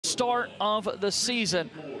start of the season.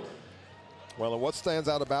 Well, and what stands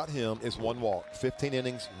out about him is one walk. 15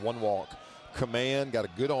 innings, one walk. Command, got a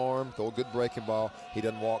good arm, throw a good breaking ball. He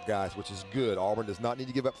doesn't walk guys, which is good. Auburn does not need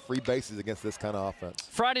to give up free bases against this kind of offense.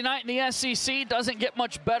 Friday night in the SEC doesn't get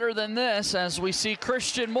much better than this as we see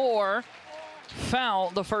Christian Moore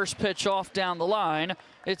foul the first pitch off down the line.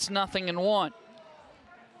 It's 0-1.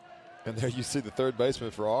 And there you see the third baseman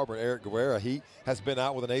for Auburn, Eric Guerra. He has been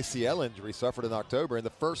out with an ACL injury, suffered in October, and the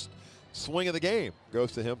first swing of the game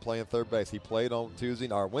goes to him playing third base. He played on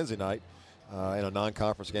Wednesday night in a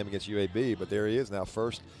non-conference game against UAB, but there he is now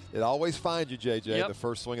first. It always finds you, JJ. Yep. The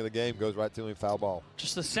first swing of the game goes right to him, foul ball.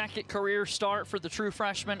 Just the second career start for the true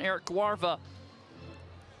freshman, Eric Guerra.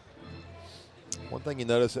 One thing you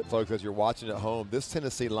notice, folks, as you're watching at home, this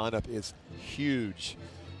Tennessee lineup is huge.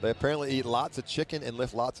 They apparently eat lots of chicken and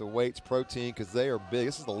lift lots of weights, protein, because they are big.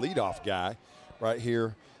 This is the leadoff guy right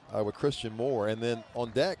here with Christian Moore. And then on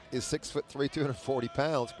deck is 6'3", 240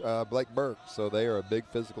 pounds, Blake Burke. So they are a big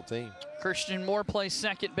physical team. Christian Moore plays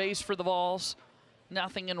second base for the Vols.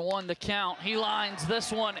 0-1 the count. He lines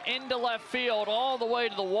this one into left field all the way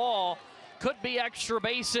to the wall. Could be extra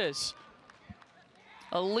bases.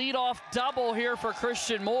 A leadoff double here for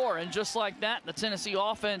Christian Moore. And just like that, the Tennessee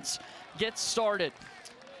offense gets started.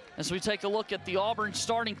 As we take a look at the Auburn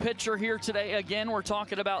starting pitcher here today, again, we're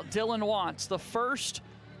talking about Dylan Watts, the first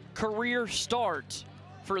career start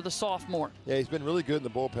for the sophomore. Yeah, he's been really good in the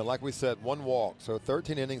bullpen. Like we said, one walk. So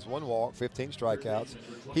 13 innings, one walk, 15 strikeouts.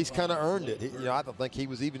 He's kind of earned it. I don't think he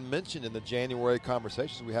was even mentioned in the January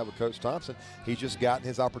conversations we had with Coach Thompson. He's just gotten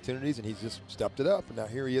his opportunities, and he's just stepped it up. And now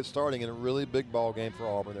here he is starting in a really big ball game for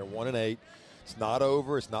Auburn. They're 1-8. It's not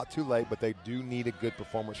over. It's not too late, but they do need a good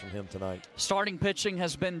performance from him tonight. Starting pitching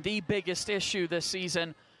has been the biggest issue this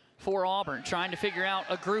season for Auburn, trying to figure out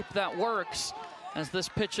a group that works as this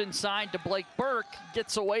pitch inside to Blake Burke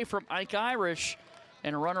gets away from Ike Irish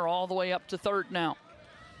and a runner all the way up to third now.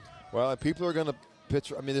 Well, and people are going to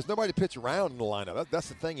pitch. I mean, there's nobody to pitch around in the lineup. That's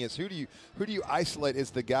the thing is, who do you isolate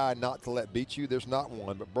as the guy not to let beat you? There's not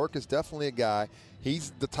one, but Burke is definitely a guy.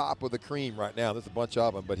 He's the top of the cream right now. There's a bunch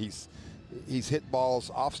of them, but he's hit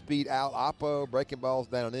balls off speed out, oppo, breaking balls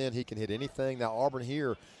down and in. He can hit anything. Now Auburn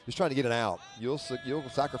here is trying to get an out. You'll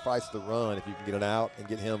sacrifice the run if you can get an out and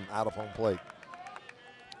get him out of home plate.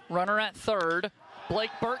 Runner at third. Blake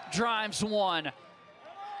Burke drives one.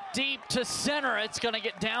 Deep to center. It's going to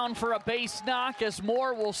get down for a base knock as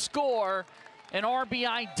Moore will score. An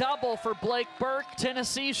RBI double for Blake Burke.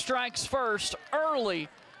 Tennessee strikes first early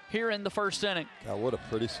here in the first inning. God, what a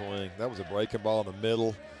pretty swing. That was a breaking ball in the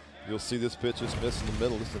middle. You'll see this pitch is missing the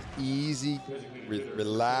middle. This is an easy,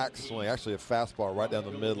 relaxed swing. Actually, a fastball right down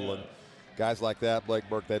the middle. And guys like that, Blake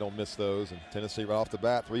Burke, they don't miss those. And Tennessee right off the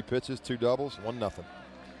bat, 3 pitches, 2 doubles, 1-0.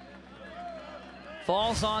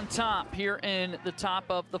 Falls on top here in the top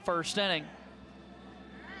of the first inning.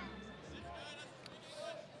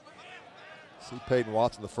 See Peyton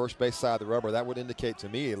Watson, the first base side of the rubber. That would indicate to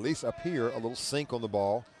me, at least up here, a little sink on the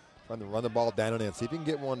ball. Trying to run the ball down and in. See if you can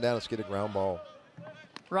get one down and get a ground ball.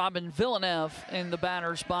 Robin Villeneuve in the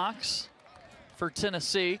batter's box for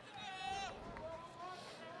Tennessee.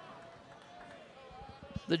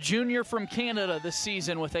 The junior from Canada this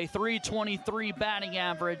season with a .323 batting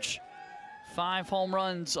average, 5 home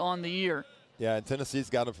runs on the year. Yeah, and Tennessee's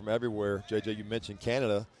got him from everywhere. JJ, you mentioned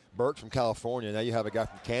Canada. Burke from California. Now you have a guy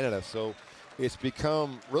from Canada. So it's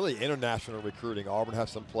become really international recruiting. Auburn has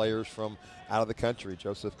some players from out of the country.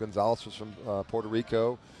 Joseph Gonzalez was from Puerto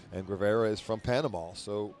Rico, and Guevara is from Panama.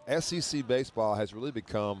 So SEC baseball has really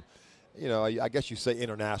become, you know, I guess you say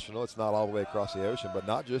international. It's not all the way across the ocean, but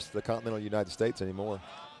not just the continental United States anymore.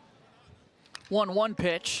 1-1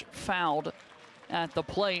 pitch fouled at the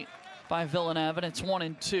plate by Villeneuve, and it's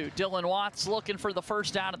 1-2. Dylan Watts looking for the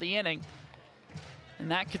first out of the inning,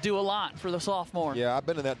 and that could do a lot for the sophomore. Yeah, I've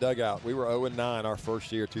been in that dugout. We were 0-9 our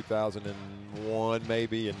first year, 2001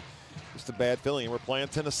 maybe, and it's a bad feeling. And we're playing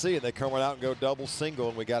Tennessee, and they come right out and go double single,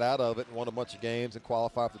 and we got out of it and won a bunch of games and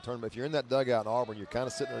qualified for the tournament. If you're in that dugout in Auburn, you're kind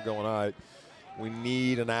of sitting there going, all right, we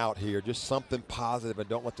need an out here, just something positive, and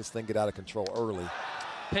don't let this thing get out of control early.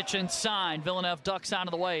 Pitch inside. Villeneuve ducks out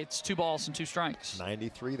of the way. It's 2 balls and 2 strikes.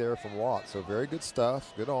 93 there from Watts. So very good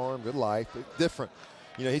stuff. Good arm, good life. But different.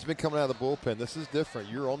 You know, he's been coming out of the bullpen. This is different.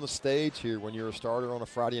 You're on the stage here when you're a starter on a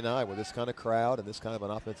Friday night with this kind of crowd and this kind of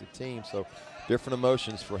an offensive team. So different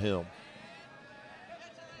emotions for him.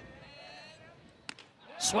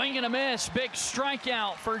 Swing and a miss. Big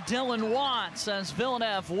strikeout for Dylan Watts as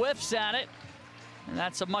Villeneuve whiffs at it. And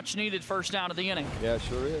that's a much-needed first out of the inning. Yeah, it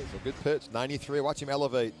sure is. A good pitch. 93. Watch him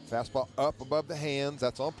elevate. Fastball up above the hands.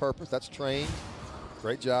 That's on purpose. That's trained.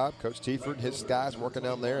 Great job. Coach Tiefert and his guys working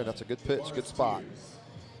down there, and that's a good pitch, good spot.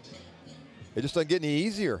 It just doesn't get any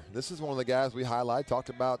easier. This is one of the guys we highlight, talked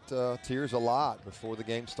about Tiers a lot before the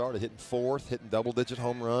game started, hitting fourth, hitting double-digit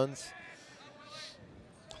home runs.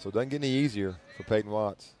 So it doesn't get any easier for Peyton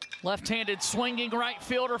Watts. Left-handed swinging right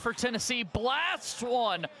fielder for Tennessee. Blasts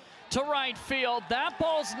one to right field. That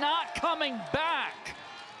ball's not coming back.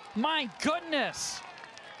 My goodness.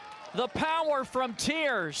 The power from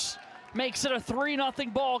Tiers makes it a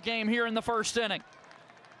 3-0 ball game here in the first inning.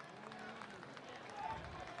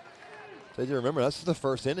 So you remember, this is the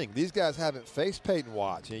first inning. These guys haven't faced Peyton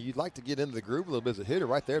Watts. You know, you'd like to get into the groove a little bit as a hitter.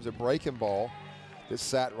 Right there's a breaking ball that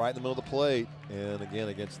sat right in the middle of the plate. And again,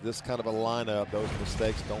 against this kind of a lineup, those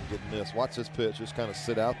mistakes don't get missed. Watch this pitch just kind of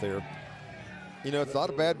sit out there. You know, it's not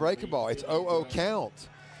a bad breaking ball. It's 0-0 count.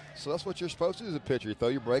 So that's what you're supposed to do as a pitcher. You throw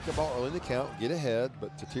your breaking ball early in the count, get ahead.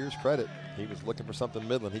 But to Tiers' credit, he was looking for something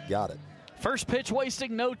middling. He got it. First pitch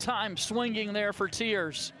wasting no time swinging there for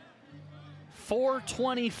Tiers.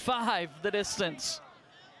 425 the distance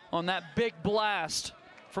on that big blast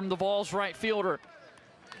from the Vols right fielder.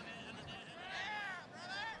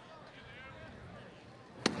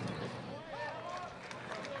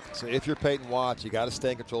 So if you're Peyton Watts, you got to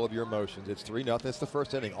stay in control of your emotions. It's 3-0. It's the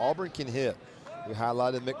first inning. Auburn can hit. We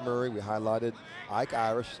highlighted McMurray. We highlighted Ike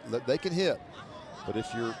Irish. They can hit. But if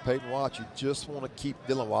you're Peyton Watts, you just want to keep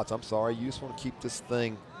Dylan Watts. I'm sorry. You just want to keep this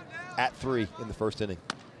thing at 3 in the first inning.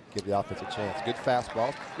 Give the offense a chance. Good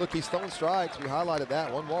fastball. Look, he's throwing strikes. We highlighted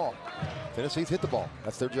that. One walk. Tennessee's hit the ball.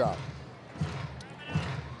 That's their job.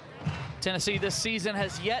 Tennessee this season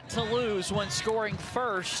has yet to lose when scoring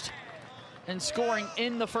first and scoring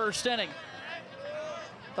in the first inning.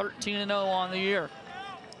 13-0 on the year.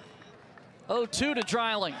 0-2 to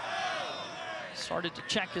Dreiling. Started to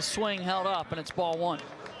check his swing, held up, and it's ball 1.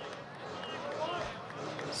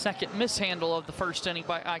 Second mishandle of the first inning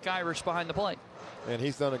by Ike Irish behind the plate. And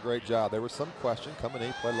he's done a great job. There was some question coming in.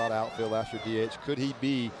 He played a lot of outfield last year, DH. Could he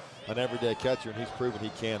be an everyday catcher? And he's proven he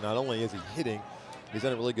can. Not only is he hitting, he's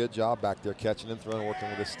done a really good job back there catching and throwing, working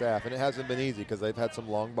with his staff. And it hasn't been easy because they've had some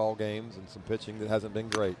long ball games and some pitching that hasn't been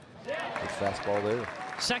great. Good fastball there.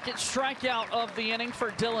 Second strikeout of the inning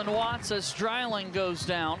for Dylan Watts as Dreiling goes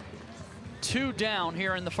down. 2 down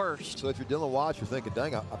here in the first. So if you're Dylan Watts, you're thinking,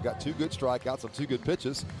 dang, I've got 2 good strikeouts on 2 good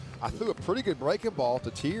pitches. I threw a pretty good breaking ball to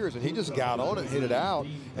Tiers, and he just got on it and hit it out.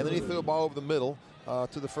 And then he threw a ball over the middle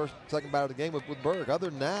to the second batter of the game with Berg. Other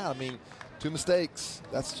than that, I mean, 2 mistakes.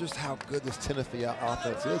 That's just how good this Tennessee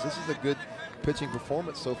offense is. This is a good pitching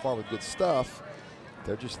performance so far with good stuff.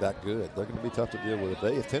 They're just that good. They're going to be tough to deal with.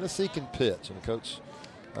 If Tennessee can pitch, and Coach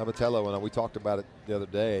Abatello and we talked about it the other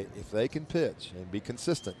day, if they can pitch and be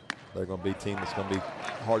consistent, they're going to be a team that's going to be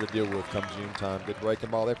hard to deal with come June time. Good breaking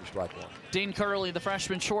ball there for strike 1. Dean Curley, the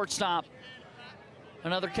freshman shortstop,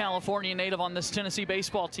 another California native on this Tennessee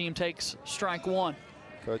baseball team, takes strike 1.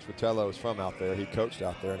 Coach Vitello is from out there. He coached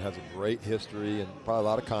out there and has a great history and probably a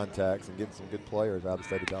lot of contacts and getting some good players out of the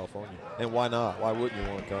state of California. And why not? Why wouldn't you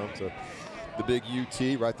want to come to the big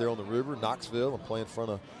UT right there on the river, Knoxville, and play in front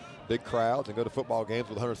of big crowds and go to football games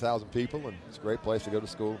with 100,000 people? And it's a great place to go to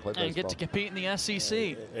school and play baseball. And get to compete in the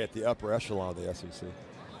SEC. At the upper echelon of the SEC.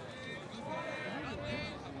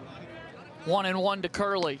 1-1 to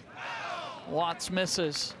Curley. Watts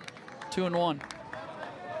misses. 2-1.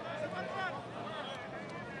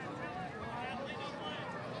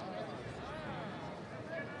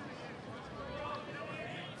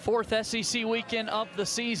 Fourth SEC weekend of the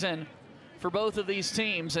season for both of these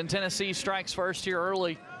teams, and Tennessee strikes first here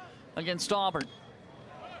early against Auburn.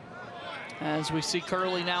 As we see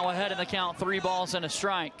Curley now ahead in the count, 3 balls and a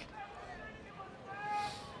strike.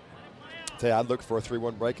 I'd look for a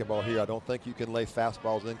 3-1 breaking ball here. I don't think you can lay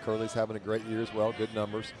fastballs in. Curley's having a great year as well, good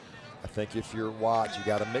numbers. I think if you're Watts, you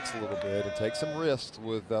got to mix a little bit and take some risks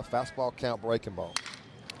with fastball count breaking ball.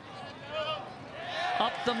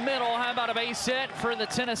 Up the middle, how about a base hit for the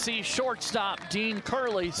Tennessee shortstop, Dean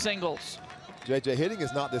Curley singles. JJ, hitting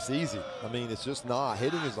is not this easy. I mean, it's just not.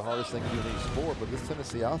 Hitting is the hardest thing to do in any sport, but this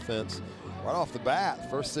Tennessee offense, right off the bat,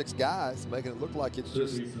 first 6 guys, making it look like it's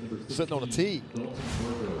just sitting on a tee.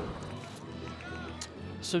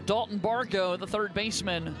 So Dalton Bargo, the third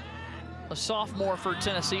baseman, a sophomore for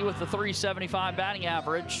Tennessee with the .375 batting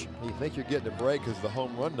average. You think you're getting a break because the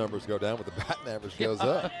home run numbers go down, but the batting average goes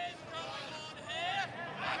up.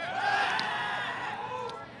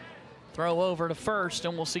 Throw over to first,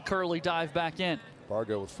 and we'll see Curley dive back in.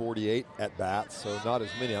 Bargo with 48 at-bats, so not as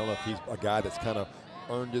many. I don't know if he's a guy that's kind of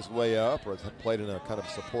earned his way up or has played in a kind of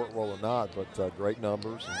support role or not, but great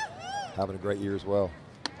numbers and having a great year as well.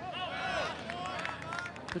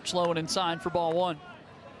 Pitch low and inside for ball 1.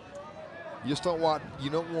 You don't want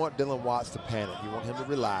Dylan Watts to panic. You want him to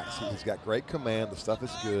relax. He's got great command. The stuff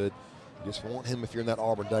is good. You just want him, if you're in that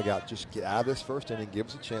Auburn dugout, just get out of this first inning, give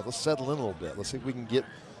us a chance. Let's settle in a little bit. Let's see if we can get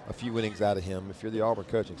a few innings out of him. If you're the Auburn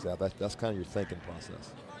coaching staff, that's kind of your thinking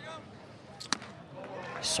process.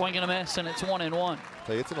 Swing and a miss, and it's 1-1.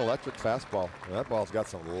 Tell you, it's an electric fastball. That ball's got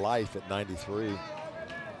some life at 93.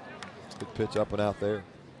 Good pitch up and out there.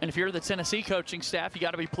 And if you're the Tennessee coaching staff, you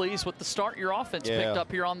got to be pleased with the start your offense picked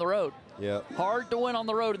up here on the road. Yeah. Hard to win on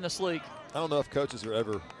the road in this league. I don't know if coaches are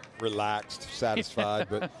ever relaxed, satisfied,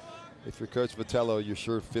 but if you're Coach Vitello, you're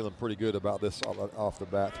sure feeling pretty good about this off the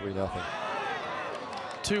bat, 3-0.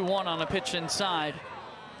 2-1 on a pitch inside.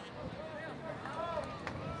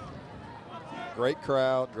 Great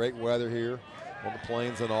crowd, great weather here on the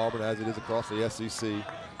plains in Auburn, as it is across the SEC.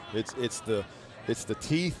 It's the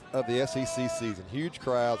teeth of the SEC season. Huge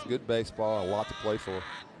crowds, good baseball, a lot to play for.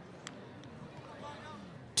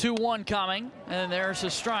 2-1 coming, and there's a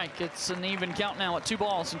strike. It's an even count now at 2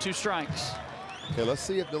 balls and 2 strikes. Okay, let's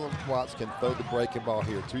see if Dylan Watts can throw the breaking ball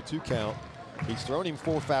here. 2-2 count. He's thrown him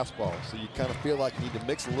 4 fastballs, so you kind of feel like you need to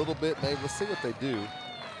mix a little bit. Maybe let's see what they do.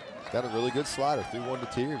 He's got a really good slider. Threw one to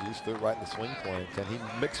Tears. He just threw it right in the swing plane. Can he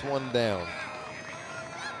mix one down?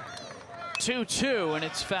 2-2, and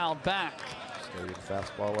it's fouled back. Stay the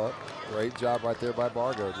fastball up. Great job right there by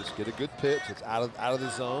Bargo. Just get a good pitch. It's out of the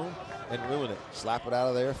zone and ruin it. Slap it out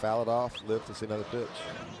of there, foul it off, lift to see another pitch.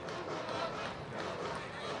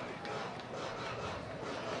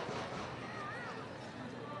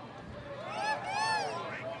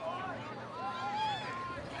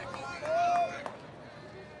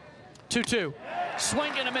 Two.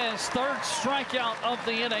 Swing and a miss. 3rd strikeout of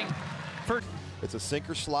the inning. It's a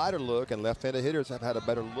sinker slider look, and left-handed hitters have had a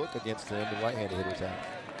better look against him than right-handed hitters have.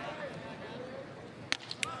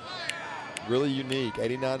 Really unique.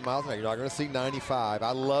 89 miles an hour. You're not going to see 95.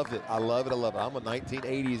 I love it. I love it. I'm a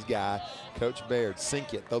 1980s guy. Coach Baird,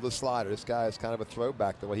 sink it, throw the slider. This guy is kind of a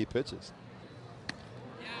throwback the way he pitches.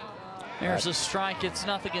 There's a strike. It's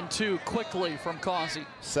 0-2 quickly from Causey.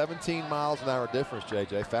 17 miles an hour difference,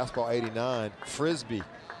 JJ. Fastball 89. Frisbee,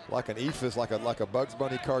 like an ephus, like a Bugs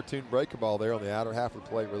Bunny cartoon breaking ball there on the outer half of the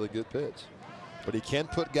plate. Really good pitch. But he can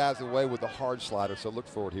put guys away with a hard slider, so look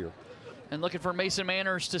for it here. And looking for Mason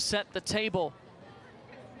Manners to set the table.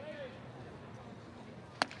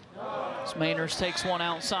 As Manners takes one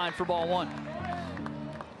outside for ball 1.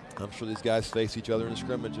 I'm sure these guys face each other in the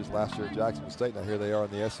scrimmages last year at Jacksonville State. Now here they are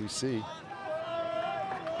in the SEC.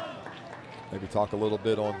 Maybe talk a little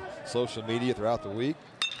bit on social media throughout the week.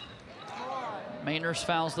 Manners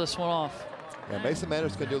fouls this one off. Yeah, Mason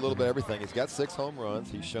Manners can do a little bit of everything. He's got 6 home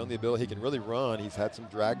runs. He's shown the ability. He can really run. He's had some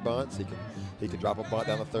drag bunts. He can drop a bunt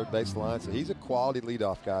down the 3rd base line. So he's a quality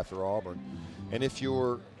leadoff guy for Auburn. And if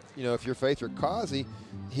you're Faith or Causey,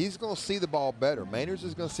 he's going to see the ball better. Manners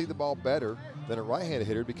is going to see the ball better than a right-handed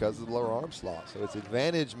hitter because of the lower arm slot. So it's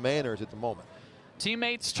advantage Manners at the moment.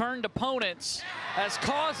 Teammates turned opponents as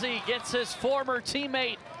Causey gets his former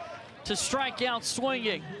teammate to strike out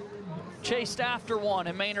swinging. Chased after one,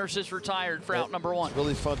 and Manners is retired for out number 1. It's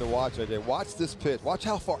really fun to watch, AJ. Watch this pitch. Watch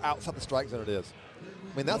how far outside the strike zone it is.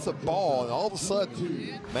 I mean, that's a ball, and all of a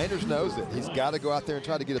sudden, Manners knows it. He's got to go out there and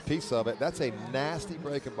try to get a piece of it. That's a nasty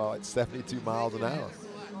breaking ball at 72 miles an hour.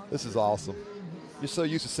 This is awesome. You're so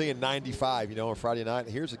used to seeing 95, on Friday night.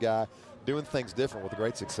 And here's a guy doing things different with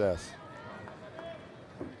great success.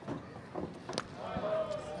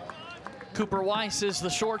 Cooper Weiss is the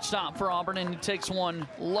shortstop for Auburn, and he takes one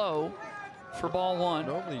low for ball 1.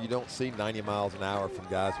 Normally you don't see 90 miles an hour from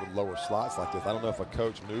guys with lower slots like this. I don't know if a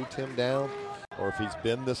coach moved him down or if he's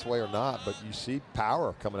been this way or not, but you see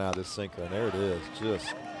power coming out of this sinker, and there it is,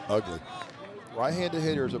 just ugly. Right-handed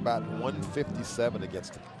hitters about 157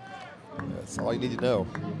 against him. That's all you need to know.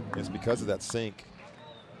 It's because of that sink.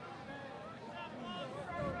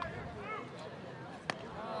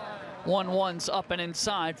 One's up and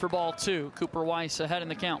inside for ball 2. Cooper Weiss ahead in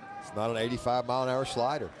the count. It's not an 85-mile-an-hour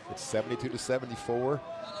slider. It's 72 to 74.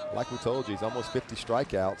 Like we told you, he's almost 50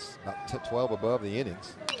 strikeouts, about 12 above the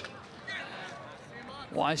innings.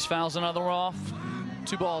 Weiss fouls another one off.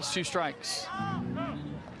 2 balls, 2 strikes.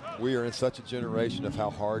 We are in such a generation of how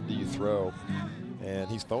hard do you throw, and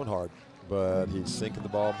he's throwing hard, but he's sinking the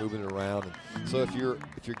ball, moving it around. And so if you're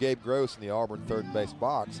Gabe Gross in the Auburn 3rd base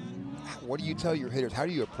box, what do you tell your hitters? How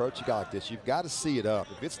do you approach a guy like this? You've got to see it up.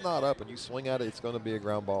 If it's not up and you swing at it, it's going to be a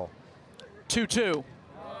ground ball. 2-2,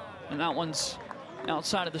 and that one's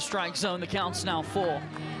outside of the strike zone. The count's now full.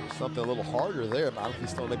 Something a little harder there. I don't know if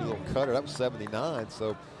he's throwing maybe a little cutter. That was 79,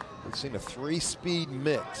 so we've seen a 3-speed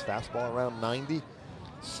mix. Fastball around 90,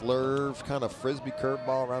 slurve, kind of frisbee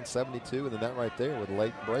curveball around 72, and then that right there with a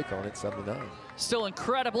late break on it, 79. Still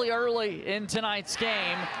incredibly early in tonight's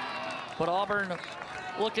game, but Auburn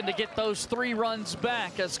looking to get those 3 runs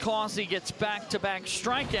back as Causey gets back-to-back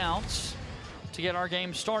strikeouts to get our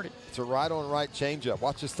game started. It's a right-on-right changeup.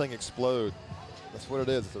 Watch this thing explode. That's what it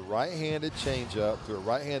is. It's a right-handed changeup to a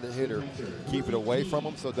right-handed hitter. Keep it away from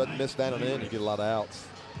him so it doesn't miss down and in. You get a lot of outs.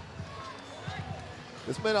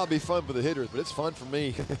 This may not be fun for the hitters, but it's fun for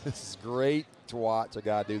me. It's great to watch a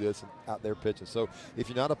guy do this out there pitching. So if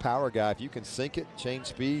you're not a power guy, if you can sink it, change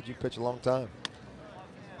speed, you pitch a long time.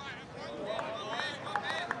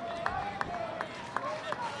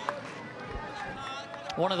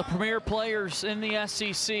 One of the premier players in the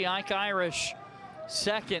SEC, Ike Irish,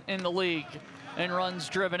 second in the league in runs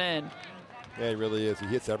driven in. Yeah, he really is. He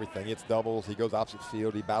hits everything. He hits doubles. He goes opposite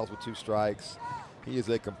field. He battles with 2 strikes. He is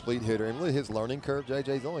a complete hitter. And really his learning curve,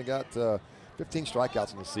 JJ's only got 15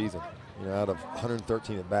 strikeouts in the season, you know, out of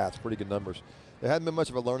 113 at bats. Pretty good numbers. There hadn't been much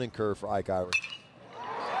of a learning curve for Ike Irish.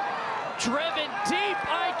 Driven deep,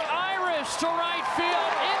 Ike Irish to right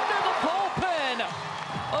field, into the bullpen.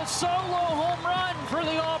 A solo home run for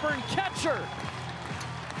the Auburn catcher.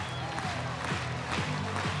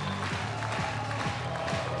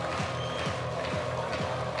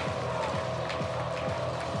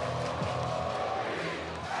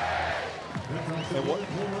 And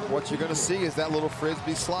what you're going to see is that little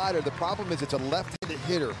frisbee slider. The problem is it's a left-handed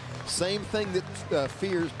hitter. Same thing that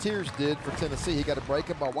Tears did for Tennessee. He got a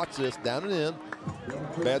breaking ball. Watch this, down and in.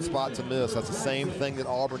 Bad spot to miss. That's the same thing that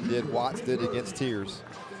Auburn did, Watts did against Tears.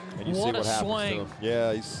 And you see what happens to him.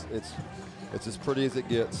 Yeah, it's as pretty as it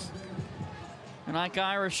gets. And Ike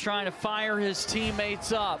Irish trying to fire his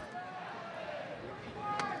teammates up.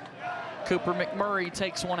 Cooper McMurray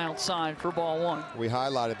takes one outside for ball 1. We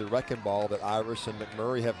highlighted the wrecking ball that Irish and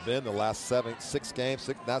McMurray have been the last 6 games.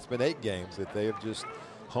 That's been 8 games that they have just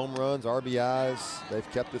home runs, RBIs. They've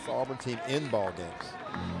kept this Auburn team in ball games.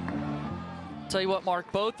 Tell you what, Mark,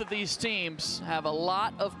 both of these teams have a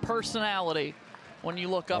lot of personality when you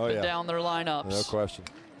look up and down their lineups. No question.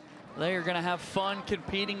 They are going to have fun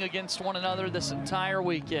competing against one another this entire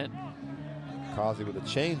weekend. Causey with a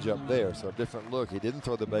changeup there, so a different look. He didn't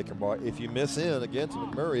throw the breaking ball. If you miss in again to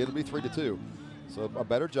McMurray, it'll be 3-2. So a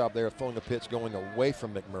better job there of throwing a pitch going away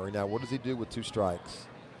from McMurray. Now, what does he do with 2 strikes?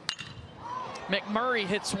 McMurray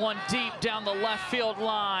hits one deep down the left field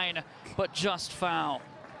line, but just foul.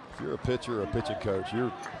 If you're a pitcher or a pitching coach,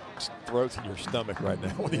 your throat's in your stomach right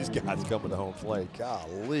now when these guys coming to home plate.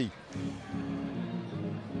 Golly.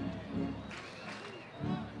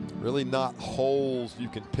 Really not holes you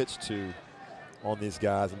can pitch to on these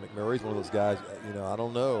guys, and McMurray's one of those guys, you know, I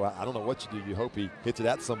don't know what you do. You hope he hits it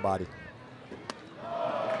at somebody.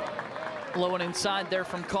 Low and inside there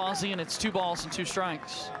from Causey, and it's 2 balls and 2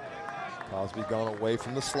 strikes. Cosby gone away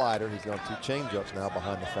from the slider. He's gone 2 changeups now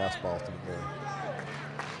behind the fastball to McMurray.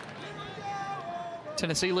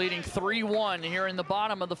 Tennessee leading 3-1 here in the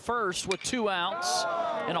bottom of the first with 2 outs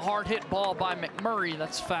and a hard hit ball by McMurray.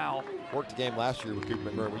 That's foul. Worked the game last year with Cooper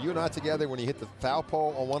McMurray. Were you and I together when he hit the foul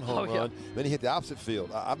pole on one home run, then he hit the opposite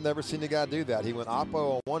field? I've never seen the guy do that. He went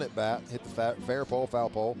oppo on one at bat, hit the fair pole, foul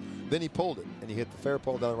pole, then he pulled it, and he hit the fair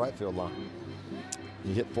pole down the right field line.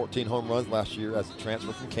 He hit 14 home runs last year as a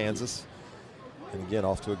transfer from Kansas. And again,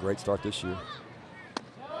 off to a great start this year.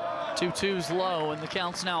 2-2's low, and the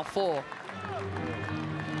count's now full.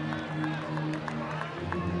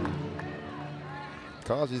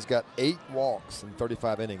 Causey's got 8 walks in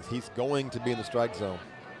 35 innings. He's going to be in the strike zone.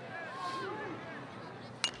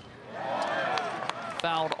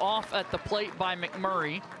 Fouled off at the plate by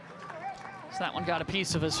McMurray. So that one got a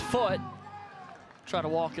piece of his foot. Try to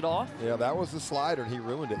walk it off. Yeah, that was the slider, and he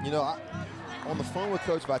ruined it. You know, on the phone with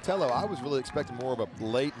Coach Vitello, I was really expecting more of a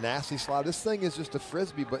late, nasty slider. This thing is just a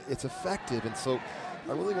frisbee, but it's effective. And so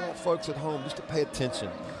I really want folks at home just to pay attention,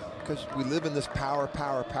 because we live in this power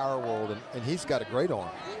world, and he's got a great arm,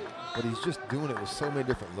 but he's just doing it with so many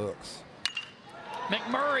different looks.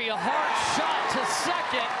 McMurray, a hard shot to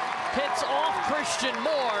second, hits off Christian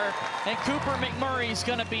Moore, and Cooper McMurray's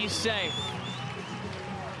going to be safe.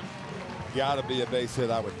 Got to be a base hit,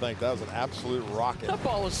 I would think. That was an absolute rocket. That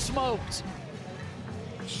ball was smoked.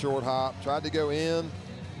 Short hop, tried to go in,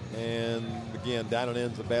 and again, down and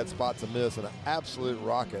in's a bad spot to miss, and an absolute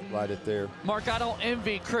rocket right at there. Mark, I don't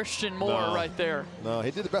envy Christian Moore right there. No,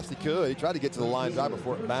 he did the best he could. He tried to get to the line drive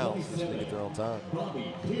before it bounced. Just didn't get there on time.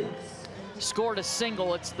 Scored a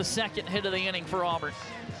single. It's the 2nd hit of the inning for Auburn.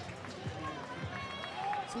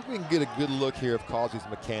 See if we can get a good look here of Causey's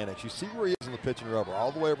mechanics. You see where he is in the pitching rubber,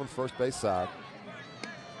 all the way over on the first base side.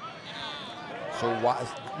 So why,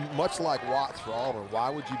 much like Watts for Auburn, why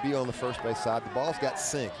would you be on the first base side? The ball's got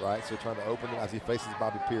sink, right? So trying to open it as he faces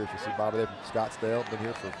Bobby Pierce. You see Bobby there from Scottsdale, been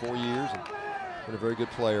here for 4 years and been a very good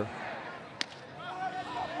player.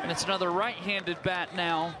 And it's another right-handed bat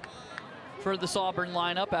now for this Auburn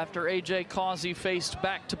lineup after A.J. Causey faced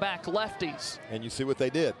back-to-back lefties. And you see what they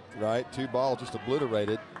did, right? 2 balls just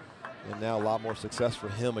obliterated, and now a lot more success for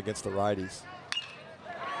him against the righties.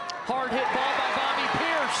 Hard hit ball by Bobby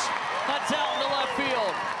Pierce. That's out into left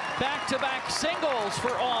field. Back-to-back singles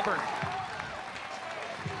for Auburn.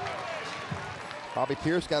 Bobby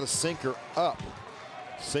Pierce got a sinker up.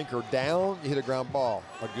 Sinker down, you hit a ground ball.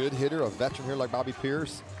 A good hitter, a veteran here like Bobby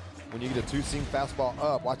Pierce. When you get a 2-seam fastball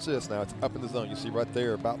up, watch this now, it's up in the zone. You see right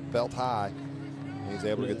there, about belt high. And he's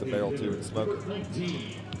able to get the barrel to it and smoke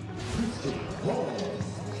it.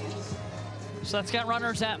 So that's got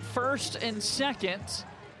runners at first and second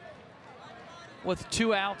with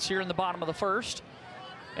 2 outs here in the bottom of the first.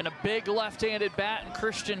 And a big left-handed bat, and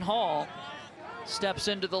Christian Hall steps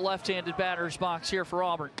into the left-handed batter's box here for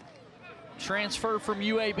Auburn. Transfer from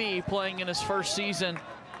UAB, playing in his first season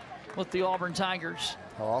with the Auburn Tigers.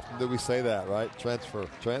 How often do we say that, right? Transfer,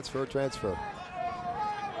 transfer, transfer.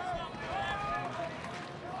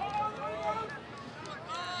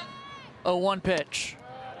 Oh, 1 pitch.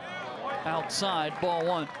 Outside, ball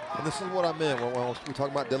 1. And this is what I meant when we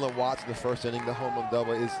talk about Dylan Watts in the first inning, the home run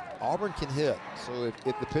double, is Auburn can hit. So if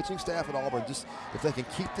the pitching staff at Auburn, if they can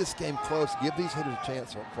keep this game close, give these hitters a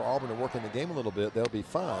chance for Auburn to work in the game a little bit, they'll be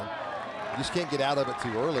fine. You just can't get out of it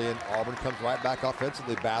too early, and Auburn comes right back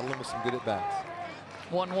offensively, battling with some good at-bats.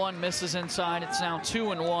 1-1 misses inside. It's now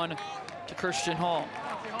 2-1 to Christian Hall.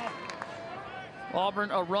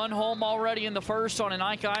 Auburn a run home already in the first on an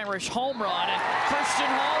Ike Irish home run, and Christian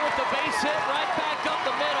Hall with the base hit right back up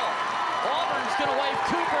the middle. Auburn's going to wave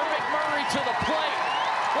Cooper McMurray to the plate.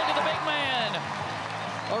 Look at the big man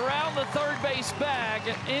around the third base bag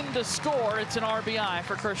in to score. It's an RBI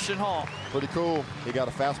for Christian Hall. Pretty cool. He got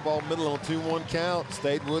a fastball middle on 2-1 count,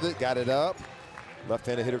 stayed with it, got it up.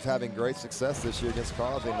 Left-handed hitters having great success this year against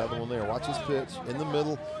Causey. Another one there. Watch his pitch in the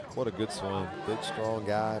middle. What a good swing. Big, strong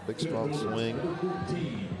guy. Big, strong swing.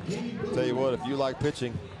 I'll tell you what, if you like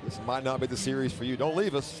pitching, this might not be the series for you. Don't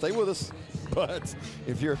leave us. Stay with us. But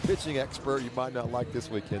if you're a pitching expert, you might not like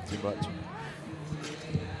this weekend too much.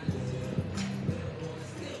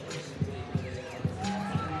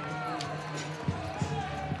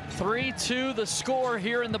 (3-2) the score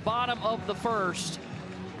here in the bottom of the first.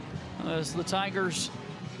 As the Tigers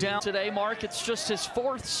down today, Mark, it's just his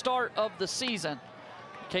 4th start of the season.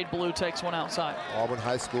 Cade Ballou takes one outside. Auburn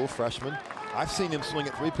High School freshman. I've seen him swing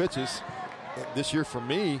at 3 pitches. This year for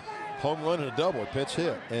me, home run and a double, a pinch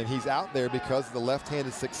hit. And he's out there because of the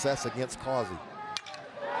left-handed success against Causey.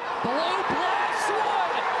 Ballou blasts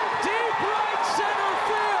one, deep right center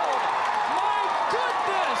field. My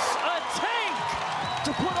goodness, a tank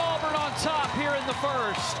to put Auburn on top here in the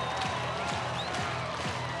first.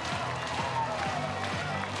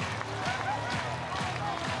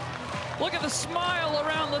 Look at the smile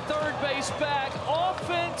around the third base bag.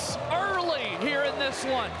 Offense early here in this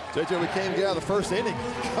one. JJ, we can't get out of the first inning.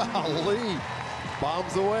 Golly,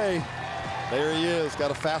 bombs away. There he is,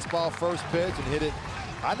 got a fastball first pitch and hit it.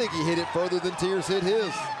 I think he hit it further than Tiers hit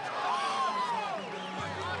his.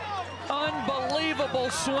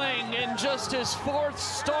 Unbelievable swing in just his 4th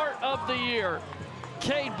start of the year.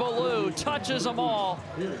 Cade Ballou touches them all.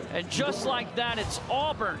 And just like that, it's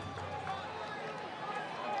Auburn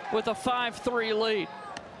with a 5-3 lead.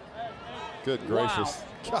 Good gracious.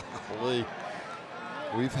 Wow. Golly.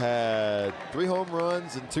 We've had 3 home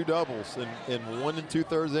runs and 2 doubles in 1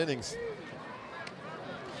 2/3 innings.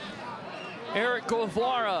 Eric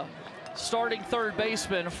Guevara, starting third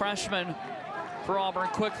baseman, freshman for Auburn,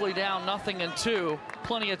 quickly down 0-2.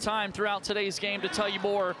 Plenty of time throughout today's game to tell you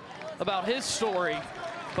more about his story.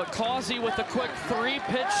 But Causey with a quick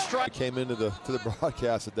 3-pitch strike. Came into the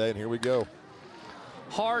broadcast today, and here we go.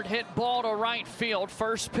 Hard hit ball to right field.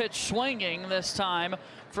 First pitch swinging this time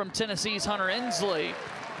from Tennessee's Hunter Inslee.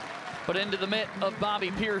 But into the mitt of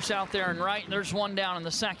Bobby Pierce out there in right, and there's one down in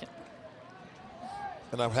the second.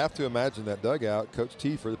 And I have to imagine that dugout, Coach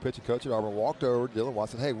T, for the pitching coach at Auburn, walked over to Dylan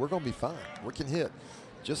Watson. Hey, we're going to be fine. We can hit.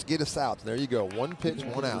 Just get us out. And there you go. 1 pitch,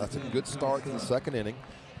 1 out. That's a good start to the second inning.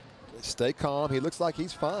 Stay calm. He looks like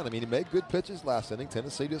he's fine. I mean, he made good pitches last inning.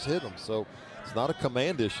 Tennessee just hit him. So it's not a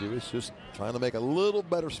command issue. It's just trying to make a little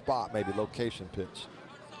better spot, maybe location pitch.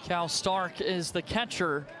 Cal Stark is the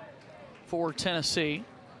catcher for Tennessee.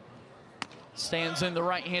 Stands in the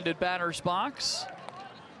right-handed batter's box.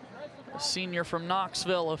 A senior from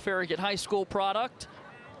Knoxville, a Farragut High School product.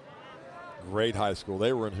 Great high school.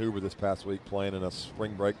 They were in Hoover this past week playing in a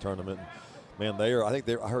spring break tournament. Man, I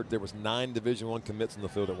heard there was 9 Division I commits in the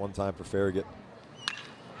field at one time for Farragut.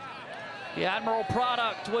 The Admiral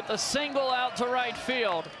product with a single out to right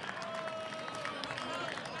field.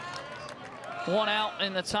 1 out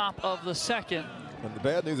in the top of the second. And the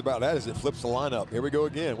bad news about that is it flips the lineup. Here we go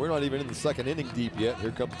again. We're not even in the second inning deep yet.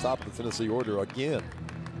 Here comes the top of the Tennessee order again.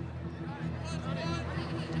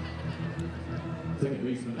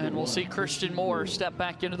 And we'll see Christian Moore step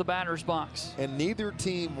back into the batter's box. And neither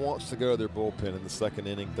team wants to go to their bullpen in the second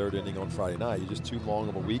inning, third inning on Friday night. You're just too long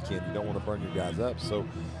of a weekend. You don't want to burn your guys up. So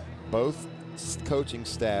both coaching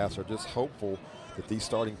staffs are just hopeful that these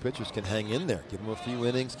starting pitchers can hang in there. Give them a few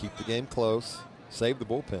innings, keep the game close, save the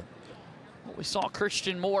bullpen. Well, we saw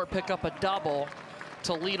Christian Moore pick up a double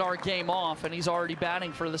to lead our game off, and he's already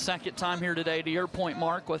batting for the second time here today, to your point,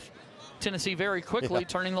 Mark, with Tennessee very quickly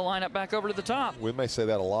turning the lineup back over to the top. We may say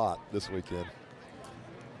that a lot this weekend.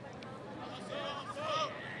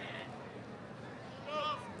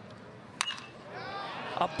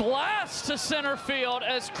 A blast to center field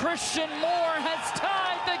as Christian Moore has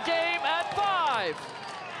tied the game at 5.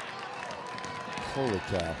 Holy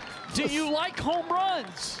cow. Do you like home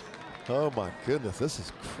runs? Oh my goodness, this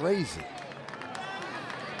is crazy.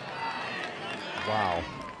 Wow.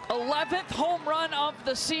 11th home run of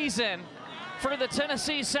the season for the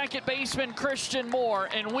Tennessee second baseman Christian Moore,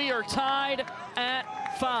 and we are tied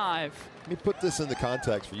at 5. Let me put this into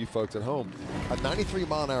context for you folks at home. A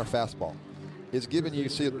 93-mile-an-hour fastball is giving you,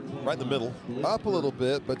 see it right in the middle, up a little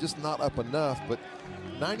bit, but just not up enough. But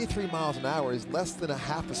 93 miles an hour is less than a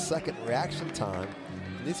half a second reaction time.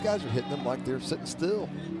 And these guys are hitting them like they're sitting still.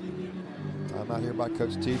 I'm out here by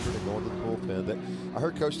Coach Tiefer and going to the bullpen. I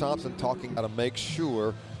heard Coach Thompson talking about to make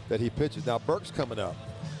sure that he pitches. Now, Burke's coming up,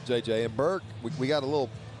 JJ. And Burke, we got a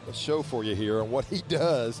show for you here on what he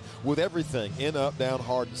does with everything, in, up, down,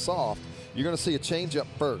 hard, and soft. You're going to see a changeup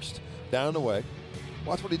first, down and away.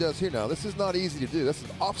 Watch what he does here now. This is not easy to do. This is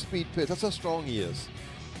an off-speed pitch. That's how strong he is.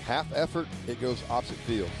 Half effort, it goes opposite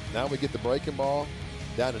field. Now we get the breaking ball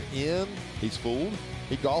down and in. He's fooled.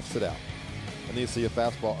 He golfs it out. And then you see a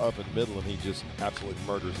fastball up in the middle, and he just absolutely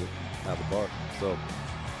murders it out of the park. So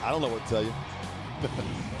I don't know what to tell you.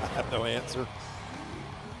 I have no answer.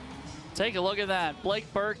 Take a look at that.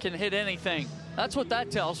 Blake Burke can hit anything. That's what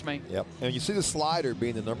that tells me. Yep. And you see the slider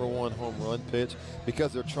being the #1 home run pitch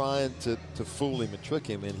because they're trying to fool him and trick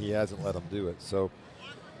him, and he hasn't let them do it. So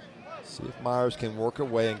see if Myers can work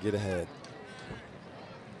away and get ahead.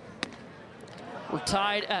 We're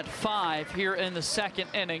tied at 5 here in the second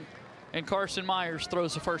inning, and Carson Myers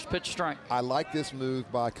throws the first pitch strike. I like this move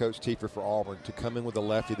by Coach Tiefer for Auburn to come in with a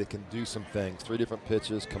lefty that can do some things. 3 different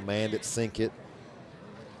pitches, command it, sink it,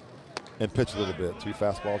 and pitch a little bit. 2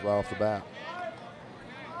 fastballs right off the bat.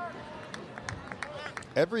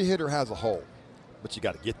 Every hitter has a hole, but you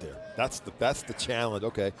got to get there. That's the challenge.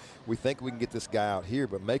 Okay, we think we can get this guy out here,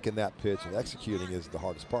 but making that pitch and executing is the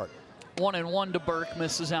hardest part. 1-1 to Burke,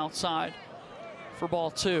 misses outside for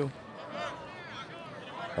ball 2.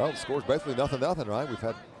 Well, the score's basically 0-0, right? We've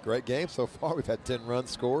had great games so far. We've had 10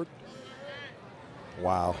 runs scored.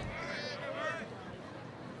 Wow.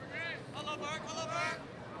 Hello,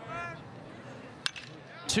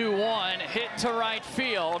 2-1, hit to right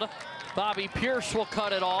field. Bobby Pierce will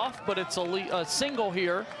cut it off, but it's a single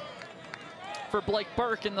here for Blake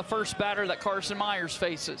Burke in the first batter that Carson Myers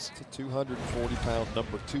faces. It's a 240-pound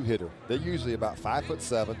 #2 hitter. They're usually about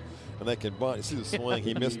 5'7", and they can bunt. You see the swing,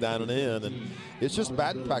 he missed down and in, and it's just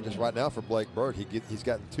batting practice right now for Blake Burke. He's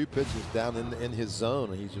gotten 2 pitches down in his zone,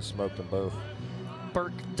 and he's just smoked them both.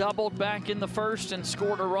 Burke doubled back in the first and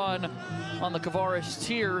scored a run on the Kavaris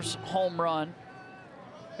Tears home run,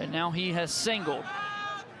 and now he has singled.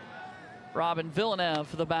 Robin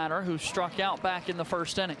Villeneuve, the batter, who struck out back in the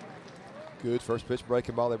first inning. Good first pitch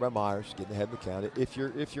breaking ball there by Myers, getting ahead of the count. If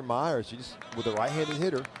you're Myers, you just, with a right-handed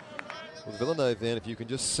hitter, with Villeneuve in, if you can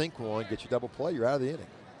just sink one, get your double play, you're out of the inning.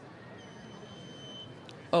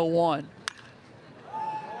 0-1.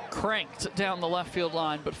 Cranked down the left field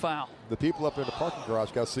line, but foul. The people up there in the parking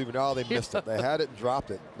garage got a souvenir. Oh, they missed it. They had it and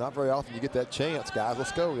dropped it. Not very often you get that chance, guys.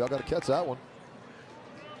 Let's go. Y'all got to catch that one.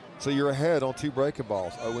 So you're ahead on 2 breaking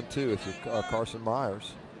balls, 0-2 if you're Carson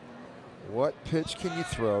Myers. What pitch can you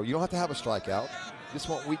throw? You don't have to have a strikeout. You just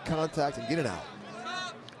want weak contact and get it out.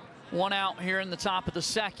 1 out here in the top of the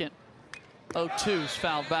second. 0-2's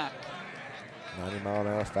fouled back.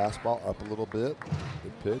 90-mile-an-hour fastball up a little bit.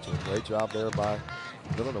 Good pitch and a great job there by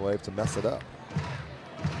Villeneuve to mess it up.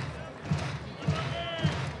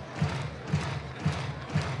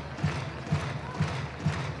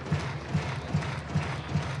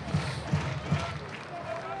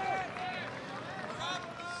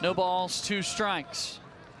 No balls, 2 strikes.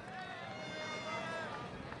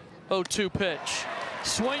 0-2 pitch.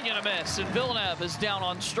 Swing and a miss, and Villeneuve is down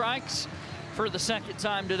on strikes for the second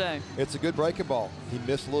time today. It's a good breaking ball. He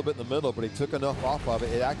missed a little bit in the middle, but he took enough off of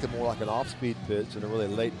it. It acted more like an off-speed pitch and a really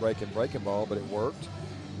late breaking ball, but it worked.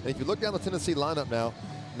 And if you look down the Tennessee lineup now,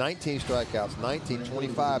 19 strikeouts, 19,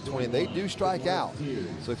 25, 20. They do strike out.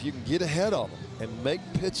 So if you can get ahead of them and make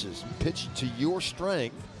pitches, pitch to your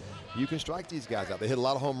strength, you can strike these guys out. They hit a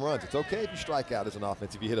lot of home runs. It's okay if you strike out as an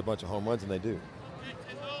offense if you hit a bunch of home runs, and they do.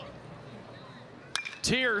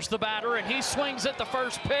 Tears the batter, and he swings at the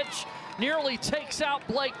first pitch. Nearly takes out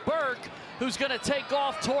Blake Burke, who's going to take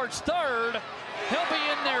off towards third. He'll be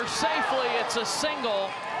in there safely. It's a single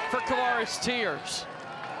for Kavaris Tears.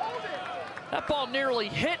 That ball nearly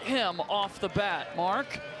hit him off the bat,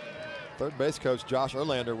 Mark. Third base coach Josh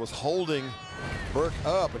Erlander was holding Burke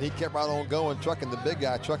up, and he kept right on going, trucking the big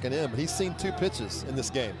guy, trucking in. But he's seen 2 pitches in this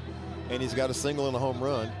game, and he's got a single and a home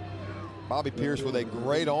run. Bobby Pierce with a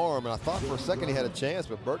great arm, and I thought for a second he had a chance,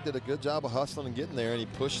 but Burke did a good job of hustling and getting there, and he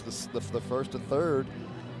pushed the first to third.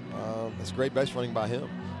 That's great base running by him.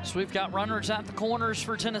 So we've got runners at the corners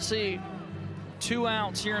for Tennessee. 2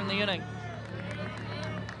 outs here in the inning.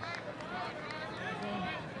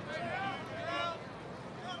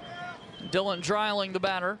 Dylan Dreiling, the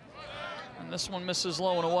batter, and this one misses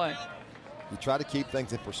low and away. You try to keep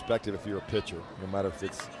things in perspective if you're a pitcher, no matter if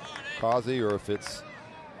it's Causey or if it's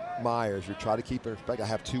Myers. You try to keep in perspective. I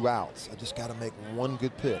have 2 outs. I just got to make 1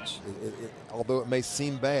 good pitch. Although it may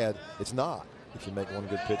seem bad, it's not. If you make 1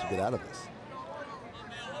 good pitch, you get out of this.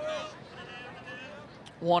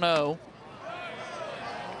 1-0.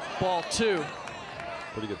 Ball 2.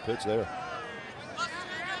 Pretty good pitch there.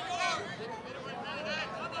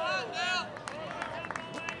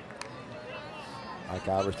 Mike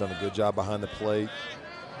Ivers done a good job behind the plate.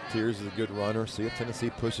 Tears is a good runner. See if Tennessee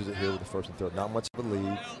pushes it here with the first and third. Not much of a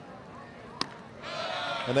lead.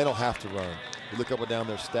 And they don't have to run. You look up and down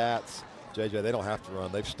their stats, JJ, they don't have to run.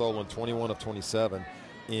 They've stolen 21 of 27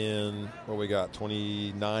 in, what we got,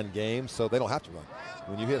 29 games, so they don't have to run.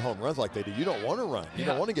 When you hit home runs like they do, you don't want to run. You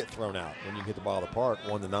don't want to get thrown out when you hit the ball of the park,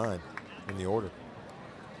 1-9 in the order.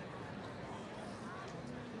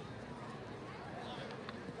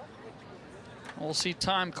 We'll see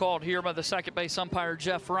time called here by the second base umpire,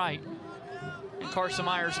 Jeff Wright. And Carson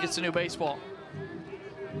Myers gets a new baseball.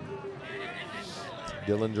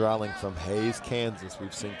 Dylan Dreiling from Hayes, Kansas.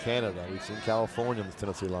 We've seen Canada. We've seen California in the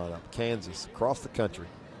Tennessee lineup. Kansas, across the country.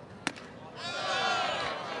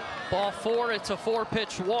 Ball 4, it's a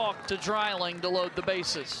 4-pitch walk to Dreiling to load the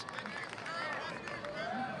bases.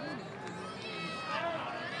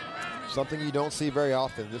 Something you don't see very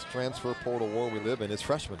often in this transfer portal war we live in is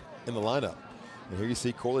freshmen in the lineup. And here you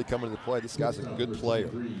see Corley coming to the plate. This guy's a good player.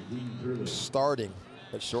 Starting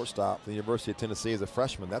at shortstop for the University of Tennessee as a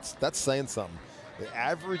freshman. That's saying something. The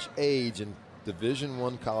average age in Division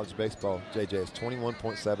I college baseball, JJ, is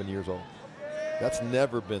 21.7 years old. That's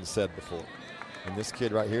never been said before. And this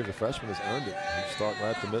kid right here, the freshman, has earned it. He's starting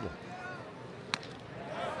right at the middle.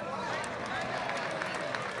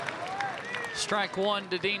 Strike 1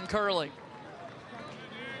 to Dean Curley.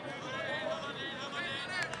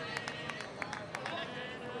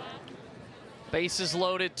 Bases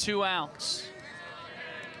loaded, 2 outs.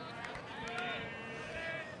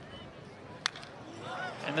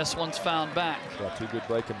 And this one's found back. Got 2 good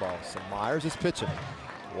breaking balls. So Myers is pitching.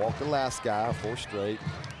 Walked the last guy, 4 straight.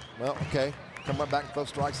 Well, okay. Come right back and throw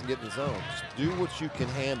strikes and get in the zone. Just do what you can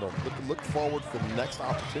handle. Look forward for the next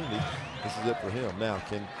opportunity. This is it for him. Now,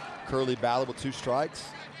 can Curley battle with 2 strikes?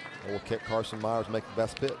 Or will Carson Myers make the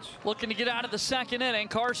best pitch? Looking to get out of the second inning.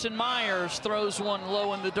 Carson Myers throws one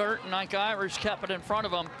low in the dirt, and Mike Irish kept it in front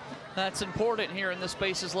of him. That's important here in this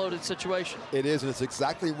bases loaded situation. It is, and it's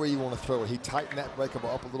exactly where you want to throw it. He tightened that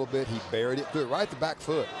breakable up a little bit. He buried it, threw it right at the back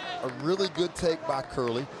foot. A really good take by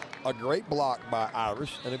Curley, a great block by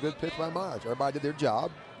Irish, and a good pitch by Myers. Everybody did their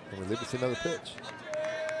job, and we live to see another pitch.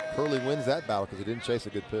 Curley wins that battle because he didn't chase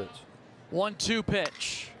a good pitch. 1-2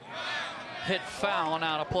 pitch. Hit foul and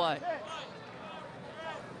out of play.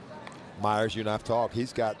 Myers, you and I've talked, he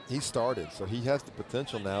started, so he has the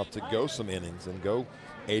potential now to go some innings and go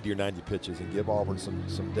 80 or 90 pitches and give Auburn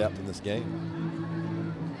some depth in this game.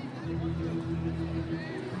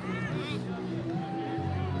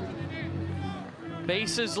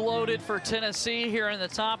 Bases loaded for Tennessee here in the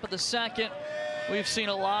top of the second. We've seen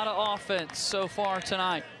a lot of offense so far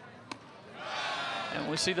tonight. And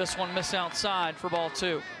we see this one miss outside for ball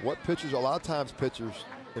 2. What pitchers, a lot of times pitchers,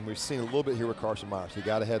 and we've seen a little bit here with Carson Myers, he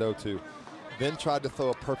got ahead 0-2, then tried to throw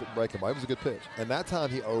a perfect breaking ball. It was a good pitch. And that time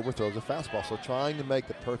he overthrows a fastball. So trying to make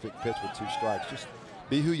the perfect pitch with 2 strikes just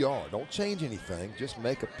Be who you are. Don't change anything. Just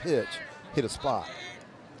make a pitch, hit a spot.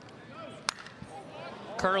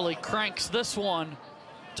 Curley cranks this one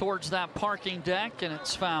towards that parking deck, and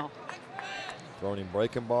it's foul. Throwing him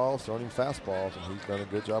breaking balls, throwing him fastballs, and he's done a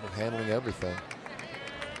good job of handling everything.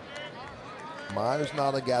 Myers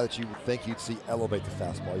not a guy that you would think you'd see elevate the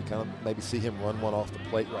fastball. You kind of maybe see him run one off the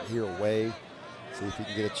plate right here away, see if he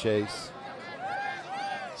can get a chase.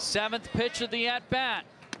 7th pitch of the at-bat.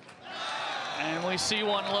 And we see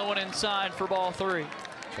one low and inside for ball 3.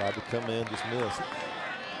 Tried to come in, just missed.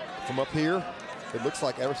 From up here, it looks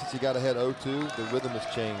like ever since he got ahead 0-2, the rhythm has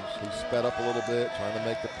changed. He's sped up a little bit, trying to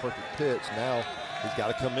make the perfect pitch. Now he's got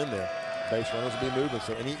to come in there. Base runners will be moving,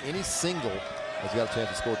 so any single has got a chance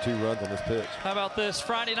to score 2 runs on this pitch. How about this?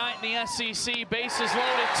 Friday night in the SEC, bases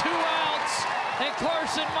loaded, 2 outs, and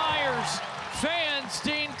Carson Myers fans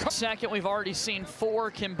Dean. Second, we've already seen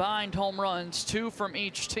 4 combined home runs, 2 from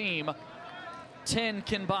each team. 10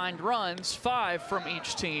 combined runs, 5 from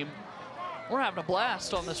each team. We're having a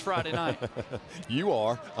blast on this Friday night. You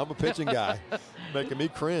are. I'm a pitching guy, making me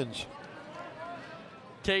cringe.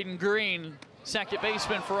 Caden Green, second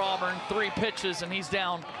baseman for Auburn, 3 pitches, and he's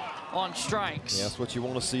down on strikes. Yeah, that's what you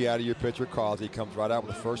want to see out of your pitcher, cause he comes right out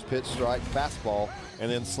with the first pitch strike, fastball, and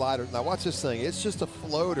then slider. Now watch this thing. It's just a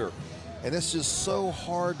floater, and it's just so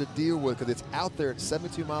hard to deal with because it's out there at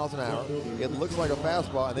 72 miles an hour. It looks like a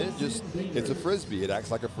fastball, and then it's a frisbee. It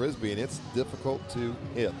acts like a frisbee, and it's difficult to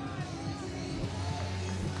hit.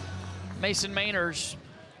 Mason Mainers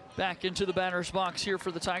back into the batter's box here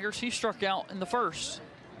for the Tigers. He struck out in the first.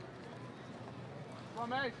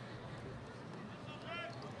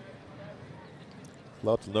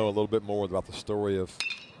 Love to know a little bit more about the story of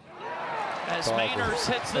as Mainers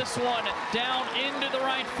hits this one down into the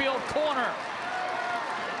right field corner.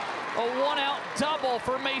 A 1-out double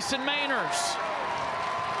for Mason Mainers.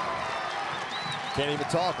 Can't even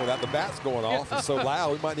talk without the bats going off. It's so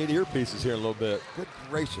loud, we might need earpieces here in a little bit. Good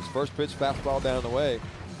gracious, first pitch fastball down the way.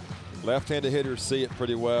 Left-handed hitters see it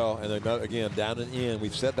pretty well, and again, down and in.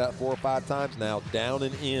 We've said that 4 or 5 times now, down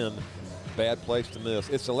and in. Bad place to miss.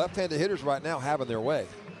 It's the left-handed hitters right now having their way.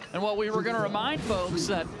 And what we were going to remind folks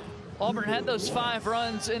that Auburn had those 5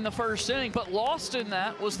 runs in the first inning, but lost in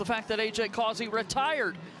that was the fact that A.J. Causey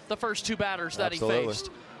retired the first 2 batters that he faced.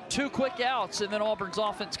 2 quick outs, and then Auburn's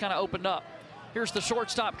offense kind of opened up. Here's the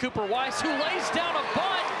shortstop, Cooper Weiss, who lays down a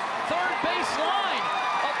bunt, third base line.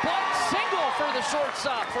 A bunt single for the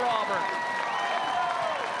shortstop for Auburn.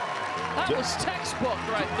 That was textbook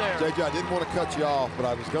right there. JJ, I didn't want to cut you off, but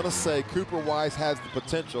I was going to say Cooper Weiss has the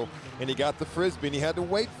potential, and he got the frisbee, and he had to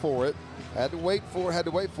wait for it. Had to wait for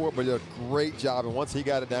it, but he did a great job. And once he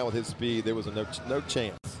got it down with his speed, there was no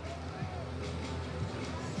chance.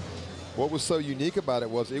 What was so unique about it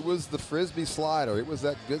was the frisbee slider. It was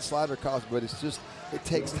that good slider cost, but it's just, it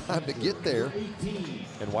takes time to get there.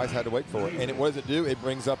 And Weiss had to wait for it. And what does it do? It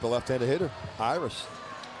brings up the left-handed hitter, Irish.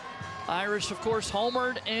 Irish, of course,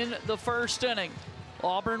 homered in the first inning.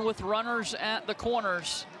 Auburn with runners at the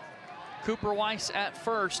corners. Cooper Weiss at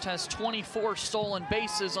first has 24 stolen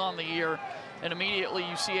bases on the year, and immediately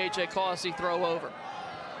you see A.J. Causey throw over.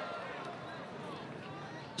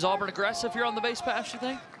 Is Auburn aggressive here on the base pass, you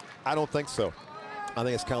think? I don't think so. I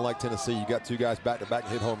think it's kind of like Tennessee. You got 2 guys back-to-back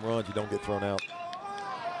and hit home runs, you don't get thrown out.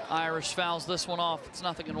 Irish fouls this one off. It's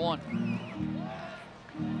 0-1.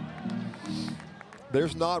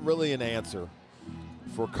 There's not really an answer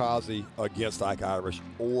for Causey against Ike Irish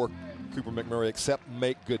or Cooper McMurray except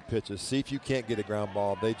make good pitches. See if you can't get a ground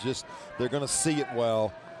ball. They're going to see it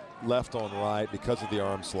well left on right because of the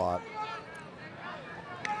arm slot.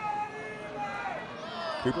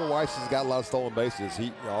 Cooper Weiss has got a lot of stolen bases.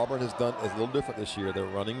 Auburn is a little different this year. They're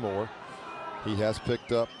running more. He has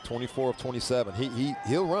picked up 24 of 27.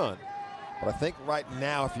 He'll run. But I think right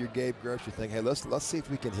now, if you're Gabe Gross, you think, hey, let's see if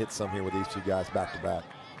we can hit some here with these 2 guys back to back.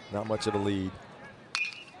 Not much of a lead.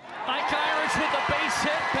 Ike Irish with a base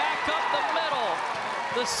hit back up the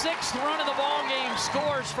middle. The 6th run of the ball game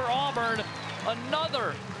scores for Auburn.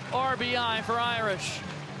 Another RBI for Irish,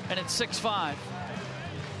 and it's 6-5.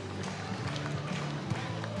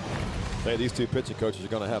 Hey, these 2 pitching coaches are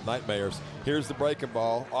going to have nightmares. Here's the breaking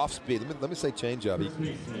ball, off speed. Let me say changeup.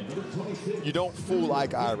 You don't fool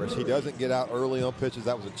Ike Irish. He doesn't get out early on pitches.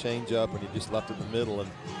 That was a changeup, and he just left it in the middle,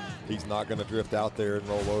 and he's not going to drift out there and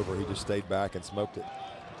roll over. He just stayed back and smoked it.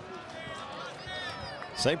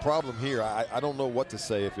 Same problem here. I don't know what to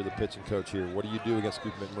say if you're the pitching coach here. What do you do against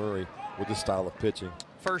Cooper McMurray with this style of pitching?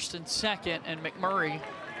 First and second, and McMurray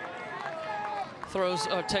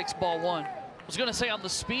takes ball 1. I was going to say on the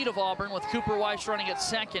speed of Auburn with Cooper Weiss running at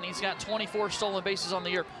second. He's got 24 stolen bases on the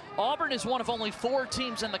year. Auburn is one of only 4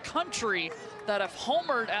 teams in the country that have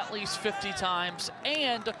homered at least 50 times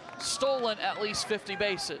and stolen at least 50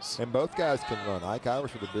 bases. And both guys can run. Ike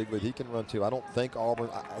Irish with a big lead, he can run too. I don't think Auburn,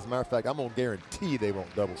 as a matter of fact, I'm going to guarantee they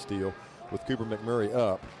won't double steal with Cooper McMurray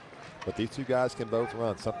up. But these two guys can both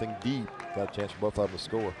run. Something deep, got a chance for both of them to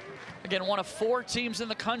score. Again, one of 4 teams in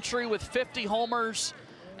the country with 50 homers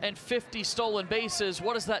and 50 stolen bases.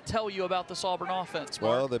 What does that tell you about this Auburn offense,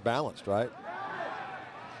 Mark? Well, they're balanced, right?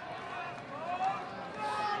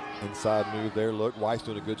 Inside move there. Look, Weiss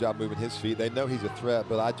doing a good job moving his feet. They know he's a threat,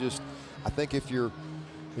 but I think if you're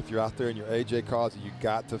out there and you're A.J. Causey, you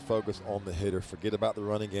got to focus on the hitter. Forget about the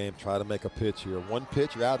running game. Try to make a pitch here. One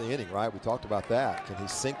pitch, you're out of the inning, right? We talked about that. Can he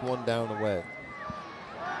sink one down the way?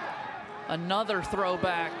 Another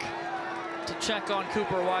throwback to check on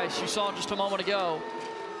Cooper Weiss. You saw just a moment ago.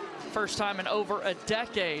 First time in over a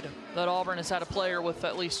decade that Auburn has had a player with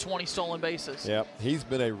at least 20 stolen bases. Yep, he's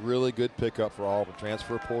been a really good pickup for Auburn.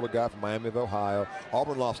 Transfer portal guy from Miami of Ohio.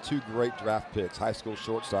 Auburn lost 2 great draft picks, high school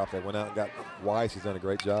shortstop. They went out and got Weiss. He's done a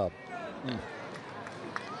great job.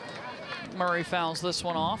 Murray fouls this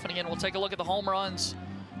one off. And again, we'll take a look at the home runs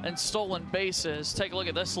and stolen bases. Take a look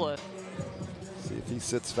at this list. See if he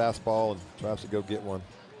sits fastball and tries to go get one.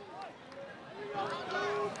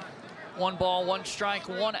 1 ball, 1 strike,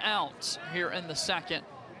 1 out here in the second.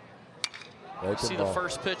 See the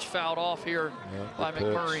first pitch fouled off here by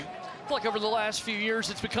McMurray. I feel like over the last few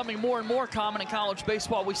years, it's becoming more and more common in college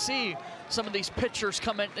baseball. We see some of these pitchers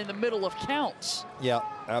come in the middle of counts. Yeah,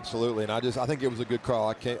 absolutely. And I think it was a good call.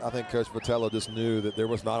 I think Coach Vitello just knew that there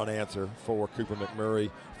was not an answer for Cooper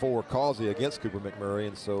McMurray, for Causey against Cooper McMurray.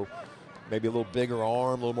 And so maybe a little bigger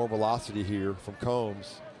arm, a little more velocity here from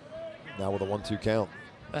Combs. Now with a 1-2 count.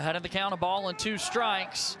 Ahead of the count, a ball and 2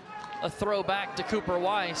 strikes. A throw back to Cooper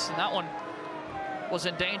Weiss, and that one was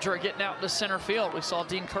in danger of getting out to center field. We saw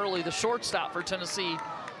Dean Curley, the shortstop for Tennessee,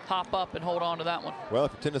 hop up and hold on to that one. Well,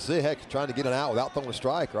 if Tennessee, heck, trying to get it out without throwing a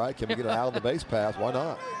strike, right? Can we get it out on the base pass? Why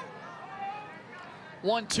not?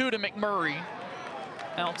 1-2 to McMurray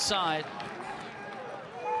outside.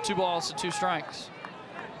 2 balls and 2 strikes.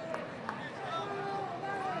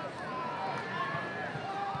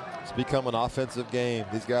 It's become an offensive game.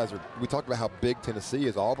 These guys are, we talked about how big Tennessee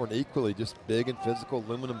is. Auburn equally just big and physical,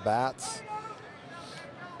 aluminum bats.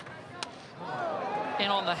 And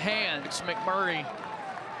on the hands, McMurray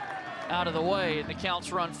out of the way, and the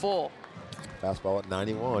count's run full. Fastball at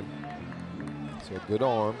 91. So a good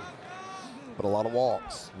arm, but a lot of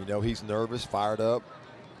walks. You know he's nervous, fired up.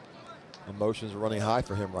 Emotions are running high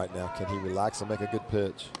for him right now. Can he relax and make a good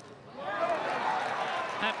pitch?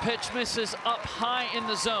 That pitch misses up high in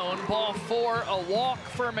the zone. Ball 4, a walk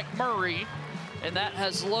for McMurray, and that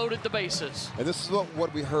has loaded the bases. And this is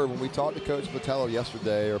what we heard when we talked to Coach Vitello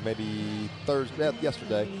yesterday, or maybe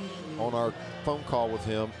yesterday, on our phone call with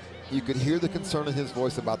him. You could hear the concern in his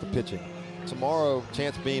voice about the pitching. Tomorrow,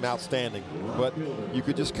 Chance Beam, outstanding, but you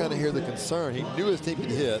could just kind of hear the concern. He knew his team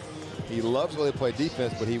could hit. He loves the way they play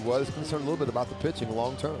defense, but he was concerned a little bit about the pitching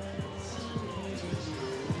long term.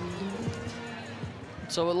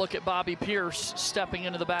 So we'll look at Bobby Pierce stepping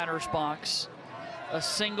into the batter's box. A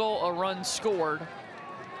single, a run scored.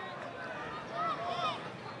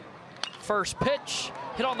 First pitch,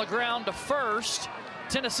 hit on the ground to first.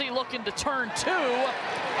 Tennessee looking to turn 2,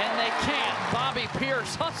 and they can't. Bobby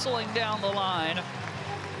Pierce hustling down the line.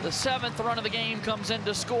 The 7th run of the game comes in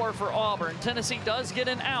to score for Auburn. Tennessee does get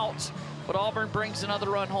an out, but Auburn brings another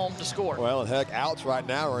run home to score. Well, and heck, outs right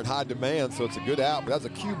now are in high demand, so it's a good out, but that's a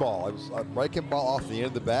cue ball. It was a breaking ball off the end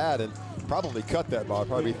of the bat, and probably cut that ball.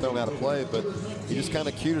 Probably be thrown out of play, but he just kind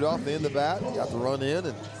of cued it off the end of the bat, got the run in,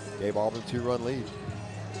 and gave Auburn a 2-run lead.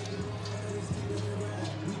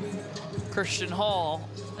 Christian Hall,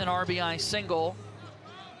 an RBI single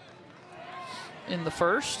in the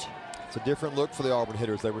first. It's a different look for the Auburn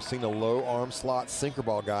hitters. They were seeing a low arm slot sinker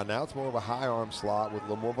ball guy. Now it's more of a high arm slot with a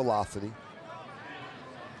little more velocity.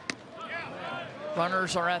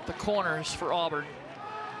 Runners are at the corners for Auburn.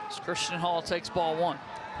 As Christian Hall takes ball 1.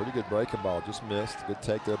 Pretty good breaking ball, just missed. Good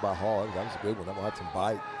take there by Hall. That was a good one. That one had some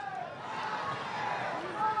bite.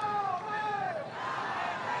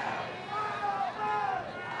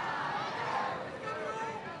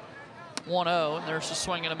 1-0, and there's a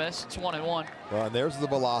swing and a miss. It's 1-1. Well, and there's the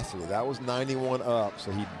velocity. That was 91 up, so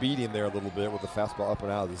he beat him there a little bit with the fastball up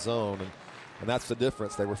and out of the zone, and that's the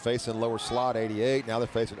difference. They were facing lower slot 88. Now they're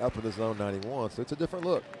facing up in the zone 91, so it's a different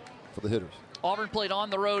look for the hitters. Auburn played on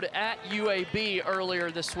the road at UAB earlier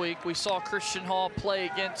this week. We saw Christian Hall play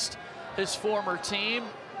against his former team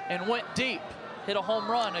and went deep. hit a home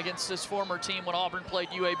run against his former team when Auburn played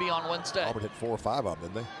UAB on Wednesday. Auburn hit 4 or 5 of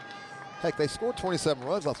them, didn't they? Heck, they scored 27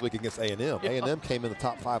 runs last week against A&M. Yeah. A&M came in the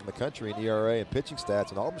top 5 in the country in ERA and pitching stats,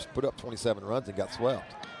 and Auburn put up 27 runs and got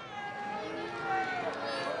swept.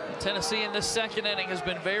 Tennessee in this second inning has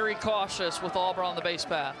been very cautious with Auburn on the base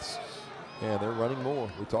paths. Yeah, they're running more.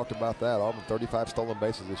 We talked about that. Auburn 35 stolen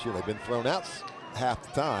bases this year. They've been thrown out half the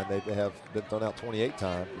time. They have been thrown out 28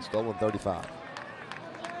 times. They've stolen 35.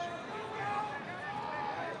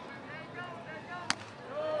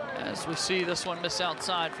 As we see this one miss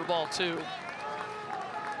outside for ball 2.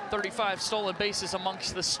 35 stolen bases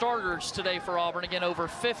amongst the starters today for Auburn. Again, over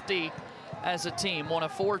 50 as a team. One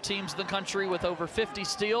of 4 teams in the country with over 50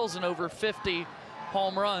 steals and over 50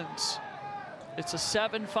 home runs. It's a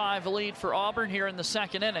 7-5 lead for Auburn here in the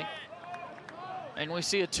second inning. And we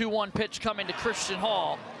see a 2-1 pitch coming to Christian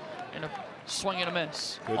Hall. And a swing and a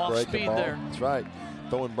miss. Good off breaking speed ball. there. That's right.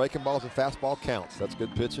 Throwing breaking balls and fastball counts. That's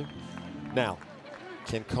good pitching. Now,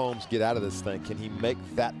 can Combs get out of this thing? Can he make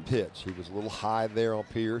that pitch? He was a little high there on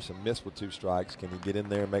Pierce and missed with 2 strikes. Can he get in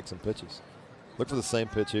there and make some pitches? Look for the same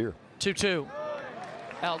pitch here. 2-2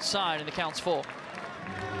 outside, and the count's full.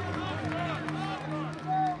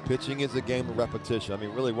 Pitching is a game of repetition. I mean,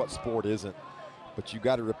 really, what sport isn't? But you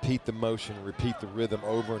got to repeat the motion, repeat the rhythm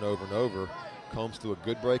over and over and over. Combs threw a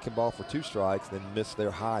good breaking ball for 2 strikes, then missed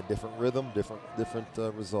their high. Different rhythm, different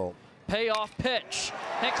result. Payoff pitch,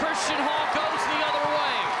 and Christian Hall goes the other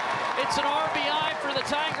way. It's an RBI for the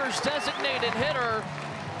Tigers' designated hitter,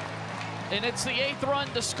 and it's the 8th run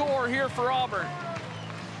to score here for Auburn.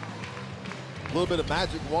 A little bit of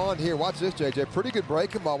magic wand here. Watch this, JJ. Pretty good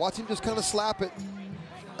breaking ball. Watch him just kind of slap it.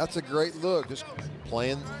 That's a great look. Just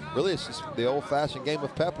playing, really, it's just the old-fashioned game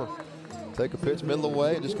of pepper. Take a pitch middle of the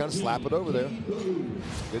way and just kind of slap it over there.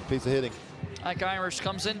 Good piece of hitting. Ike Irish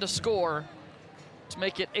comes in to score to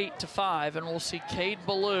make it 8-5, and we'll see Cade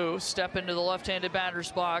Ballou step into the left-handed batter's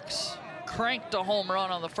box. Cranked a home run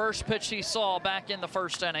on the first pitch he saw back in the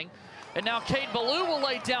first inning. And now Cade Ballou will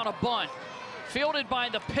lay down a bunt. Fielded by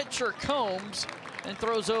the pitcher Combs, and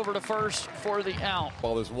throws over to first for the out.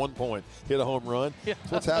 Well, there's 1 point. Hit a home run. Yeah.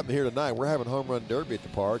 That's what's happening here tonight. We're having home run derby at the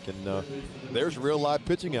park, and there's real live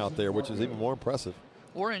pitching out there, which is even more impressive.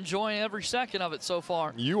 We're enjoying every second of it so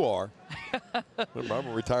far. You are. I'm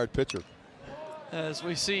a retired pitcher. As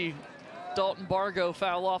we see Dalton Bargo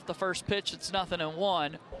foul off the first pitch, it's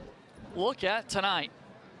 0-1. Look at tonight.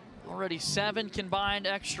 Already 7 combined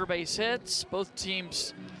extra base hits. Both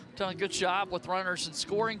teams done a good job with runners in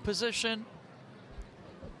scoring position.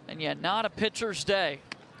 And yet not a pitcher's day.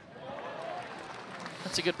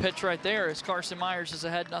 That's a good pitch right there as Carson Myers is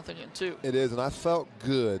ahead 0-2. It is, and I felt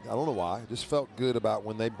good. I don't know why. I just felt good about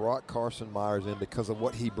when they brought Carson Myers in because of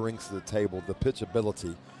what he brings to the table, the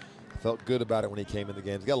pitchability. I felt good about it when he came in the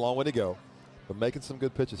game. He's got a long way to go, but making some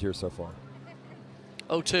good pitches here so far.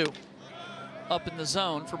 0-2. Up in the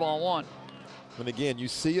zone for ball 1. And again, you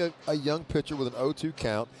see a young pitcher with an 0-2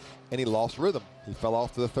 count, and he lost rhythm. He fell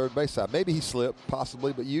off to the third base side. Maybe he slipped,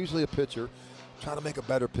 possibly, but usually a pitcher trying to make a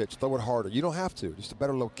better pitch, throw it harder. You don't have to, just a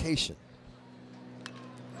better location.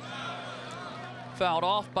 Fouled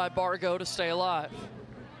off by Bargo to stay alive.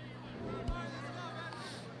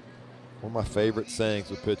 One of my favorite sayings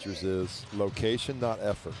with pitchers is location, not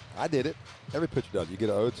effort. I did it. Every pitcher does. You get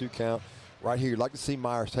an 0-2 count. Right here, you'd like to see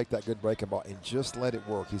Myers take that good breaking ball and just let it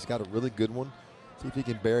work. He's got a really good one. See if he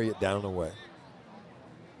can bury it down and away.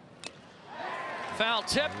 Foul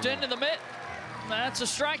tipped into the mitt. That's a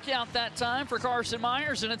strikeout that time for Carson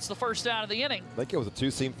Myers, and it's the first out of the inning. I think it was a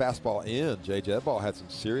 2-seam fastball in. JJ, that ball had some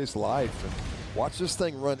serious life. And watch this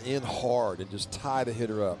thing run in hard and just tie the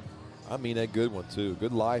hitter up. I mean, a good one, too.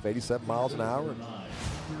 Good life, 87 miles an hour.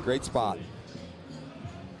 Great spot.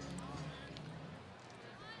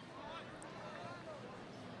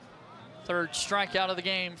 Third strikeout of the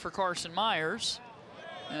game for Carson Myers.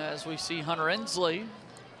 As we see Hunter Ensley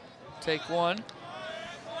take one.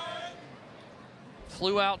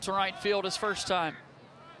 Flew out to right field his first time.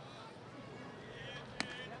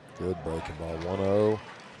 Good breaking ball, 1-0.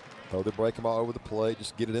 Throw the breaking ball over the plate,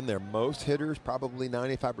 just get it in there. Most hitters, probably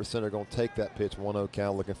 95%, are going to take that pitch, 1-0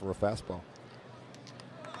 count, looking for a fastball.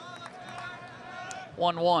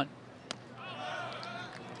 1-1.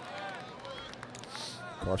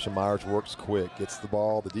 Carson Myers works quick, gets the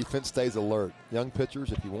ball. The defense stays alert. Young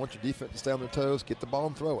pitchers, if you want your defense to stay on their toes, get the ball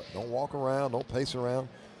and throw it. Don't walk around, don't pace around.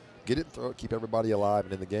 Get it and throw it, keep everybody alive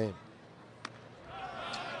and in the game.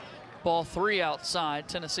 Ball 3 outside.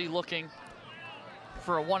 Tennessee looking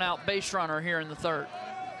for a 1-out base runner here in the third.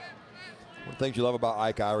 One of the things you love about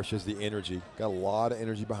Ike Irish is the energy. Got a lot of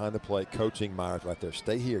energy behind the plate, coaching Myers right there.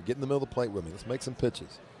 Stay here, get in the middle of the plate with me. Let's make some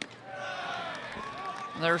pitches.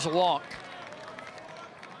 There's a walk.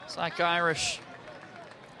 Zach Irish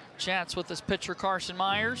chats with his pitcher, Carson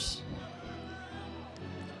Myers.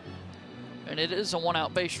 And it is a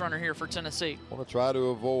one-out base runner here for Tennessee. I want to try to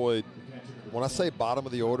avoid, when I say bottom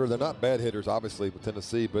of the order, they're not bad hitters, obviously, with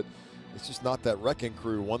Tennessee, but it's just not that wrecking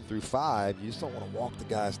crew 1 through 5. You just don't want to walk the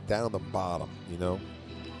guys down the bottom, you know.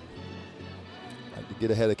 I had to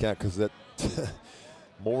get ahead of count because that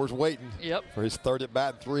Moore's waiting for his third at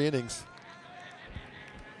bat in 3 innings.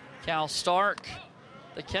 Cal Stark,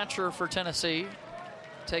 the catcher for Tennessee,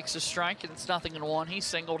 takes a strike, and it's 0-1. He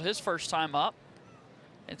singled his first time up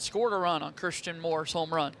and scored a run on Christian Moore's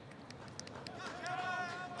home run.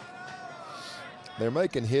 They're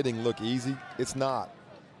making hitting look easy. It's not.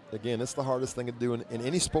 Again, it's the hardest thing to do in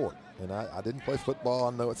any sport. And I didn't play football.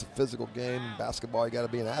 I know it's a physical game. Basketball, you got to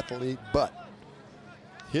be an athlete. But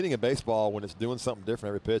hitting a baseball when it's doing something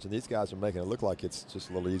different every pitch, and these guys are making it look like it's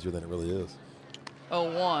just a little easier than it really is.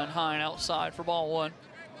 0-1, high and outside for ball 1.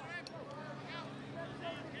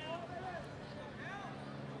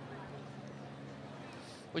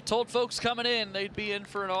 We told folks coming in they'd be in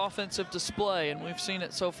for an offensive display, and we've seen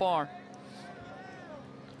it so far.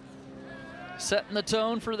 Setting the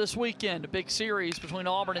tone for this weekend, a big series between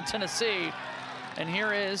Auburn and Tennessee. And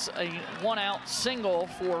here is a one-out single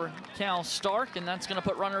for Cal Stark, and that's going to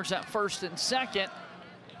put runners at first and second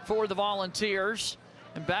for the Volunteers.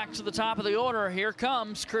 And back to the top of the order, here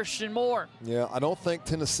comes Christian Moore. Yeah, I don't think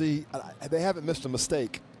Tennessee, they haven't missed a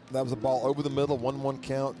mistake. That was a ball over the middle, 1-1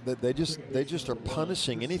 count. They just are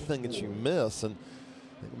punishing anything that you miss, and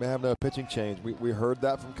they may have another pitching change. We heard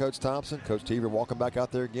that from Coach Thompson. Coach Teever walking back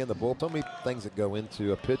out there again. The bullpen. So many things that go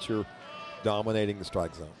into a pitcher dominating the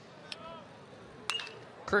strike zone.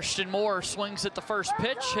 Christian Moore swings at the first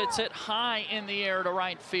pitch, hits it high in the air to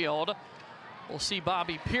right field. We'll see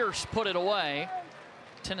Bobby Pierce put it away.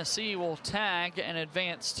 Tennessee will tag and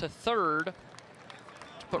advance to third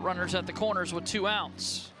to put runners at the corners with 2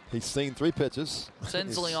 outs. He's seen 3 pitches.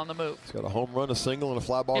 Sensley on the move. He's got a home run, a single, and a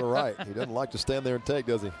fly ball to right. He doesn't like to stand there and take,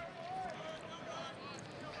 does he?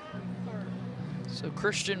 So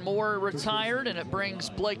Christian Moore retired, and it brings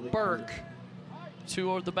Blake Burke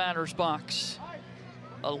to the batter's box.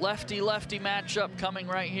 A lefty-lefty matchup coming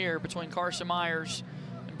right here between Carson Myers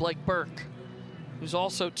and Blake Burke, who's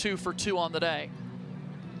also 2 for 2 on the day.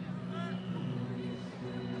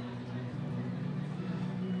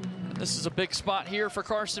 This is a big spot here for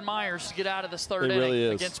Carson Myers to get out of this third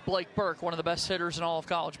inning against Blake Burke, one of the best hitters in all of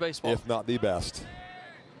college baseball. If not the best.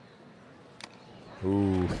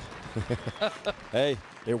 Ooh. Hey,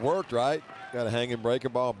 it worked, right? Got a hanging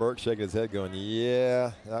breaking ball. Burke shaking his head going,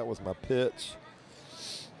 yeah, that was my pitch.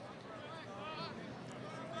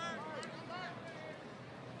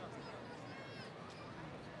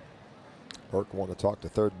 Burke wanted to talk to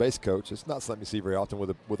third base coach. It's not something you see very often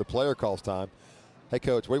with a player calls time. Hey,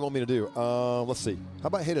 coach, what do you want me to do? Let's see. How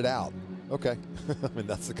about hit it out? Okay. I mean,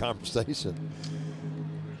 that's the conversation.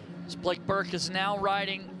 Blake Burke is now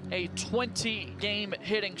riding a 20-game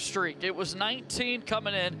hitting streak. It was 19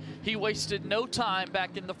 coming in. He wasted no time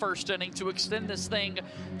back in the first inning to extend this thing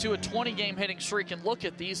to a 20-game hitting streak, and look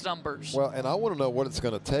at these numbers. Well, and I want to know what it's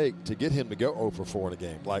going to take to get him to go 0 for 4 in a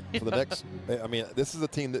game. Like for the next, I mean, this is a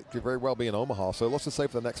team that could very well be in Omaha. So let's just say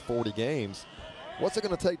for the next 40 games, what's it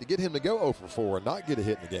going to take to get him to go 0 for 4 and not get a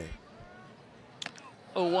hit in the game?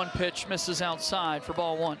 0-1 pitch misses outside for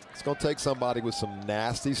ball 1. It's going to take somebody with some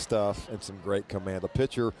nasty stuff and some great command. A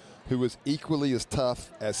pitcher who is equally as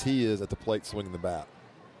tough as he is at the plate swinging the bat.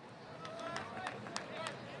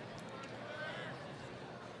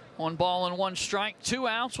 1 ball and 1 strike, 2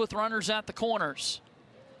 outs with runners at the corners.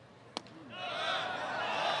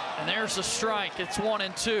 And there's a strike. It's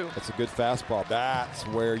 1-2. That's a good fastball. That's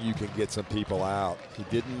where you can get some people out. He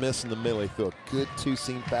didn't miss in the middle. He threw a good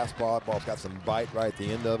 2-seam fastball. Ball's got some bite right at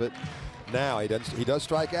the end of it. Now he does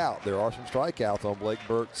strike out. There are some strikeouts on Blake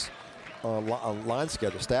Burke's line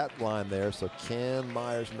schedule, stat line there. So can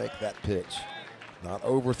Myers make that pitch? Not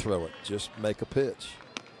overthrow it. Just make a pitch.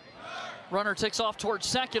 Runner takes off towards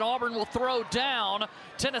second. Auburn will throw down.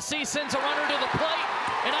 Tennessee sends a runner to the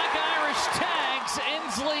plate, and Irish tags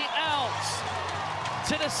Inslee out.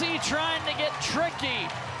 Tennessee trying to get tricky,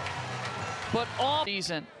 but all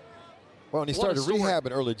season. Well, and he started rehab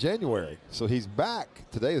in early January, so he's back.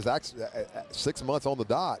 Today is actually 6 months on the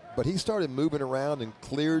dot, but he started moving around and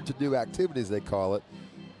cleared to do activities, they call it,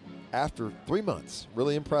 after 3 months.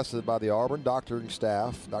 Really impressive by the Auburn doctoring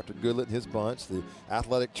staff, Dr. Goodlett and his bunch, the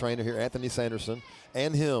athletic trainer here, Anthony Sanderson,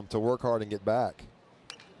 and him to work hard and get back.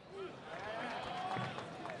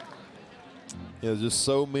 You know, there's just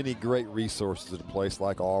so many great resources at a place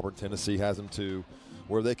like Auburn. Tennessee has them too.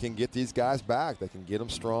 where they can get these guys back. They can get them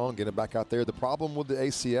strong, get them back out there. The problem with the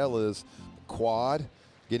ACL is quad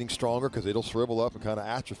getting stronger because it'll shrivel up and kind of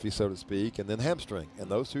atrophy, so to speak, and then hamstring. And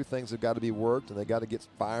those two things have got to be worked, and they got to get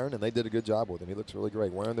firing, and they did a good job with him. He looks really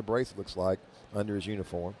great. Wearing the brace, it looks like, under his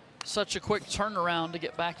uniform. Such a quick turnaround to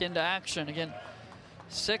get back into action. Again,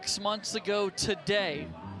 6 months ago today,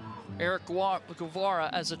 Eric Guevara,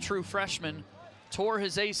 as a true freshman, tore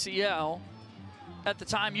his ACL. At the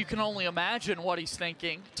time, you can only imagine what he's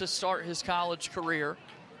thinking to start his college career.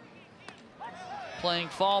 Playing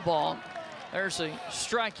fall ball. There's a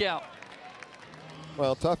strikeout.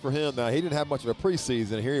 Well, tough for him now. He didn't have much of a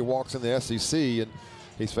preseason. Here he walks in the SEC, and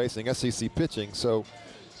he's facing SEC pitching. So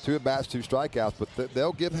 2 at-bats, 2 strikeouts, but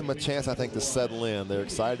they'll give him a chance, I think, to settle in. They're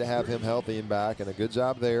excited to have him healthy and back, and a good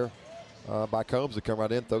job there by Combs to come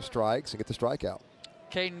right in, throw strikes, and get the strikeout.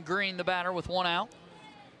 Caden Green, the batter, with 1 out.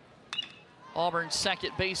 Auburn's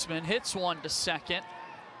second baseman hits one to second.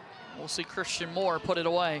 We'll see Christian Moore put it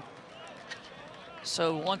away.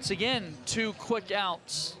 So once again, 2 quick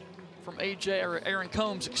outs from Aaron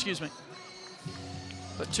Combs, excuse me.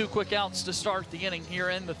 But 2 quick outs to start the inning here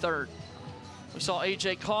in the 3rd. We saw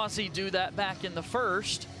A.J. Causey do that back in the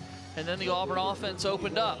 1st, and then the Auburn offense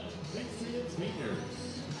opened up.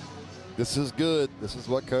 This is good. This is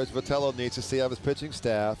what Coach Vitello needs to see out of his pitching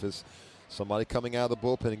staff, is somebody coming out of the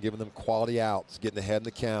bullpen and giving them quality outs, getting ahead in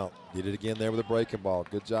the count. Did it again there with a breaking ball.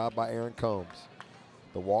 Good job by Aaron Combs.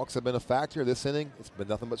 The walks have been a factor this inning. It's been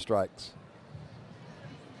nothing but strikes.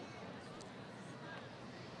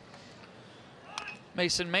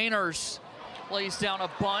 Mason Mainers lays down a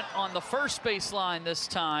bunt on the first baseline this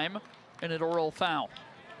time, and it'll roll foul.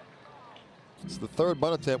 It's the 3rd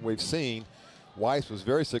bunt attempt we've seen. Weiss was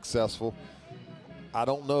very successful. I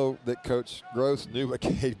don't know that Coach Gross knew what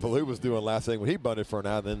Gabe Ballou was doing last inning when he bunted for an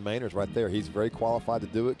out, and then Mainers right there. He's very qualified to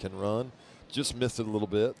do it, can run. Just missed it a little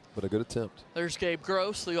bit, but a good attempt. There's Gabe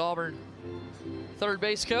Gross, the Auburn 3rd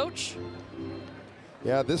base coach.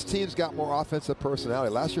 Yeah, this team's got more offensive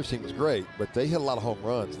personality. Last year's team was great, but they hit a lot of home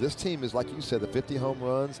runs. This team is, like you said, the 50 home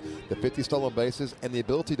runs, the 50 stolen bases, and the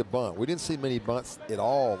ability to bunt. We didn't see many bunts at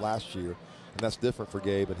all last year, and that's different for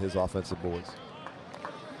Gabe and his offensive boys.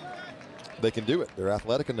 They can do it. They're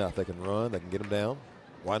athletic enough. They can run. They can get them down.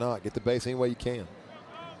 Why not? Get the base any way you can.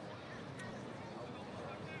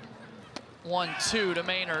 1-2 to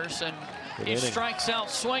Mainers, and he strikes out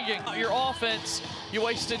swinging. Your offense, you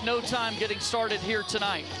wasted no time getting started here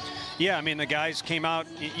tonight. Yeah, I mean, the guys came out,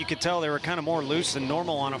 you could tell they were kind of more loose than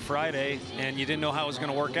normal on a Friday, and you didn't know how it was going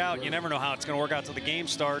to work out. You never know how it's going to work out till the game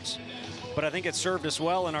starts. But I think it served us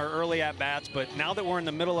well in our early at-bats. But now that we're in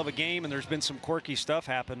the middle of a game and there's been some quirky stuff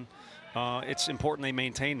happen, it's important they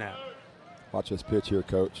maintain that. Watch this pitch here,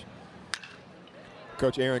 Coach.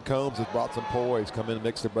 Coach Aaron Combs has brought some poise, come in and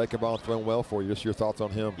mix the breaking ball and thrown well for you. Just your thoughts on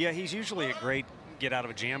him? Yeah, he's usually a great get out of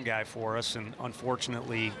a jam guy for us, and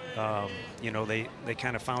unfortunately, you know, they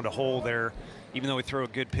kind of found a hole there. Even though we threw a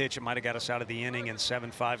good pitch, it might have got us out of the inning, and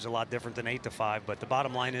 7-5 is a lot different than 8-5. But the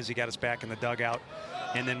bottom line is he got us back in the dugout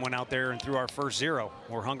and then went out there and threw our first 0.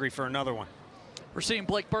 We're hungry for another one. We're seeing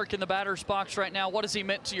Blake Burke in the batter's box right now. What has he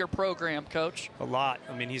meant to your program, Coach? A lot.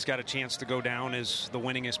 I mean, he's got a chance to go down as the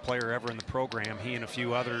winningest player ever in the program. He and a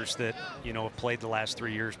few others that, you know, have played the last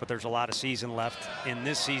 3 years. But there's a lot of season left in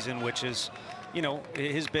this season, which is, you know,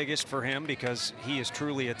 his biggest for him because he is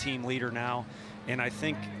truly a team leader now. And I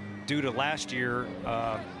think due to last year,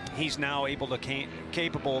 he's now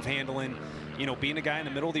capable of handling, you know, being a guy in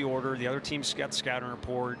the middle of the order. The other team's got the scouting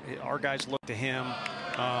report. Our guys look to him.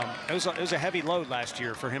 It was a heavy load last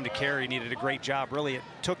year for him to carry. He needed a great job. Really, it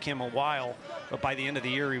took him a while, but by the end of the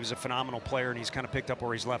year, he was a phenomenal player, and he's kind of picked up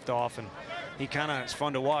where he's left off. And he kind of, it's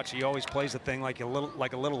fun to watch. He always plays the thing like a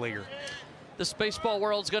little leaguer. This baseball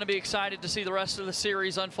world's going to be excited to see the rest of the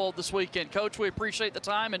series unfold this weekend. Coach, we appreciate the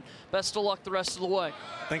time, and best of luck the rest of the way.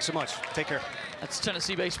 Thanks so much. Take care. That's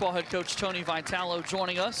Tennessee baseball head coach Tony Vitello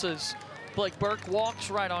joining us as Blake Burke walks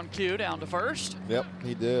right on cue down to first. Yep,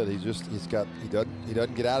 he did. He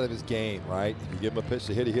doesn't get out of his game, right? If you give him a pitch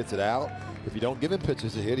to hit, he hits it out. If you don't give him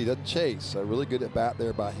pitches to hit, he doesn't chase. So really good at bat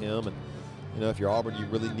there by him. And you know, if you're Auburn, you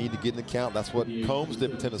really need to get in the count. That's what Combs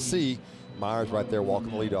did in Tennessee. Myers right there walking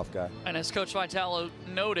the leadoff guy. And as Coach Vitello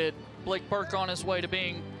noted, Blake Burke on his way to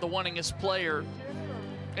being the winningest player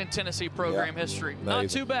in Tennessee program history. Amazing. Not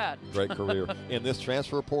too bad. Great career. In this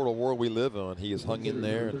transfer portal world we live in, he has hung in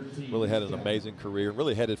there and really had an amazing career.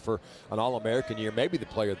 Really headed for an All-American year. Maybe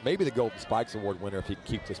the Golden Spikes Award winner if he can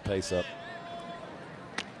keep this pace up.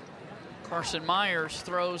 Carson Myers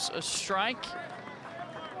throws a strike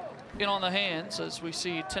in on the hands as we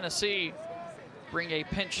see Tennessee bring a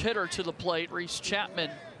pinch hitter to the plate. Reese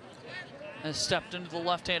Chapman has stepped into the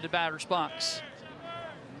left-handed batter's box.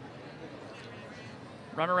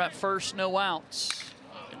 Runner at first, no outs.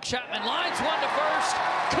 And Chapman lines one to first.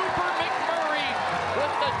 Cooper McMurray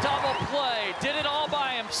with the double play. Did it all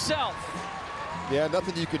by himself. Yeah,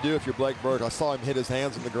 nothing you can do if you're Blake Burke. I saw him hit his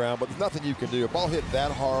hands on the ground, but there's nothing you can do. A ball hit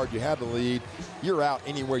that hard, you have the lead, you're out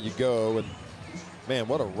anywhere you go. And man,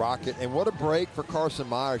 what a rocket. And what a break for Carson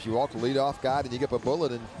Myers. You walk the leadoff guy, and you get a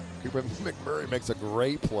bullet, and Cooper McMurray makes a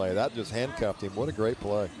great play. That just handcuffed him. What a great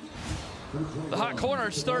play. The hot corner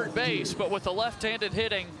is third base, but with the left-handed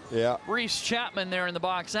hitting, Reese Chapman there in the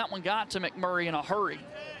box. That one got to McMurray in a hurry.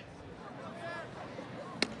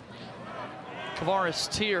 Kavares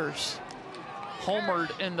Tears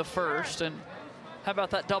homered in the first, and how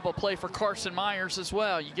about that double play for Carson Myers as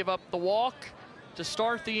well? You give up the walk to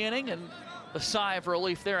start the inning, and the sigh of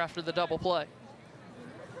relief there after the double play.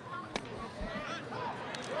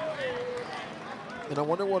 And I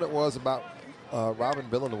wonder what it was about Robin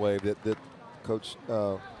Villanueva that Coach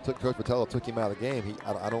Vitello took him out of the game.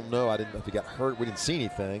 I don't know. I didn't know if he got hurt. We didn't see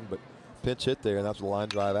anything, but pinch hit there, and that's the line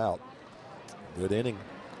drive out. Good inning.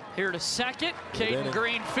 Here to second, Caden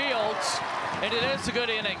Green fields, and it is a good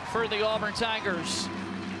inning for the Auburn Tigers.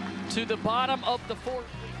 To the bottom of the fourth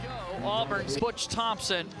we go. Auburn's Butch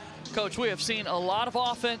Thompson. Coach, we have seen a lot of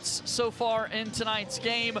offense so far in tonight's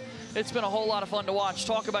game. It's been a whole lot of fun to watch.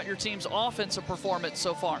 Talk about your team's offensive performance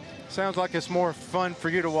so far. Sounds like it's more fun for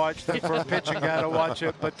you to watch than for a pitching guy to watch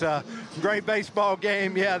it. But great baseball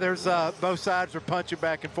game. Yeah, there's both sides are punching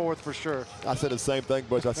back and forth for sure. I said the same thing,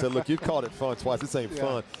 Butch. I said, look, you've called it fun twice. This ain't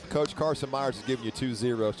fun. Coach Carson Myers is giving you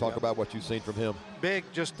 2-0. Talk about what you've seen from him. Big.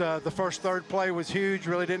 Just the first third play was huge.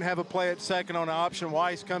 Really didn't have a play at second on an option.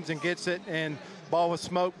 Weiss comes and gets it, and ball was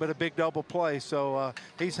smoked, but a big double play. So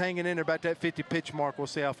he's hanging in there about that 50 pitch mark. We'll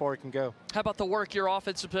see how far he can go. How about the work your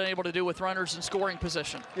offense has been able to do with runners in scoring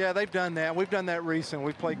position? Yeah, they've done that. We've done that recently.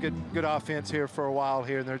 We've played good offense here for a while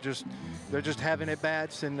here, and they're just having at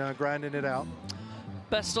bats and grinding it out.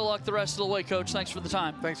 Best of luck the rest of the way, Coach. Thanks for the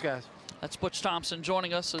time. Thanks, guys. That's Butch Thompson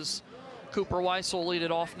joining us as Cooper Weiss will lead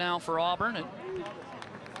it off now for Auburn. And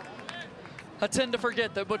I tend to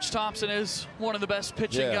forget that Butch Thompson is one of the best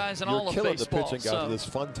pitching guys in all of baseball. You're killing the pitching guys with this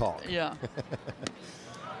fun talk. Yeah.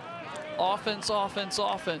 Offense, offense,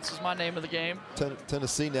 offense is my name of the game.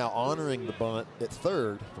 Tennessee now honoring the bunt at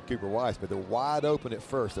third for Cooper Weiss, but they're wide open at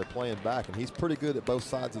first. They're playing back, and he's pretty good at both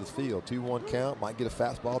sides of the field. 2-1 count, might get a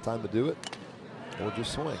fastball, time to do it, or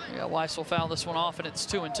just swing. Yeah, Weiss will foul this one off, and it's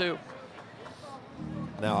 2-2.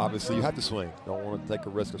 Now, obviously, you have to swing. Don't want to take a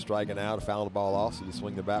risk of striking out or fouling the ball off, so you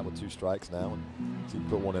swing the bat with 2 strikes now and see if you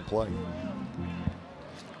put one in play.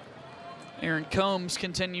 Aaron Combs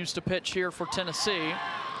continues to pitch here for Tennessee,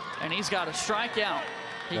 and he's got a strikeout.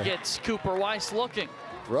 He gets Cooper Weiss looking.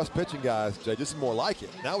 For us pitching guys, Jay, this is more like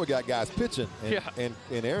it. Now we got guys pitching, and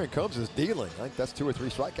Aaron Combs is dealing. I think that's 2 or 3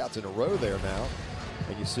 strikeouts in a row there now.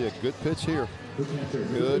 And you see a good pitch here.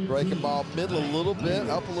 Good breaking ball, middle a little bit,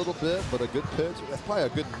 up a little bit, but a good pitch. That's probably a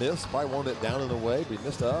good miss. Probably wanted it down and away, but he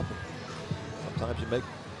missed up. Sometimes you make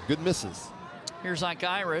good misses. Here's Ike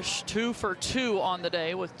Irish, 2 for 2 on the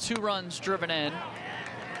day with 2 runs driven in.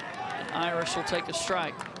 And Irish will take a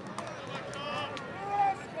strike.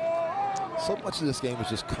 So much of this game is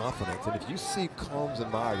just confidence. And if you see Combs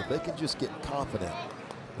and Myers, if they can just get confident,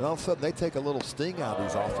 and all of a sudden they take a little sting out of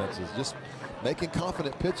these offenses, just making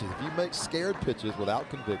confident pitches. If you make scared pitches without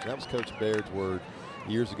conviction, that was Coach Baird's word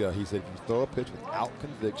years ago. He said if you throw a pitch without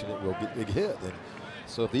conviction, it will get big hit. And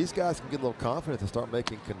so if these guys can get a little confidence and start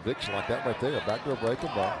making conviction like that right there, a backdoor breaking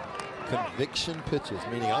ball, conviction pitches,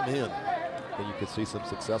 meaning I'm in, then you could see some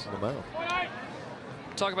success on the mound.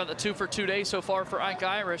 Talk about the 2 for 2 day so far for Ike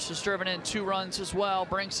Irish. Has driven in 2 runs as well,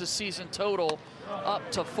 brings his season total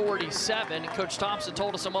up to 47. And Coach Thompson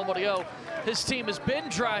told us a moment ago his team has been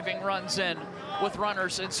driving runs in with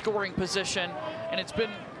runners in scoring position, and it's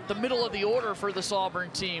been the middle of the order for this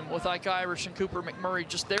Auburn team with Ike Irish and Cooper McMurray,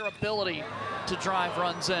 just their ability to drive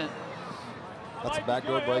runs in. That's a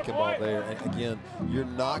backdoor breaking ball there. And again, you're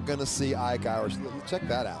not going to see Ike Irish. Check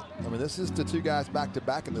that out. I mean, this is the 2 guys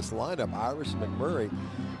back-to-back in this lineup, Irish and McMurray.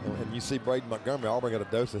 And you see Braden Montgomery. Auburn got a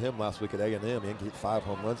dose of him last week at A&M. He didn't get 5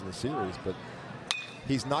 home runs in the series, but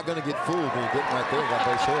he's not going to get fooled when you get right there and got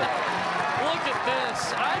base hit. Look at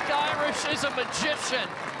this. Ike Irish is a magician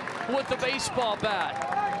with the baseball bat.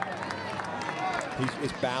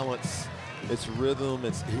 It's balance. It's rhythm.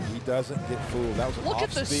 He doesn't get fooled. That was an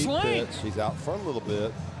off-speed pitch. He's out front a little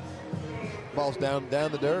bit. Ball's down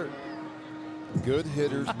the dirt. Good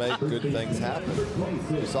hitters make good things happen.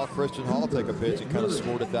 You saw Christian Hall take a pitch and kind of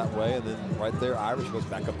scored it that way, and then right there, Irish goes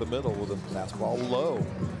back up the middle with a fastball low.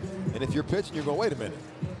 And if you're pitching, you're going, wait a minute,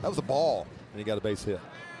 that was a ball, and he got a base hit.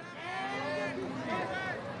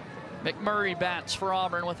 McMurray bats for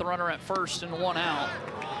Auburn with a runner at first and 1 out.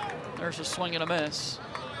 There's a swing and a miss.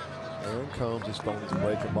 Aaron Combs is throwing his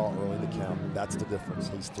breaking ball early in the count. That's the difference.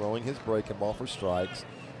 He's throwing his breaking ball for strikes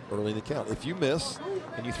early in the count. If you miss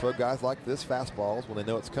and you throw guys like this fastballs when they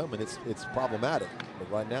know it's coming, it's problematic. But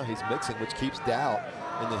right now he's mixing, which keeps doubt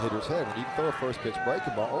in the hitter's head. When you throw a first pitch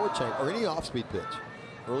breaking ball or a change or any off-speed pitch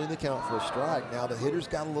early in the count for a strike, now the hitter's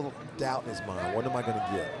got a little doubt in his mind. What am I going to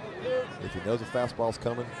get? If he knows a fastball's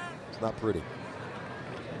coming, it's not pretty.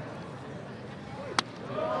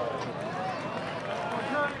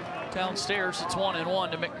 Downstairs, it's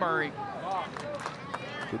 1-1 to McMurray.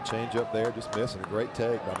 Good change up there, just missing. A great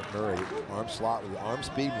take by McMurray. Arm slot, the arm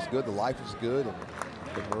speed was good, the life was good, and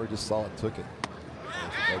McMurray just saw it and took it.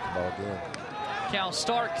 There's the ball again. Cal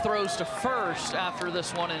Stark throws to first after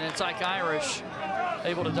this one, and it's Ike Irish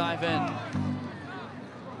able to dive in.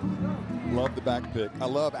 Love the back pick. I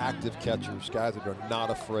love active catchers, guys that are not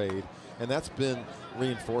afraid, and that's been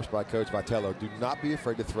reinforced by Coach Vitello. Do not be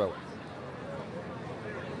afraid to throw it.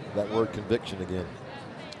 That word conviction again.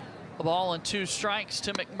 A ball and 2 strikes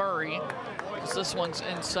to McMurray as this one's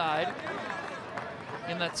inside.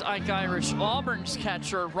 And that's Ike Irish, Auburn's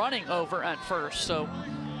catcher, running over at first. So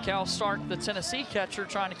Cal Stark, the Tennessee catcher,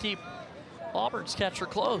 trying to keep Auburn's catcher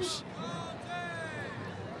close.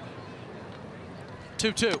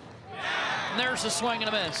 2-2. And there's a swing and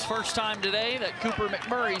a miss. First time today that Cooper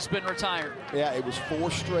McMurray's been retired. Yeah, it was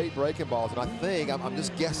 4 straight breaking balls, and I think, I'm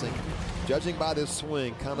just guessing, judging by this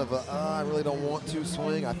swing, kind of a, I really don't want to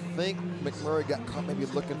swing. I think McMurray got caught maybe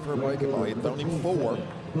looking for a breaking ball. He had thrown him 4. He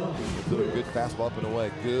threw a good fastball up and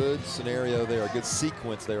away. Good scenario there, a good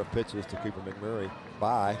sequence there of pitches to Cooper McMurray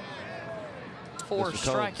by 4 Mr.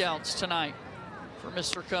 Combs. strikeouts tonight for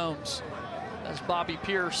Mr. Combs as Bobby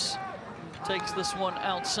Pierce takes this one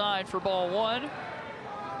outside for ball 1.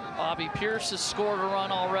 Bobby Pierce has scored a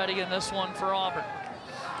run already in this one for Auburn.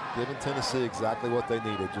 Giving Tennessee exactly what they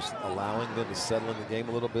needed, just allowing them to settle in the game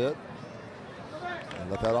a little bit and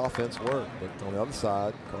let that offense work. But on the other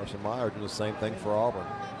side, Carson Meyer doing the same thing for Auburn.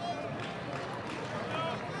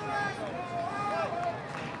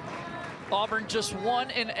 Auburn just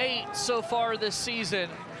 1-8 so far this season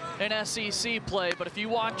in SEC play, but if you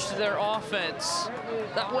watched their offense,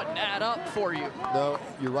 that wouldn't add up for you. No,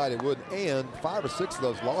 you're right, it wouldn't. And 5 or 6 of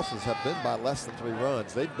those losses have been by less than 3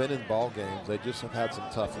 runs. They've been in ball games. They just have had some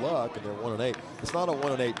tough luck, and they're 1-8. It's not a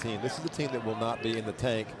 1-8 team. This is a team that will not be in the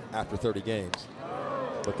tank after 30 games.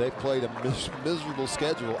 But they've played a miserable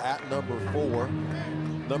schedule at number 4,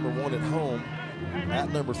 number 1 at home,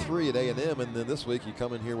 at number 3 at A&M, and then this week you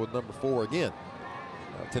come in here with number 4 again,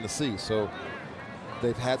 Tennessee. So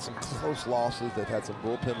they've had some close losses. They've had some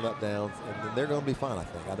bullpen letdowns, and they're going to be fine, I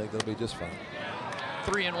think. I think they'll be just fine.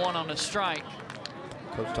 3-1 on a strike.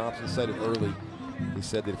 Coach Thompson said it early. He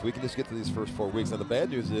said that if we can just get to these first 4 weeks. Now, the bad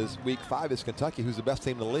news is week 5 is Kentucky, who's the best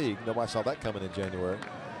team in the league. Nobody saw that coming in January.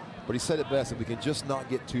 But he said it best, if we can just not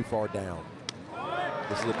get too far down.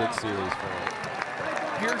 This is a big series for him.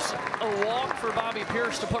 Here's a walk for Bobby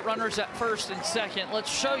Pierce to put runners at first and second.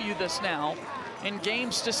 Let's show you this now. In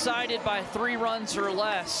games decided by 3 runs or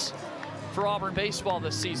less for Auburn baseball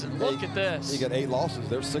this season. Look at this. He got 8 losses.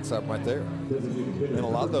 There's 6 of them right there. And a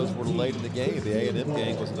lot of those were late in the game. The A&M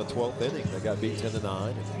game was in the 12th inning. They got beat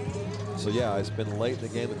 10-9. So, yeah, it's been late in the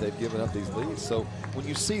game that they've given up these leads. So when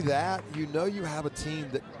you see that, you know you have a team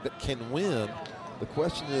that can win. The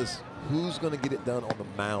question is, who's going to get it done on the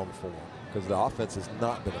mound for them? Because the offense has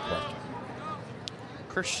not been a question.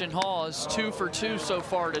 Christian Hall is 2 for 2 so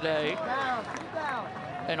far today.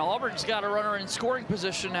 And Auburn's got a runner in scoring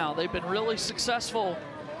position now. They've been really successful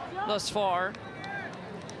thus far.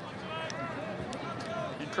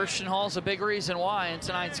 And Christian Hall's a big reason why in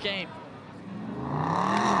tonight's game.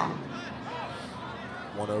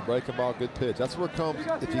 1-0 breaking ball, good pitch. That's where Combs,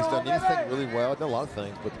 if he's done anything really well, done a lot of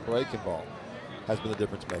things, but the breaking ball has been the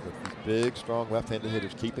difference maker. These big, strong left-handed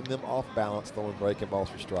hitters, keeping them off balance, throwing breaking balls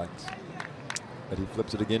for strikes. But he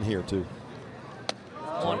flips it again here, too.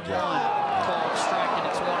 1-1. Called strike, and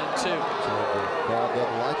it's 1-2. Crowd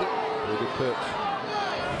doesn't like it. Pretty good pitch.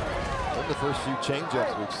 One of the first few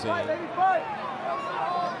changeups we've seen.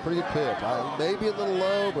 Pretty good pitch. Maybe a little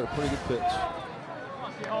low, but a pretty good pitch.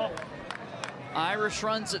 Irish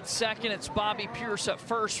runs at second. It's Bobby Pierce at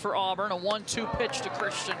first for Auburn. A 1-2 pitch to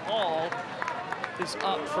Christian Hall is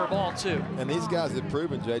up for ball 2. And these guys have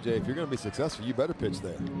proven, JJ, if you're going to be successful, you better pitch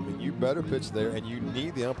there. I mean, you better pitch there, and you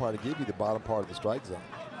need the umpire to give you the bottom part of the strike zone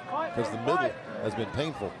because the middle has been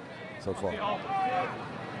painful so far.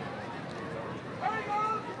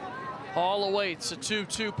 Hall awaits a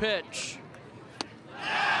 2-2 pitch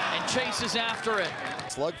and chases after it.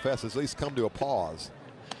 Slugfest has at least come to a pause.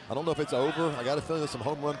 I don't know if it's over. I got a feeling there's some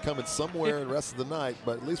home run coming somewhere the rest of the night,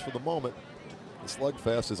 but at least for the moment, the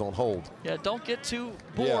slugfest is on hold. Yeah, don't get too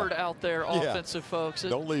bored out there, offensive folks.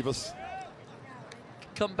 Don't leave us.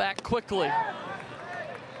 Come back quickly.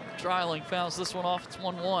 Dreiling fouls this one off. It's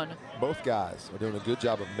 1-1. Both guys are doing a good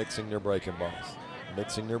job of mixing their breaking balls.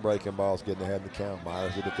 Mixing their breaking balls, getting ahead in the count.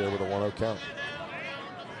 Myers did it there with a 1-0 count.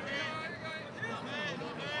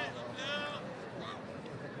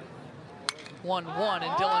 And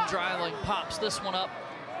Dylan Dreiling pops this one up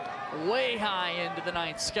way high into the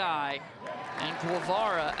night sky. And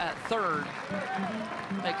Guevara at third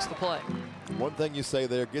makes the play. One thing you say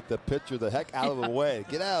there, get the pitcher the heck out of the way.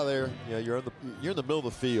 Get out of there. You know, you're in the middle of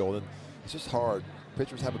the field, and it's just hard.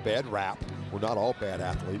 Pitchers have a bad rap. We're not all bad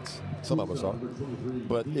athletes. Some of us are.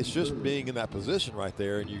 But it's just being in that position right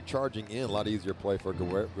there, and you're charging in. A lot easier play for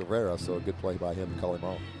Guevara, so a good play by him to call him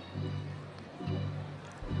off.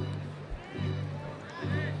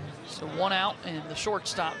 So 1 out, and the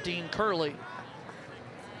shortstop, Dean Curley,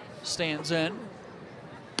 stands in.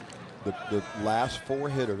 The last 4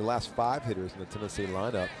 hitters, the last 5 hitters in the Tennessee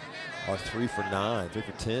lineup are 3 for 9, 3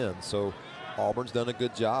 for 10. So Auburn's done a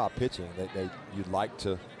good job pitching. You'd like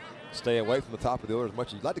to stay away from the top of the order as much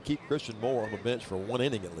as you'd like to keep Christian Moore on the bench for 1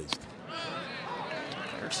 inning at least.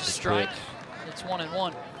 There's a strike. It's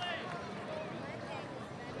 1-1.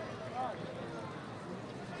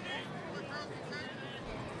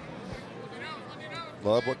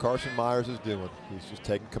 Love what Carson Myers is doing. He's just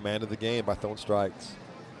taking command of the game by throwing strikes.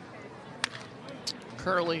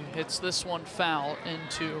 Curley hits this one foul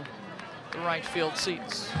into the right field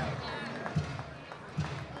seats.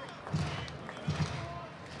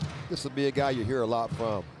 This will be a guy you hear a lot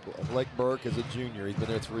from. Blake Burke is a junior. He's been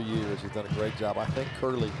there 3 years. He's done a great job. I think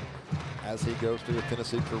Curley, as he goes through a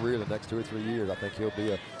Tennessee career the next 2 or 3 years, I think he'll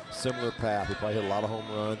be a similar path. He'll probably hit a lot of home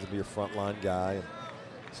runs and be a frontline guy, and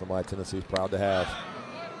somebody Tennessee's proud to have.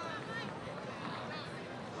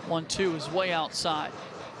 1-2 is way outside.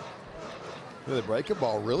 You know, the breaking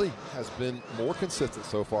ball really has been more consistent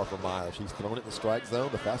so far for Myers. He's thrown it in the strike zone.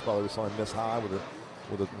 The fastball, we saw him miss high with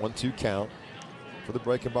a 1-2 count. For the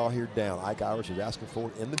breaking ball here down, Ike Irish is asking for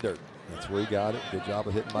it in the dirt. That's where he got it. Good job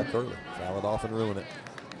of hitting by Curley. Foul it off and ruin it.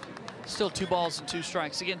 Still 2 balls and 2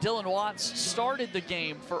 strikes. Again, Dylan Watts started the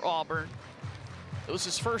game for Auburn. It was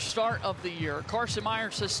his first start of the year. Carson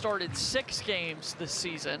Myers has started 6 games this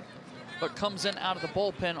season, but comes in out of the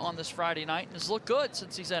bullpen on this Friday night and has looked good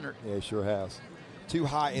since he's entered. Yeah, he sure has. 2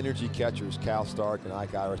 high-energy catchers, Cal Stark and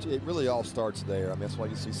Ike Irish. It really all starts there. I mean, that's why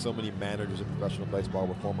you see so many managers in professional baseball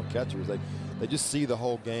with former catchers. They just see the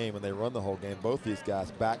whole game and they run the whole game. Both these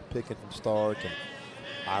guys back picking from Stark and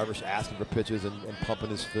Irish asking for pitches and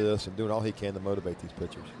pumping his fists and doing all he can to motivate these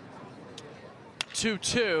pitchers.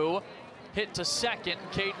 2-2. Hit to second.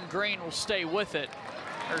 Caden Green will stay with it.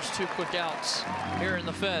 There's 2 quick outs here in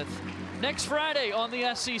the 5th. Next Friday on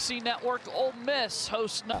the SEC Network, Ole Miss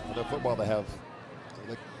hosts. In football, they have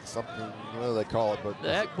something, what do they call it? But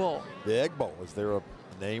the Egg Bowl. The Egg Bowl. Is there a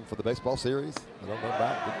name for the baseball series? I don't know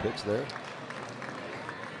about. Good pitch there.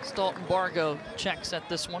 Dalton Bargo checks at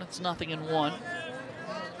this one. It's 0-1.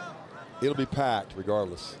 It'll be packed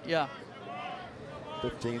regardless. Yeah.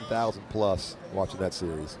 15,000 plus watching that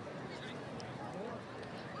series.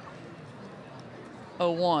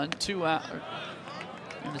 0-1, 2 out,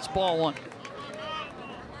 and it's ball 1.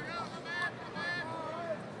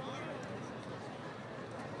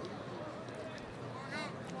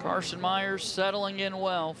 Carson Myers settling in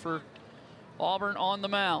well for Auburn on the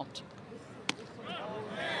mound.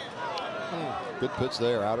 Good pitch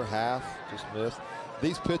there, outer half, just missed.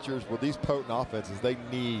 These pitchers with these potent offenses, they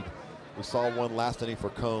need. We saw one last inning for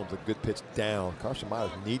Combs, a good pitch down. Carson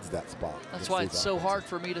Myers needs that spot. That's why it's so hard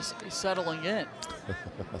for me to be settling in.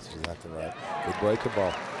 That's exactly right. Good breaking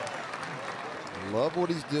ball. Love what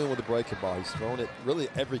he's doing with the breaking ball. He's throwing it really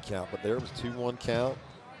every count, but there was 2-1 count.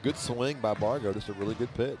 Good swing by Bargo, just a really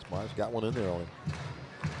good pitch. Myers got one in there on him.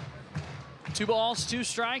 2 balls, 2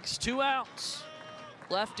 strikes, 2 outs.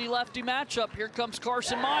 Lefty-lefty matchup. Here comes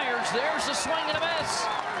Carson Myers. There's a swing and a miss.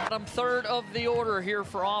 Bottom 3rd of the order here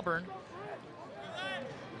for Auburn.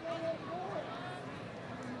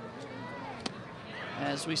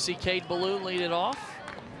 As we see Cade Ballou lead it off.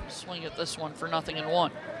 Swing at this one for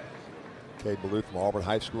 0-1. Cade Ballou from Auburn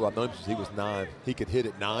High School. I've known him since he was 9. He could hit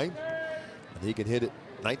at 9. And he can hit it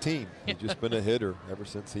 19. He's just been a hitter ever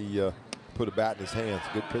since he put a bat in his hands.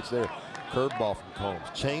 Good pitch there. Curveball from Combs.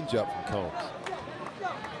 Changeup from Combs.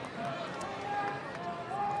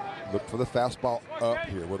 Look for the fastball up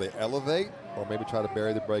here. Will they elevate or maybe try to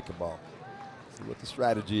bury the breaking ball? See what the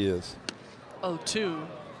strategy is. 0-2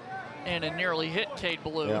 and a nearly hit Cade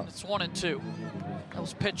Balloon. Yeah. It's 1-2. That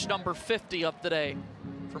was pitch number 50 up today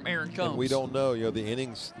from Aaron Combs. And we don't know, the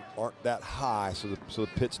innings aren't that high, so the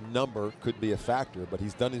pitch number could be a factor, but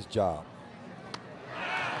he's done his job.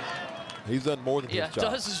 He's done more than his job. Yeah,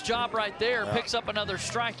 does his job right there. Yeah. Picks up another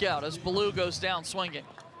strikeout as Baloo goes down swinging.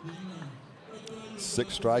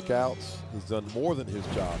 6 strikeouts. He's done more than his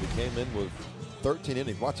job. He came in with 13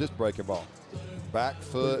 innings. Watch this breaking ball. Back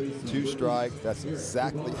foot, 2 strikes. That's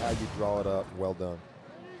exactly how you draw it up. Well done.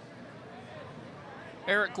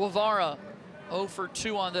 Eric Guevara 0 for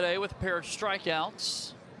 2 on today with a pair of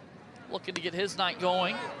strikeouts. Looking to get his night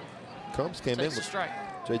going. Combs came in Takes a with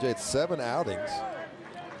strike. JJ had 7 outings.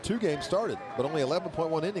 2 games started, but only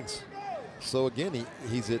 11.1 innings. So again,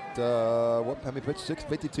 he's at how many pitches?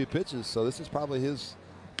 52 pitches. So this is probably his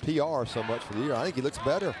PR so much for the year. I think he looks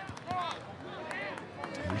better.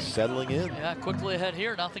 He's settling in. Yeah, quickly ahead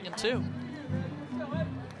here, 0-2.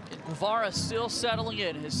 And Guevara still settling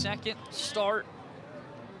in. His second start,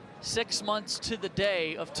 6 months to the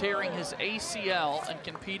day of tearing his ACL and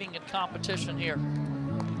competing in competition here.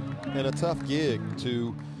 And a tough gig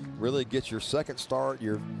to really get your second start,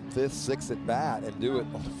 your 5th, 6th at bat, and do it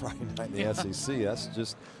on a Friday night in the SEC. That's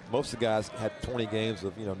just, most of the guys had 20 games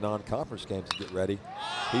of non-conference games to get ready.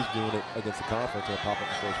 He's doing it against the conference and popping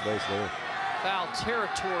up to first base there. Foul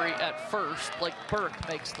territory at first. Blake Burke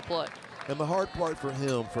makes the play. And the hard part for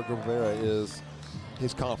him, for Guevara, is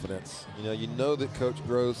his confidence. You know that Coach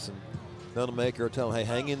Gross and Nunemaker are telling him,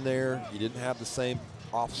 hey, hang in there. You didn't have the same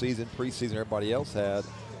off-season, preseason everybody else had.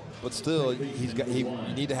 But still, you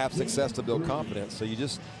need to have success to build confidence. So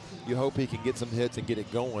you hope he can get some hits and get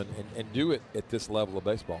it going and do it at this level of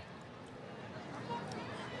baseball.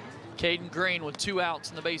 Caden Green with 2 outs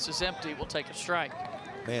and the bases empty will take a strike.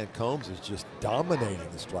 Man, Combs is just dominating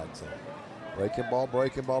the strike zone. Breaking ball,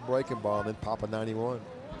 breaking ball, breaking ball, and then pop a 91.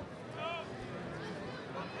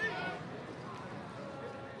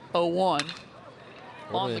 0-1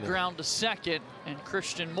 on the ground to second, and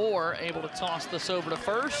Christian Moore able to toss this over to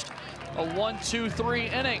first. A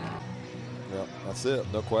 1-2-3 inning. Yeah, that's it,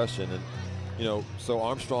 no question. And so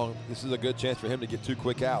Armstrong, this is a good chance for him to get 2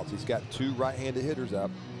 quick outs. He's got 2 right-handed hitters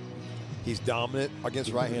up. He's dominant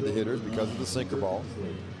against right-handed hitters because of the sinker ball.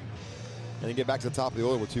 And he get back to the top of the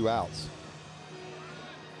order with 2 outs.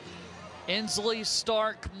 Inslee,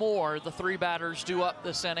 Stark, Moore, the 3 batters due up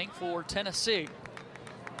this inning for Tennessee.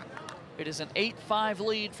 It is an 8-5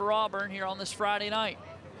 lead for Auburn here on this Friday night.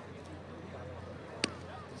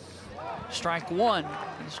 Strike 1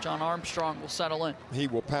 as John Armstrong will settle in. He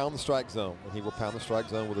will pound the strike zone, and he will pound the strike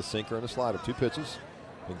zone with a sinker and a slider. 2 pitches.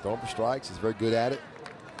 He can throw them for strikes. He's very good at it.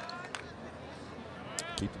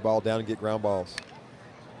 Keep the ball down and get ground balls.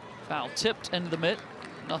 Foul tipped into the mitt,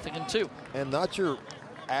 0-2. And not your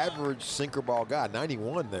average sinker ball guy,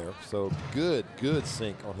 91 there. So good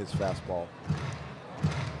sink on his fastball.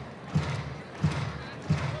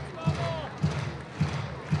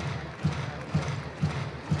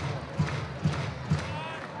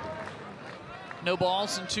 No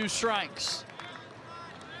balls and 2 strikes.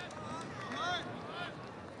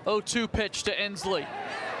 0-2 pitch to Inslee.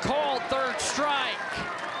 Called 3rd strike.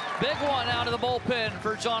 Big one out of the bullpen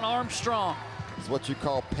for John Armstrong. It's what you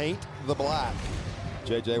call paint the black.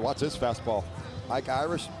 JJ, watch this fastball. Ike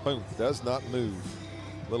Irish, boom, does not move.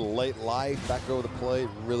 Little late life, back over the plate,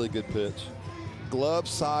 really good pitch. Glove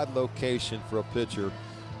side location for a pitcher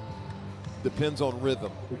depends on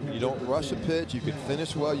rhythm. You don't rush a pitch, you can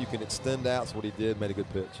finish well, you can extend out. That's what he did, made a good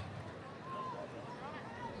pitch.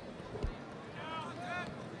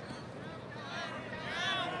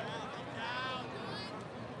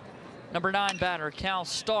 Number 9 batter, Cal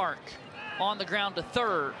Stark, on the ground to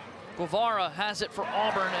 3rd. Guevara has it for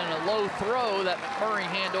Auburn in a low throw that Murray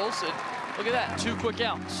handles. And look at that, 2 quick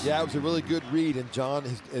outs. Yeah, it was a really good read, and John,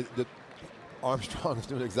 Armstrong is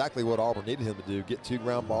doing exactly what Auburn needed him to do, get 2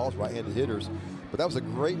 ground balls, right-handed hitters. But that was a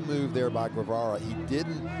great move there by Guevara.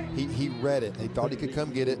 He read it. He thought he could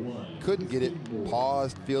come get it, couldn't get it,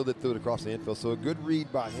 paused, fielded, threw it across the infield. So a good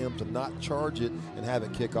read by him to not charge it and have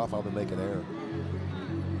it kick off and make an error.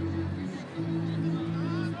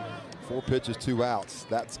 4 pitches, 2 outs.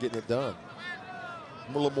 That's getting it done.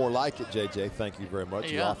 A little more like it, JJ. Thank you very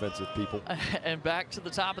much, you offensive people. And back to the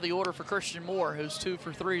top of the order for Christian Moore, who's 2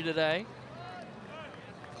 for 3 today,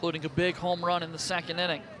 including a big home run in the 2nd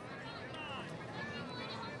inning.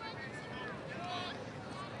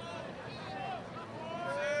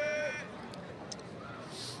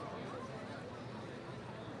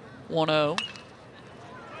 1-0.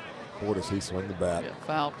 Boy, does he swing the bat. Yeah,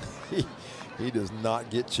 foul. He does not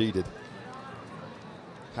get cheated.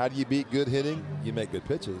 How do you beat good hitting? You make good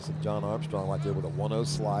pitches. John Armstrong right there with a 1-0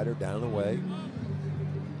 slider down and away.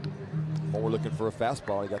 Moore looking for a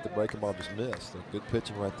fastball. He got the breaking ball, just missed. So good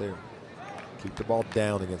pitching right there. Keep the ball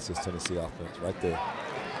down against this Tennessee offense right there.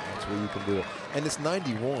 That's where you can do it. And it's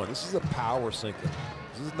 91. This is a power sinker.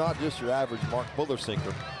 This is not just your average Mark Fuller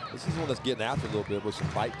sinker. This is one that's getting after a little bit with some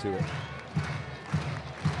bite to it.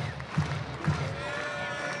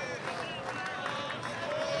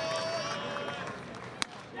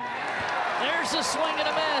 There's a swing and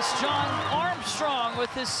a miss. John Armstrong with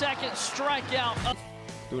his second strikeout.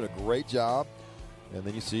 Doing a great job. And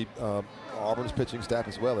then you see Auburn's pitching staff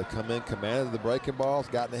as well. They come in, commanded the breaking balls,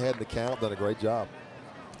 gotten ahead in the count, done a great job.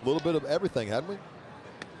 A little bit of everything, hadn't we?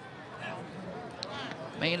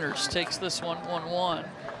 Mainers takes this one 1-1.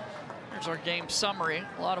 Here's our game summary.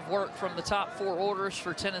 A lot of work from the top 4 orders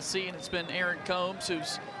for Tennessee, and it's been Aaron Combs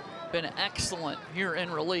who's been excellent here in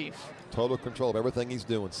relief. Total control of everything he's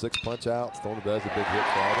doing. 6 punch outs, throwing the best, a big hit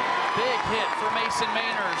for Auburn. Big hit for Mason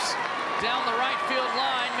Mainers. Down the right field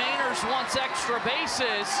line, Mainers wants extra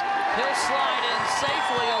bases. He'll slide in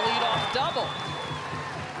safely, a leadoff double.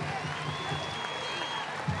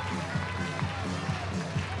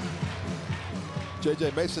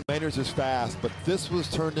 J.J. Mason Mainers is fast, but this was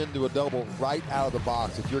turned into a double right out of the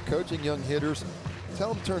box. If you're coaching young hitters,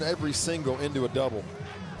 tell them to turn every single into a double.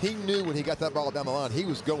 He knew when he got that ball down the line, he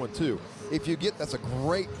was going to. If you get, that's a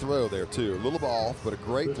great throw there too. A little ball, but a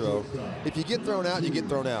great throw. If you get thrown out, you get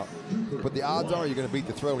thrown out. But the odds are you're going to beat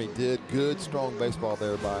the throw, and he did. Good, strong baseball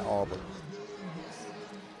there by Auburn.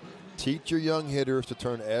 Teach your young hitters to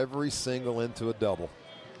turn every single into a double.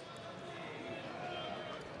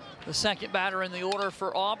 The second batter in the order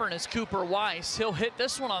for Auburn is Cooper Weiss. He'll hit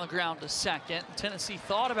this one on the ground to second. Tennessee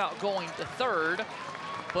thought about going to third,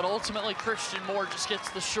 but ultimately Christian Moore just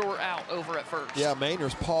gets the short out over at first. Yeah,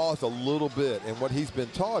 Mainers paused a little bit, and what he's been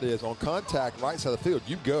taught is on contact right side of the field,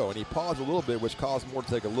 you go. And he paused a little bit, which caused Moore to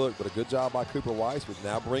take a look, but a good job by Cooper Weiss, which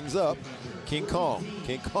now brings up King Kong.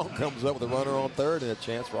 King Kong comes up with a runner on third and a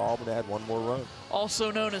chance for Auburn to add one more run.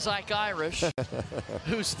 Also known as Ike Irish,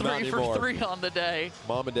 who's 3 for 3 on the day.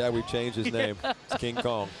 Mom and Dad, we've changed his name. It's King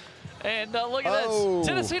Kong. And look at this.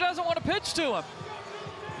 Tennessee doesn't want to pitch to him.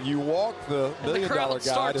 You walk the million-dollar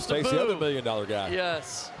guy to face the other million-dollar guy.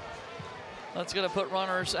 Yes. That's going to put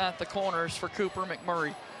runners at the corners for Cooper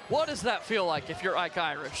McMurray. What does that feel like if you're Ike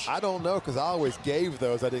Irish? I don't know, because I always gave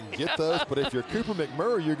those. I didn't get those. But if you're Cooper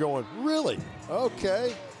McMurray, you're going, really?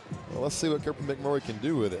 Okay. Well, let's see what Cooper McMurray can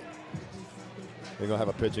do with it. They're going to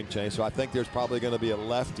have a pitching change. So I think there's probably going to be a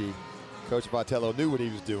lefty. Coach Vitello knew what he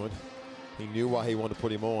was doing. He knew why he wanted to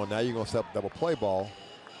put him on. Now you're going to set up double play ball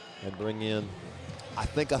and bring in, I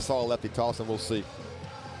think I saw a lefty toss, and we'll see.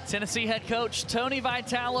 Tennessee head coach Tony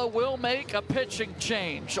Vitello will make a pitching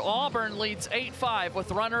change. Auburn leads 8-5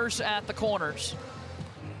 with runners at the corners.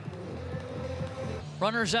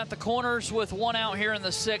 Runners at the corners with 1 out here in the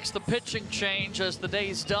 6th. The pitching change as the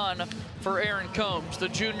day's done for Aaron Combs. The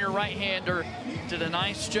junior right-hander did a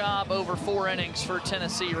nice job over 4 innings for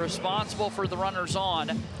Tennessee, responsible for the runners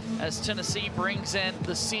on as Tennessee brings in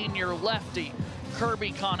the senior lefty,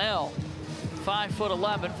 Kirby Connell.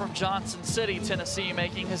 5'11" from Johnson City, Tennessee,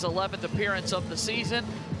 making his 11th appearance of the season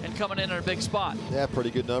and coming in a big spot. Yeah,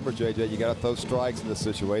 pretty good numbers, JJ. You got to throw strikes in this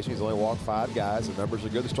situation. He's only walked 5 guys. The numbers are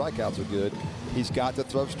good. The strikeouts are good. He's got to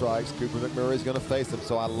throw strikes. Cooper McMurray is going to face him.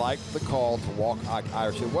 So I like the call to walk Ike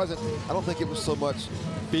Irish. It wasn't, I don't think it was so much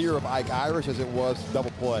fear of Ike Irish as it was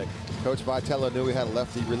double play. Coach Vitello knew he had a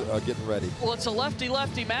lefty getting ready. Well, it's a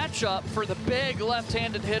lefty-lefty matchup for the big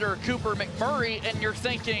left-handed hitter, Cooper McMurray, and you're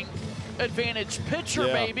thinking, advantage pitcher,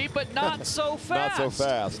 maybe, but not so fast. Not so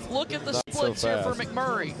fast. Look at the splits here for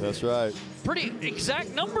McMurray. That's right. Pretty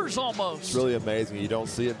exact numbers almost. It's really amazing. You don't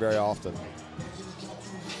see it very often.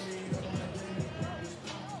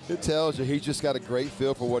 It tells you he's just got a great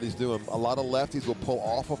feel for what he's doing. A lot of lefties will pull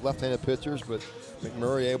off of left-handed pitchers, but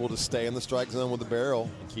McMurray able to stay in the strike zone with the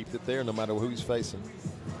barrel and keep it there no matter who he's facing.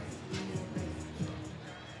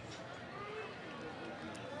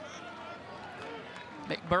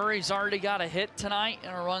 McMurray's already got a hit tonight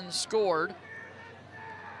and a run scored.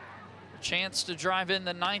 A chance to drive in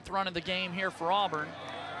the 9th run of the game here for Auburn.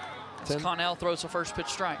 Connell throws a first pitch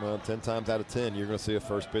strike. Well, 10 times out of 10, you're going to see a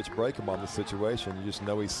first pitch break him on this situation. You just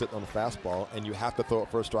know he's sitting on the fastball, and you have to throw it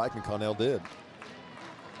for a strike, and Connell did.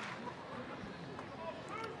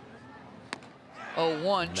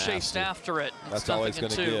 0-1, chased after it. That's all he's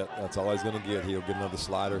going to get. That's all he's going to get. He'll get another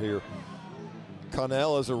slider here.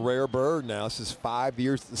 Connell is a rare bird now. This is 5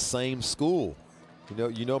 years at the same school.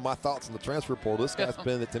 You know my thoughts on the transfer portal. This guy's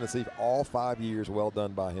been at Tennessee for all 5 years. Well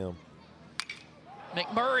done by him.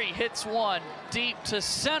 McMurray hits one deep to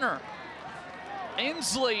center.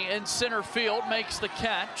 Inslee in center field makes the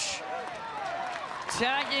catch.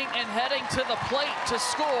 Tagging and heading to the plate to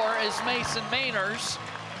score is Mason Mainers.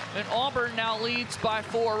 And Auburn now leads by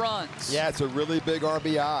 4 runs. Yeah, it's a really big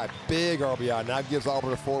RBI. Big RBI. Now gives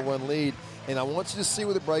Auburn a 4-1 lead. And I want you to see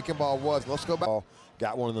where the breaking ball was. Let's go back.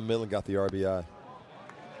 Got one in the middle and got the RBI.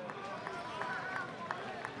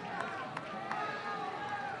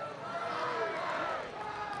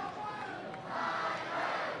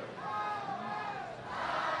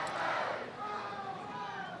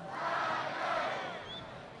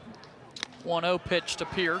 .0 pitch to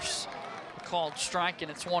Pierce. Called strike,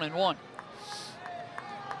 and it's 1-1.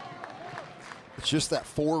 It's just that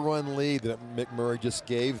 4-run lead that McMurray just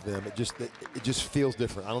gave them. It just feels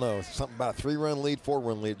different. I don't know. It's something about a 3-run lead,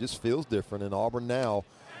 4-run lead. It just feels different. And Auburn now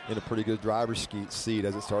in a pretty good driver's seat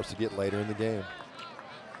as it starts to get later in the game.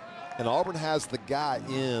 And Auburn has the guy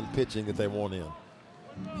in pitching that they want in.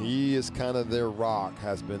 He is kind of their rock,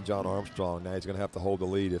 has been John Armstrong. Now he's going to have to hold the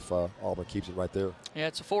lead if Auburn keeps it right there. Yeah,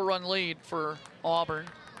 it's a 4-run lead for Auburn.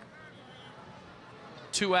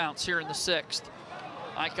 2 outs here in the 6th.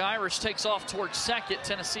 Ike Irish takes off towards second.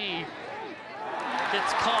 Tennessee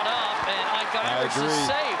gets caught up, and Ike Irish is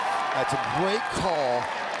safe. That's a great call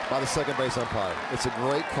by the second base umpire. It's a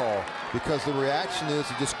great call because the reaction is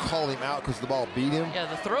to just call him out because the ball beat him. Yeah,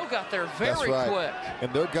 the throw got there very quick.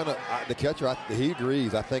 And they're going to, the catcher, he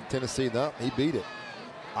agrees. I think Tennessee, no, he beat it.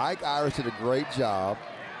 Ike Irish did a great job,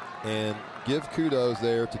 and give kudos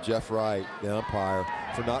there to Jeff Wright, the umpire,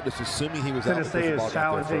 for not just assuming he was out because the ball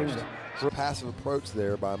got there first. For a passive approach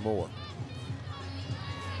there by Moore.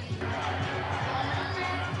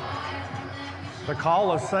 The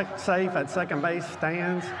call is safe at second base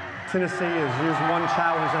stands. Tennessee has used 1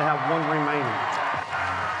 challenge. They have 1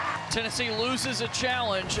 remaining. Tennessee loses a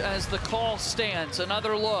challenge as the call stands.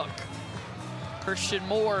 Another look. Christian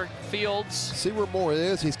Moore fields. See where Moore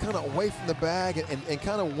is? He's kind of away from the bag and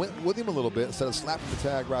kind of went with him a little bit instead of slapping the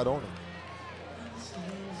tag right on him.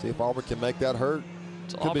 See if Auburn can make that hurt.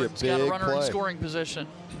 So Could Auburn's be a big got a runner play. in scoring position.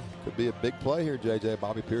 Could be a big play here, JJ.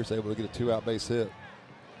 Bobby Pierce able to get a 2-out base hit.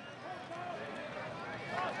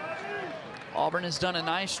 Auburn has done a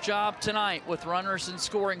nice job tonight with runners in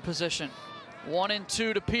scoring position. 1 and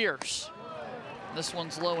 2 to Pierce. This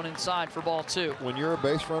one's low and inside for ball 2. When you're a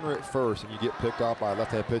base runner at first and you get picked off by a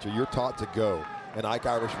left-hand pitcher, you're taught to go. And Ike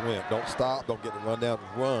Irish went. Don't stop. Don't get the run down.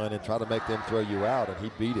 Run and try to make them throw you out. And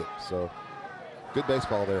he beat it. So good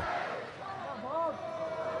baseball there.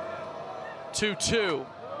 2-2.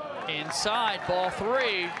 Inside, ball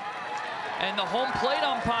 3. And the home plate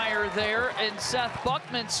umpire there, and Seth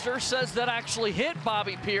Buckminster, says that actually hit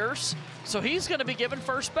Bobby Pierce. So he's going to be given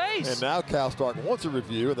first base. And now Cal Stark wants a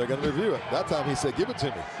review, and they're going to review it. That time he said, give it to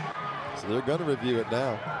me. So they're going to review it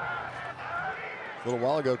now. A little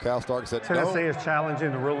while ago, Cal Stark said, Tennessee is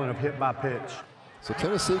challenging the ruling of hit by pitch. So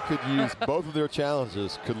Tennessee could use both of their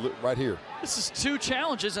challenges right here. This is 2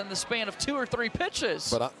 challenges in the span of 2 or 3 pitches.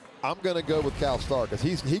 But I'm going to go with Cal Stark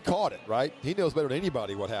because he caught it, right? He knows better than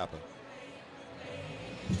anybody what happened.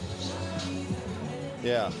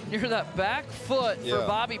 Yeah. Near that back foot for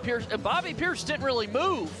Bobby Pierce. And Bobby Pierce didn't really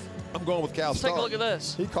move. I'm going with Cal Stark. Take a look at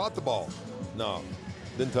this. He caught the ball. No,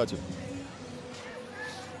 didn't touch it.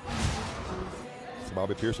 So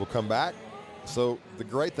Bobby Pierce will come back. So the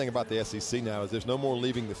great thing about the SEC now is there's no more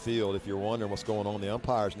leaving the field. If you're wondering what's going on, the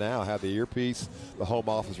umpires now have the earpiece. The home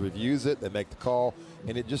office reviews it. They make the call.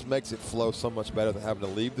 And it just makes it flow so much better than having to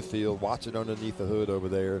leave the field, watch it underneath the hood over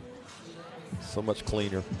there. So much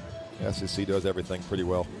cleaner. SEC does everything pretty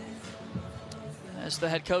well. As the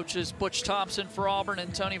head coaches Butch Thompson for Auburn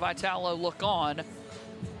and Tony Vitalo look on,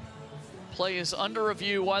 play is under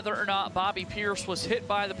review whether or not Bobby Pierce was hit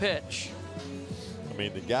by the pitch. I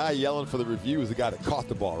mean, the guy yelling for the review is the guy that caught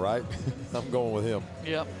the ball, right? I'm going with him.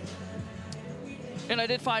 Yep. And I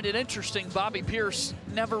did find it interesting, Bobby Pierce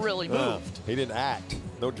never really moved. He didn't act.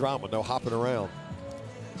 No drama, no hopping around.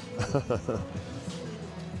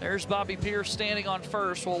 There's Bobby Pierce standing on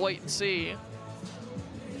first. We'll wait and see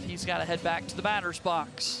if he's got to head back to the batter's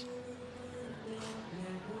box.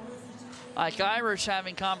 Ike Irish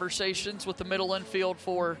having conversations with the middle infield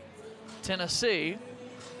for Tennessee,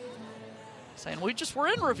 saying we just were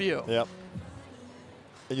in review. Yep.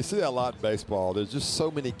 And you see that a lot in baseball. There's just so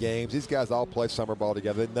many games. These guys all play summer ball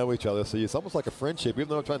together. They know each other. So it's almost like a friendship. Even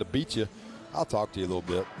though I'm trying to beat you, I'll talk to you a little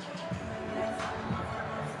bit.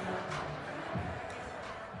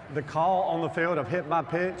 The call on the field of hit by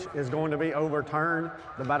pitch is going to be overturned.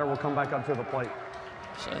 The batter will come back up to the plate.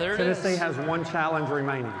 So there it Tennessee is. has 1 challenge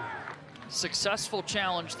remaining. Successful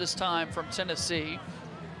challenge this time from Tennessee.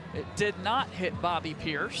 It did not hit Bobby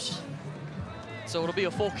Pierce, so it'll be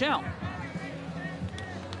a full count.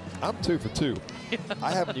 I'm 2 for 2.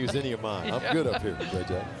 I haven't used any of mine. I'm good up here,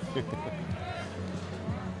 JJ.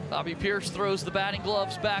 Bobby Pierce throws the batting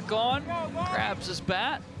gloves back on, grabs his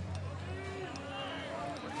bat.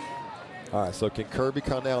 All right, so can Kirby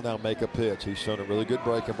Connell now make a pitch? He's shown a really good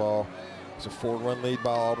breaking ball. It's a 4-run lead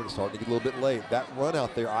by Auburn. It's starting to get a little bit late. That run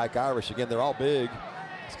out there, Ike Irish, again, they're all big.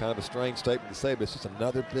 It's kind of a strange statement to say, but it's just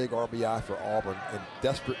another big RBI for Auburn in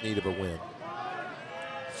desperate need of a win.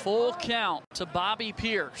 Full count to Bobby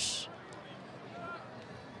Pierce.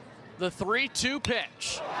 The 3-2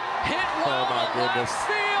 pitch. Hit well my to goodness. left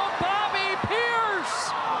field. Bobby Pierce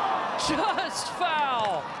just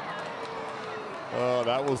foul. Oh,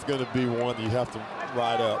 that was going to be one you have to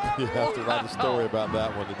write up. You have to write a story about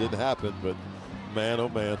that one. It didn't happen, but man, oh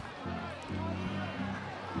man.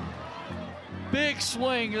 Big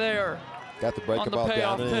swing there. Got the breaking on the ball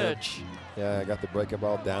payoff down and in. pitch. Yeah, I got the breaking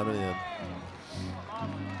ball down and in.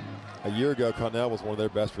 A year ago, Connell was one of their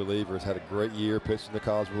best relievers. Had a great year, pitched in the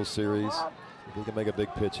College World Series. He can make a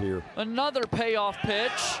big pitch here. Another payoff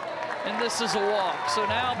pitch, and this is a walk. So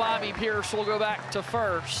now Bobby Pierce will go back to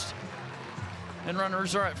first. And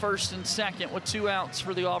runners are at first and second with 2 outs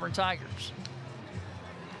for the Auburn Tigers.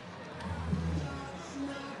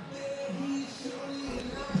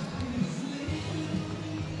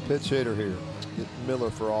 Pitch hitter here. Get Miller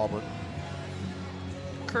for Auburn.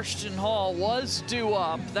 Christian Hall was due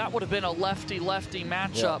up. That would have been a lefty-lefty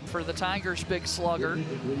matchup for the Tigers' big slugger.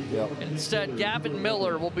 Yep. Instead, Gavin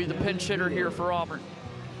Miller will be the pinch hitter here for Auburn.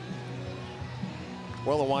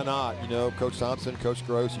 Well, and why not? You know, Coach Thompson, Coach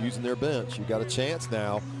Gross using their bench. You got a chance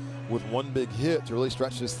now with one big hit to really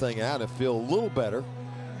stretch this thing out and feel a little better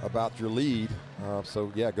about your lead. So,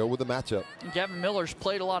 yeah, go with the matchup. And Gavin Miller's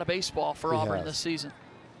played a lot of baseball for Auburn this season.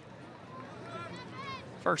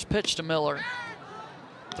 First pitch to Miller.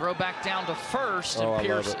 Throw back down to first, and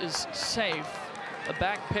Pierce is safe. A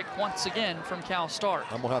back pick once again from Cal Stark.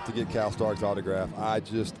 I'm going to have to get Cal Stark's autograph.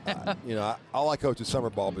 You know, all I coach is summer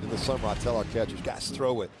ball, but in the summer I tell our catchers, guys,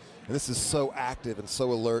 throw it. And this is so active and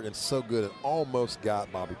so alert and so good. It almost got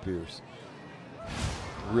Bobby Pierce.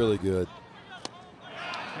 Really good.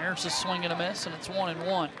 Here's a swing and a miss, and it's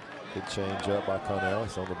 1-1. Good change up by Connell.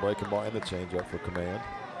 It's on the breaking ball and the change up for command.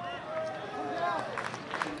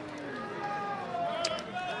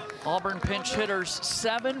 Auburn pinch hitters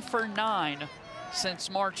 7 for 9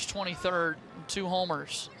 since March 23rd, 2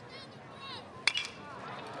 homers.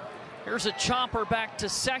 Here's a chopper back to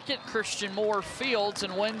second. Christian Moore fields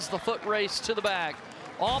and wins the foot race to the bag.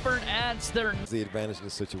 Auburn adds their... The advantage in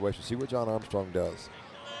this situation. See what John Armstrong does.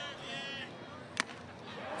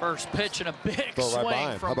 First pitch and a big Throw swing right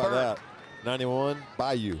by him. from How about Burke. that? 91,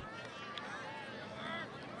 Bayou.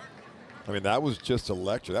 I mean, that was just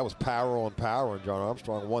electric. That was power on power, and John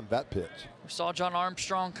Armstrong won that pitch. We saw John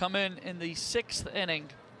Armstrong come in the 6th inning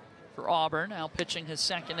for Auburn, now pitching his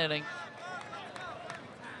 2nd inning.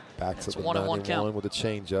 Backs It's up 1-1 count with a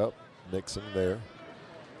changeup. Nixon there.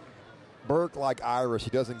 Burke, like Irish,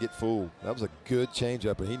 he doesn't get fooled. That was a good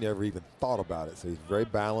changeup, and he never even thought about it. So he's very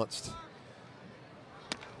balanced.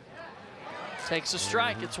 Takes a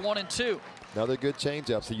strike. It's 1-2. Another good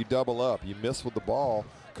changeup. So you double up. You miss with the ball.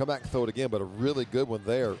 Come back and throw it again, but a really good one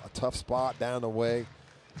there. A tough spot down the way.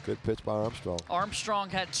 Good pitch by Armstrong. Armstrong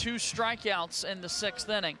had 2 strikeouts in the 6th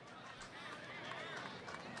inning.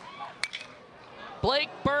 Blake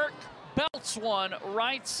Burke belts one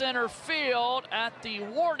right center field at the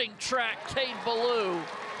warning track. Cade Ballou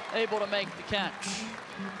able to make the catch.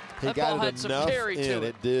 He That got ball it had some enough carry to in. it.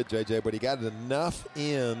 It did, JJ, but he got it enough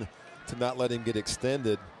in to not let him get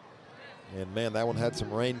extended. And, man, that one had some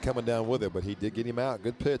rain coming down with it, but he did get him out.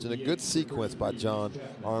 Good pitch and a good sequence by John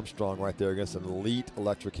Armstrong right there against an elite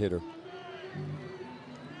electric hitter.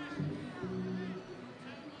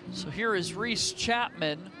 So here is Reese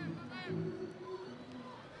Chapman,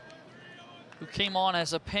 who came on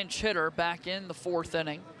as a pinch hitter back in the 4th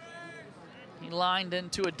inning. He lined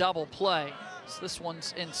into a double play. So this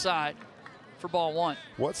one's inside for ball 1.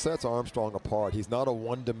 What sets Armstrong apart, he's not a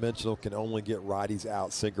one-dimensional, can only get righties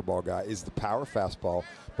out sinker ball guy, is the power fastball,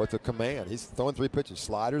 but the command. He's throwing 3 pitches.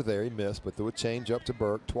 Slider there, he missed, but threw a change up to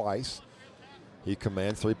Burke twice. He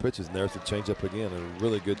commands 3 pitches, and there's the change up again, a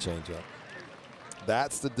really good change up.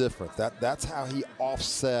 That's the difference. That's how he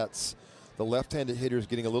offsets the left-handed hitters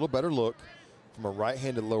getting a little better look from a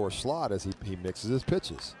right-handed lower slot as he mixes his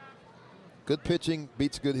pitches. Good pitching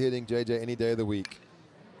beats good hitting, JJ, any day of the week.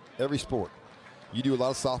 Every sport. You do a lot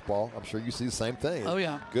of softball. I'm sure you see the same thing. Oh,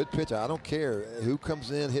 yeah. Good pitch. I don't care who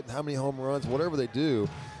comes in, hitting how many home runs, whatever they do.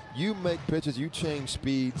 You make pitches, you change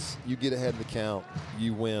speeds, you get ahead in the count,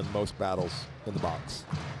 you win most battles in the box.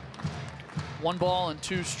 1 ball and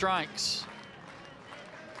 2 strikes.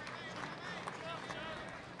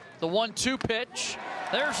 The 1-2 pitch.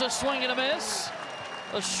 There's a swing and a miss.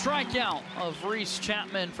 A strikeout of Reese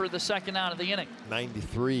Chapman for the 2nd out of the inning.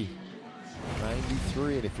 93.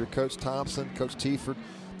 93. And if you're Coach Thompson, Coach Tieford,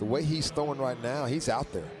 the way he's throwing right now, he's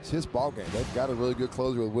out there. It's his ball game. They've got a really good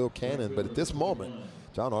closer with Will Cannon, but at this moment,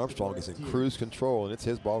 John Armstrong is in cruise control, and it's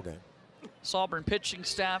his ball game. This Auburn pitching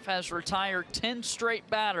staff has retired 10 straight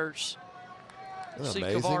batters. Isn't that See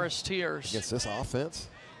amazing? Kavaris Tears Against this offense.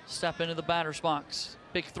 step into the batter's box.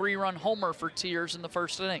 Big 3-run homer for Tears in the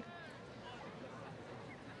 1st inning.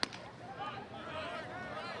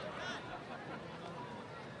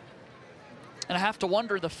 And I have to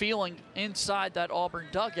wonder the feeling inside that Auburn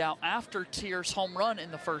dugout after Tears' home run in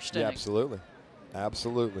the 1st inning. Yeah, absolutely.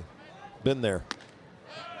 Absolutely. Been there.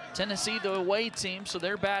 Tennessee, the away team, so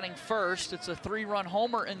they're batting first. It's a 3-run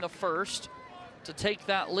homer in the 1st to take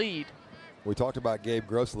that lead. We talked about Gabe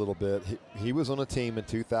Gross a little bit. He was on a team in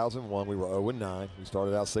 2001. We were 0-9. We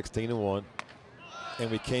started out 16-1. And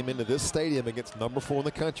we came into this stadium against number 4 in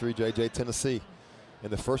the country, JJ Tennessee.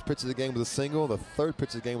 And the first pitch of the game was a single. The third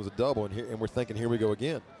pitch of the game was a double. And we're thinking, here we go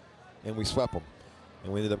again. And we swept them.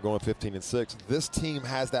 And we ended up going 15-6. This team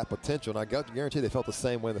has that potential. And I guarantee they felt the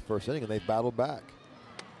same way in the 1st inning, and they battled back.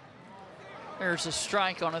 There's a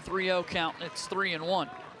strike on a 3-0 count, and it's 3-1.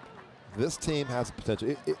 This team has the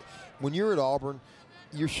potential. When you're at Auburn,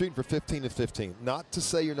 you're shooting for 15-15. Not to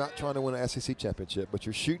say you're not trying to win an SEC championship, but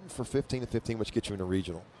you're shooting for 15-15, which gets you in a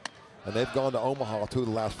regional. And they've gone to Omaha 2 of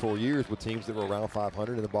the last 4 years with teams that were around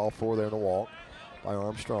 500 and the ball 4 there in the walk by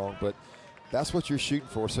Armstrong. But that's what you're shooting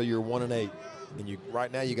for, so you're 1-8. And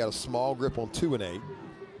right now you got a small grip on 2-8.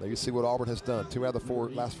 Now you see what Auburn has done 2 out of the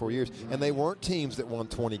last 4 years. And they weren't teams that won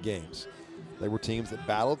 20 games. They were teams that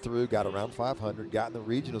battled through, got around 500, got in the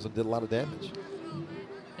regionals, and did a lot of damage.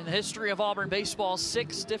 In the history of Auburn baseball,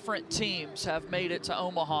 6 different teams have made it to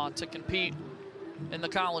Omaha to compete in the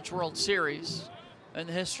College World Series. In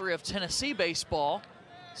the history of Tennessee baseball,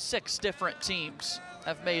 6 different teams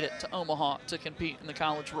have made it to Omaha to compete in the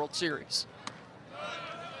College World Series.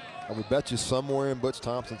 I would bet you somewhere in Butch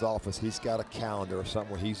Thompson's office, he's got a calendar or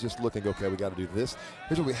something where he's just looking, okay, we got to do this.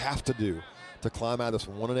 Here's what we have to do to climb out of this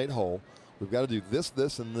 1-8 hole. We've got to do this,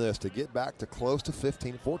 this, and this to get back to close to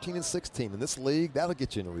 15, 14, and 16. In this league, that'll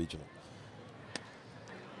get you in a regional.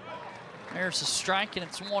 There's a strike, and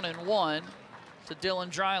it's 1-1 to Dylan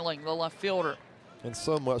Dreiling, the left fielder. And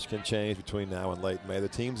so much can change between now and late May. The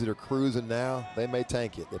teams that are cruising now, they may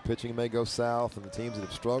tank it. Their pitching may go south, and the teams that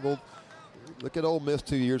have struggled, look at Ole Miss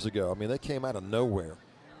 2 years ago. I mean, they came out of nowhere.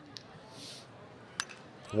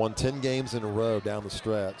 Won 10 games in a row down the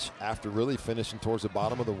stretch after really finishing towards the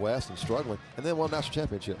bottom of the West and struggling, and then won a national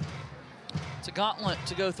championship. It's a gauntlet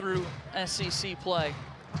to go through SEC play.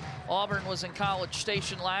 Auburn was in College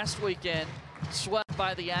Station last weekend, swept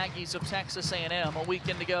by the Aggies of Texas A&M. A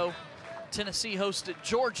weekend ago, Tennessee hosted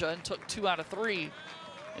Georgia and took 2 out of 3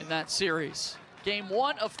 in that series. Game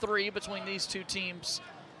 1 of 3 between these two teams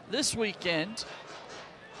this weekend.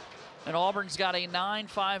 And Auburn's got a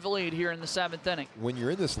 9-5 lead here in the 7th inning. When you're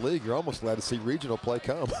in this league, you're almost glad to see regional play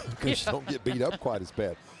come because you don't get beat up quite as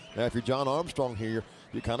bad. Now, if you're John Armstrong here,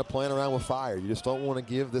 you're kind of playing around with fire. You just don't want to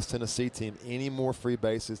give this Tennessee team any more free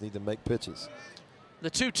bases, need to make pitches. The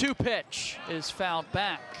 2-2 pitch is fouled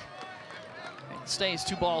back. It stays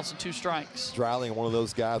 2 balls and 2 strikes. Dreiling, one of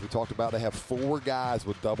those guys we talked about, they have 4 guys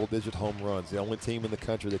with double-digit home runs. The only team in the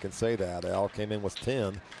country that can say that. They all came in with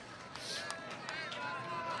 10.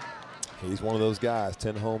 He's one of those guys,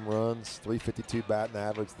 10 home runs, 352 batting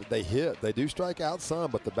average. They hit. They do strike out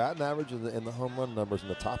some, but the batting average and the home run numbers in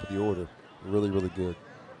the top of the order, really, really good.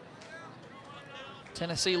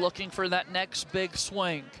 Tennessee looking for that next big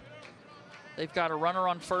swing. They've got a runner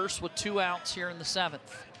on first with 2 outs here in the 7th.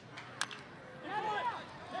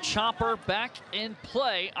 Chopper back in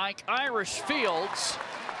play. Ike Irish fields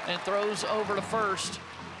and throws over to first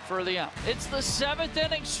for the out. It's the 7th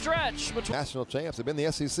inning stretch between National champs have been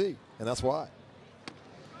the SEC, and that's why.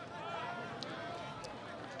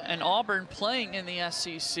 And Auburn playing in the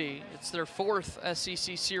SEC. It's their 4th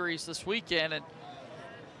SEC series this weekend, and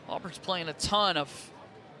Auburn's playing a ton of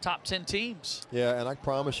top 10 teams. Yeah, and I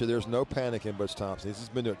promise you there's no panic in Butch Thompson. He's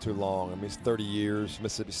just been doing it too long. I mean, he's 30 years,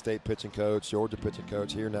 Mississippi State pitching coach, Georgia pitching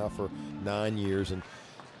coach, here now for 9 years, and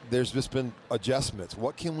there's just been adjustments.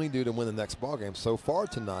 What can we do to win the next ball game? So far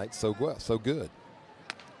tonight, so good.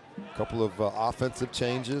 A couple of offensive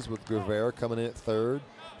changes with Guevara coming in at third,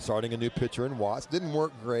 starting a new pitcher in Watts. Didn't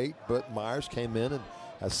work great, but Myers came in and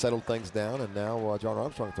has settled things down, and now John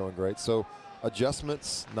Armstrong throwing great. So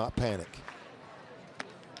adjustments, not panic.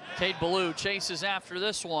 Cade Ballou chases after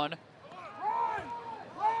this one.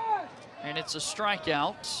 And it's a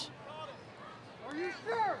strikeout. Are you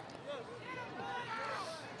sure?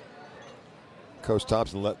 Coach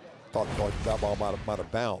Thompson thought that ball might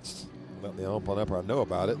have bounced. Let the umpire know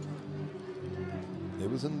about it. It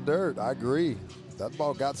was in the dirt. I agree. That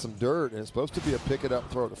ball got some dirt, and it's supposed to be a pick it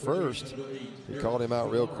up, throw it to first. He called him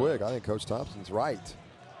out real quick. I think Coach Thompson's right.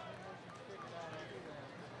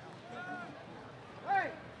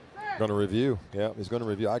 Going to review. Yeah, he's going to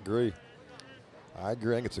review. I agree. I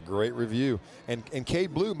think it's a great review. And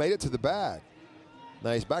Cade Ballou made it to the bag.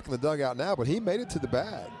 Now he's back in the dugout now, but he made it to the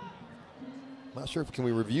bag. Not sure can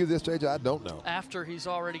we review this, JJ? I don't know. After he's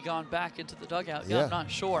already gone back into the dugout. Yeah, I'm not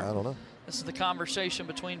sure. I don't know. This is the conversation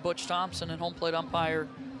between Butch Thompson and home plate umpire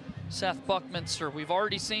Seth Buckminster. We've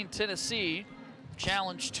already seen Tennessee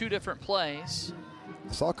challenge 2 different plays.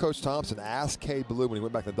 I saw Coach Thompson ask Cade Ballou when he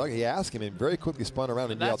went back to the dugout. He asked him and very quickly spun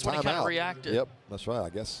around and yelled timeout. That's when he kind of reacted. Yep, that's right.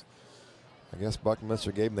 I guess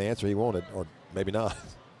Buckminster gave him the answer he wanted, or maybe not.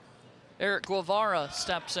 Eric Guevara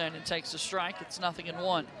steps in and takes a strike. It's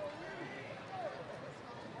 0-1.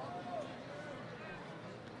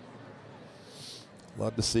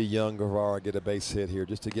 Love to see young Guevara get a base hit here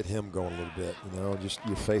just to get him going a little bit. You know, just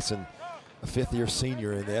you're facing a 5th-year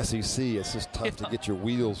senior in the SEC. It's just tough to get your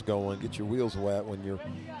wheels going, get your wheels wet when you're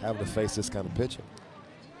having to face this kind of pitching.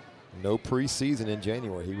 No preseason in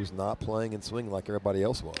January. He was not playing and swinging like everybody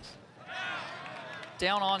else was.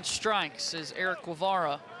 Down on strikes is Eric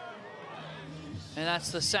Guevara. And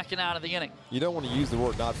that's the 2nd out of the inning. You don't want to use the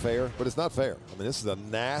word not fair, but it's not fair. I mean, this is a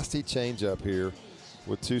nasty changeup here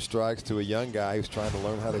with 2 strikes to a young guy who's trying to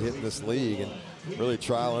learn how to hit in this league and really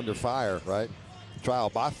trial under fire, right? Trial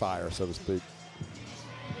by fire, so to speak.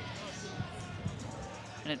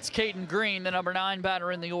 And it's Caden Green, the number 9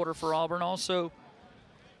 batter in the order for Auburn, also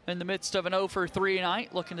in the midst of an 0-for-3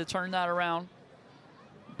 night, looking to turn that around.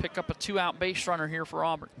 Pick up a 2-out base runner here for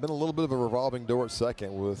Auburn. Been a little bit of a revolving door at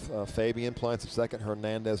second with Fabian playing some second,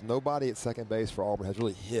 Hernandez. Nobody at second base for Auburn has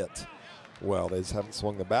really hit well. They just haven't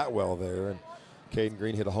swung the bat well there. And Caden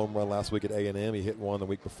Green hit a home run last week at A&M. He hit one the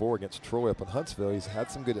week before against Troy up in Huntsville. He's had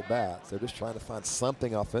some good at-bats. They're just trying to find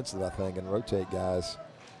something offensive, I think, and rotate guys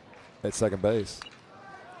at second base.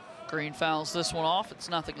 Green fouls this one off. It's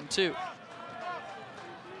 0-2.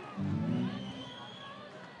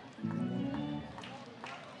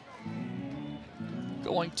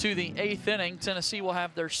 Going to the 8th inning, Tennessee will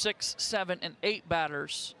have their 6, 7, and 8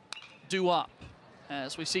 batters due up.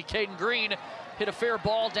 As we see Caden Green hit a fair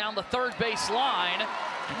ball down the third base line,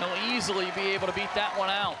 and he'll easily be able to beat that one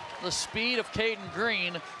out. The speed of Caden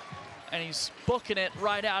Green, and he's booking it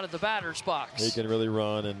right out of the batter's box. He can really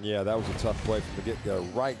run, and yeah, that was a tough play from the get-go,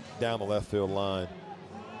 right down the left field line.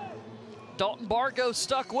 Dalton Bargo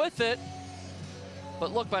stuck with it,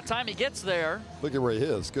 but look, by the time he gets there. Look at where he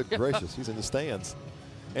is. Good gracious, he's in the stands.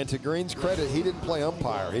 And to Green's credit, he didn't play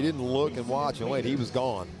umpire. He didn't look and watch and wait. He was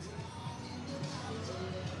gone.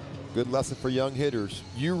 Good lesson for young hitters.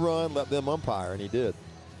 You run, let them umpire, and he did.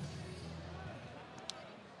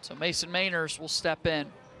 So Mason Mainers will step in.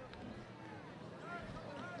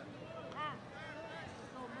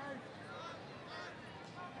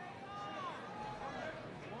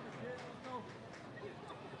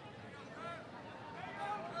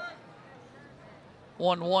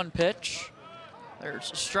 One pitch.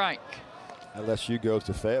 There's a strike. LSU goes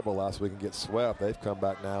to Fayetteville last week and gets swept. They've come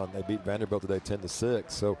back now and they beat Vanderbilt today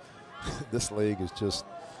 10-6. So this league is just,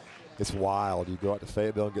 it's wild. You go out to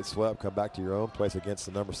Fayetteville and get swept, come back to your own place against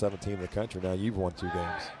the number 7 team in the country. Now you've won 2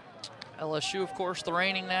 games. LSU, of course, the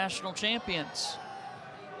reigning national champions.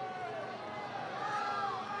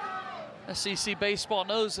 SEC baseball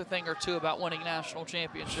knows a thing or two about winning national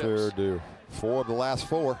championships. Sure do. 4 of the last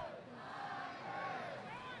 4.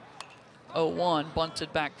 0-1,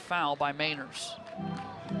 bunted back foul by Mainers.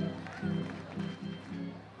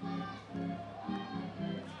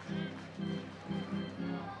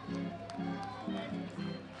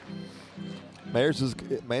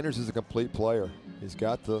 Mainers is a complete player. He's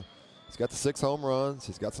got the 6 home runs.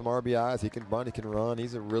 He's got some RBIs. He can bunt. He can run.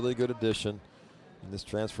 He's a really good addition in this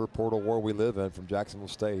transfer portal world we live in from Jacksonville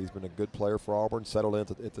State. He's been a good player for Auburn. Settled in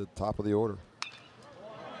at the top of the order.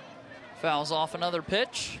 Fouls off another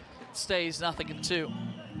pitch. It stays 0-2.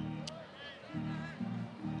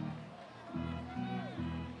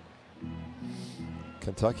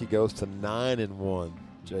 Kentucky goes to 9-1.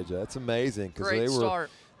 JJ, that's amazing because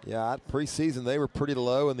Yeah, preseason they were pretty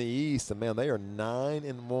low in the East, and man, they are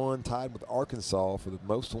 9-1, tied with Arkansas for the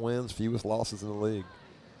most wins, fewest losses in the league.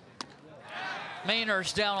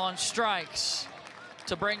 Mainer's down on strikes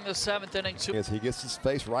to bring the 7th inning to. As he gets his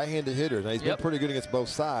face right-handed hitters. Now he's been pretty good against both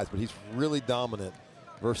sides, but he's really dominant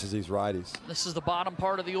versus these righties. This is the bottom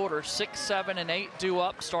part of the order. 6, 7, and 8 due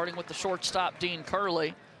up, starting with the shortstop, Dean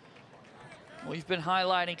Curley. We've been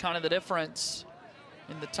highlighting kind of the difference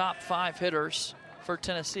in the top 5 hitters for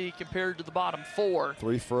Tennessee compared to the bottom 4.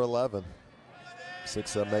 3 for 11. 6,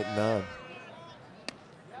 7, 8, and 9.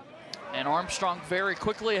 And Armstrong very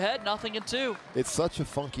quickly ahead, 0-2. It's such a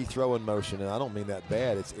funky throw in motion, and I don't mean that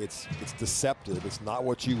bad. It's deceptive. It's not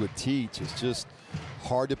what you would teach. It's just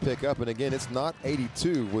hard to pick up. And again, it's not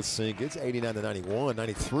 82 with sink. It's 89 to 91,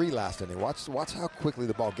 93 last inning. Watch how quickly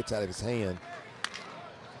the ball gets out of his hand.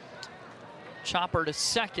 Chopper to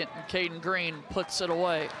second, and Caden Green puts it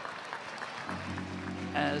away.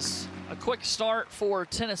 As a quick start for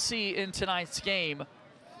Tennessee in tonight's game.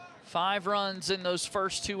 5 runs in those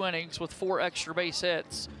first 2 innings with 4 extra base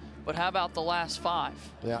hits. But how about the last 5?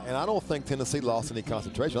 Yeah, and I don't think Tennessee lost any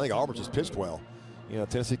concentration. I think Auburn just pitched well. You know,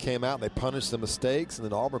 Tennessee came out and they punished the mistakes, and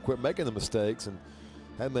then Auburn quit making the mistakes, and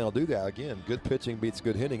hadn't been able to do that. Again, good pitching beats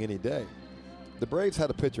good hitting any day. The Braves had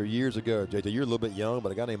a pitcher years ago, JJ, you're a little bit young,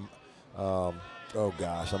 but a guy named, oh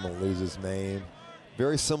gosh, I'm going to lose his name.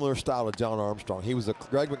 Very similar style to John Armstrong. He was a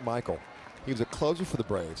Greg McMichael. He was a closer for the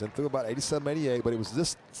Braves and threw about 87, 88, but it was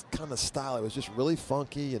this kind of style. It was just really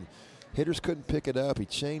funky, and hitters couldn't pick it up. He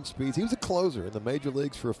changed speeds. He was a closer in the major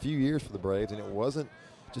leagues for a few years for the Braves, and it wasn't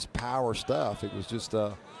just power stuff. It was just,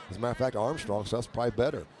 as a matter of fact, Armstrong stuff's probably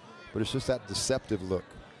better, but it's just that deceptive look.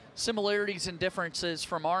 Similarities and differences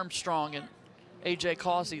from Armstrong and A.J.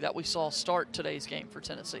 Causey that we saw start today's game for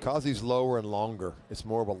Tennessee. Causey's lower and longer. It's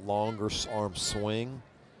more of a longer arm swing,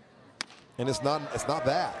 and it's not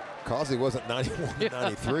that. Causey wasn't 91,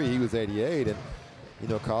 93. He was 88, and you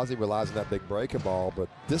know Causey relies on that big breaking ball, but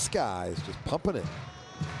this guy is just pumping it.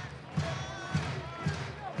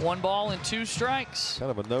 1 ball and 2 strikes.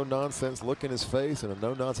 Kind of a no-nonsense look in his face and a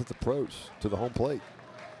no-nonsense approach to the home plate.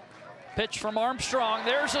 Pitch from Armstrong.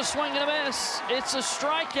 There's a swing and a miss. It's a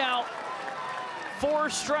strikeout. 4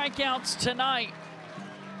 strikeouts tonight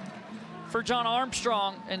for John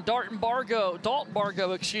Armstrong, and Dalton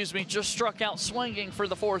Bargo, excuse me, just struck out swinging for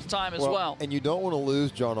the 4th time as well. And you don't want to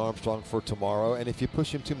lose John Armstrong for tomorrow, and if you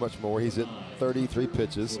push him too much more, he's at 33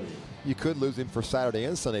 pitches. You could lose him for Saturday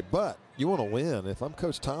and Sunday, but you want to win. If I'm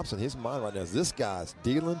Coach Thompson, his mind right now is this guy's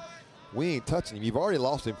dealing. We ain't touching him. You've already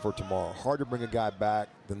lost him for tomorrow. Hard to bring a guy back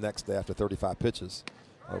the next day after 35 pitches,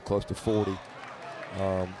 or close to 40.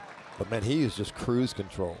 But, man, he is just cruise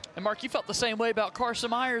control. And, Mark, you felt the same way about Carson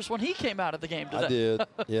Myers when he came out of the game today. I did.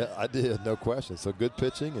 Yeah, I did. No question. So good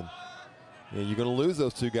pitching. And you know, you're going to lose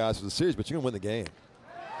those 2 guys for the series, but you're going to win the game.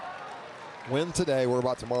 Win today, worry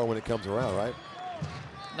about tomorrow when it comes around, right?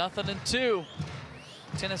 0-2.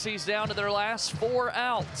 Tennessee's down to their last 4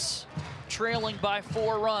 outs, trailing by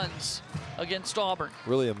 4 runs against Auburn.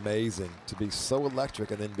 Really amazing to be so electric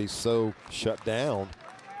and then be so shut down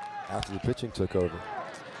after the pitching took over.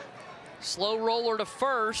 Slow roller to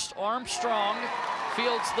first. Armstrong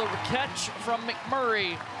fields the catch from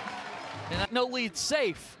McMurray. And no lead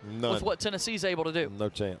safe with what Tennessee's able to do. No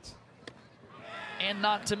chance. And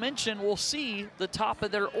not to mention, we'll see the top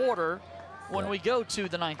of their order when we go to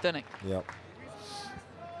the 9th inning. Yep.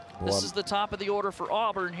 This is the top of the order for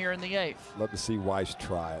Auburn here in the 8th. Love to see Weiss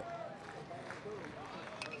try it.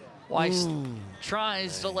 Weiss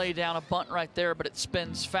tries to lay down a bunt right there, but it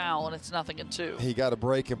spins foul, and it's 0-2. He got a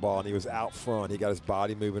breaking ball, and he was out front. He got his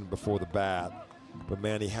body moving before the bat. But,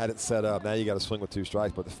 man, he had it set up. Now you got to swing with 2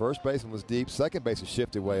 strikes. But the first baseman was deep. Second baseman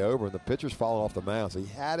shifted way over, and the pitcher's falling off the mound. So he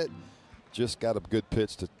had it, just got a good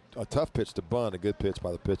pitch, a tough pitch to bunt, a good pitch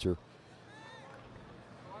by the pitcher.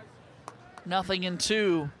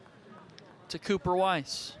 0-2 to Cooper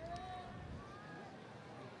Weiss.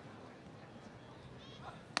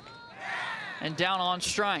 And down on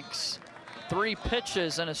strikes. 3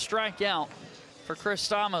 pitches and a strikeout for Chris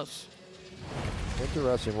Stamos.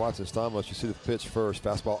 Interesting watching Stamos. You see the pitch first,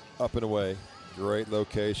 fastball up and away. Great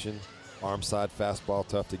location. Arm side fastball,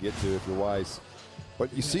 tough to get to if you're Weiss.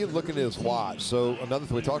 But you see him looking at his watch. So another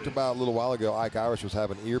thing we talked about a little while ago, Ike Irish was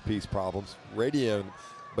having earpiece problems, radio,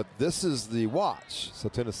 but this is the watch. So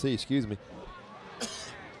Tennessee, excuse me.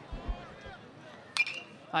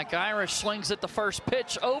 Ike Irish swings at the first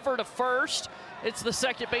pitch over to first. It's the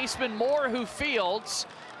second baseman Moore who fields,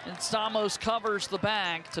 and Stamos covers the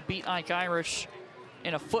bag to beat Ike Irish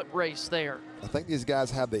in a foot race there. I think these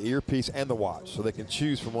guys have the earpiece and the watch, so they can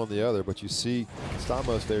choose from one or the other. But you see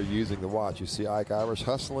Stamos there using the watch. You see Ike Irish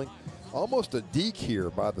hustling. Almost a deke here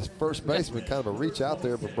by the first baseman, kind of a reach out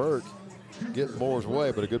there for Burke. Getting Moore's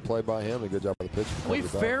way, but a good play by him. A good job by the pitcher. We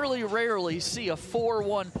fairly rarely see a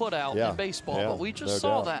 4-1 put out in baseball, but we just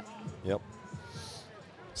saw that. Yep.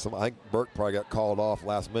 I think Burke probably got called off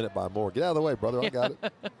last minute by Moore. Get out of the way, brother. I got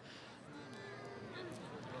it.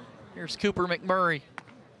 Here's Cooper McMurray.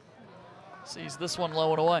 Sees this one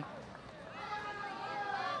low and away.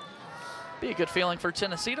 Be a good feeling for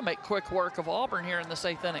Tennessee to make quick work of Auburn here in this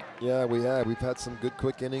 8th inning. Yeah, we have. We've had some good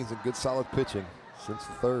quick innings and good solid pitching since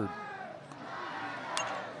the 3rd.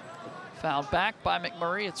 Fouled back by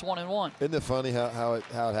McMurray. It's 1-1. Isn't it funny how it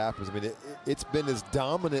happens? I mean, it's been as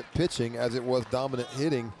dominant pitching as it was dominant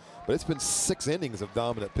hitting, but it's been 6 innings of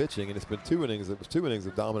dominant pitching, and it's been 2 innings. It was 2 innings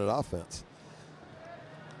of dominant offense.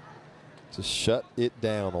 Just shut it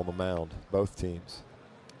down on the mound, both teams.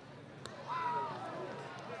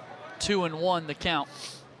 2-1 the count.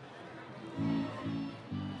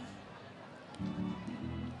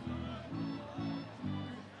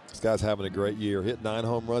 This guy's having a great year. Hit 9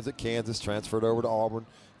 home runs at Kansas, transferred over to Auburn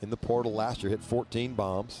in the portal last year, hit 14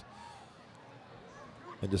 bombs.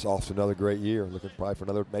 And just off to another great year. Looking probably for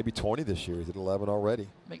another maybe 20 this year. He's at 11 already.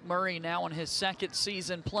 McMurray now in his 2nd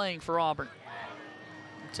season playing for Auburn.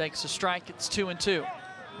 Takes a strike. It's 2-2.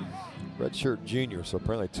 Redshirt junior, so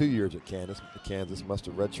apparently 2 years at Kansas. Must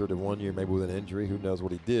have redshirted 1 year, maybe with an injury. Who knows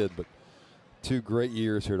what he did, but 2 great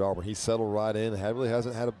years here at Auburn. He settled right in. Really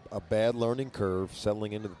hasn't had a bad learning curve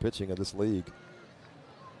settling into the pitching of this league.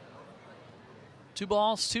 2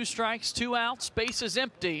 balls, 2 strikes, 2 outs. Base is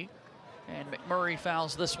empty, and McMurray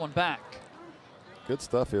fouls this one back. Good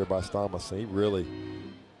stuff here by Stamos. He really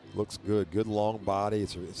looks good. Good long body.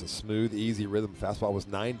 It's a smooth, easy rhythm. Fastball was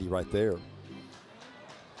 90 right there.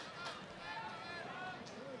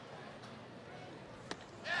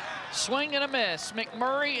 Swing and a miss.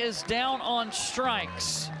 McMurray is down on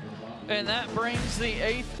strikes, and that brings the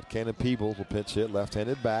 8th. Cannon Peebles will pinch hit,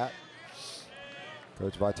 left-handed bat.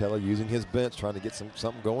 Coach Vitella using his bench, trying to get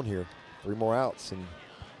something going here. 3 more outs, and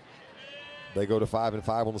they go to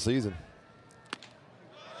 5-5 on the season.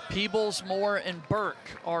 Peebles, Moore, and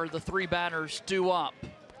Burke are the 3 batters due up.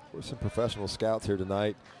 There's some professional scouts here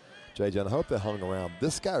tonight, JJ, and I hope they hung around.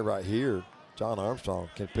 This guy right here, John Armstrong,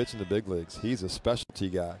 can pitch in the big leagues. He's a specialty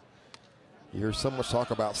guy. You hear so much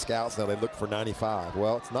talk about scouts now, they look for 95.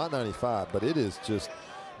 Well, it's not 95, but it is just,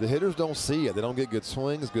 the hitters don't see it. They don't get good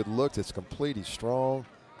swings, good looks. It's complete. He's strong.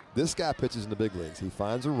 This guy pitches in the big leagues. He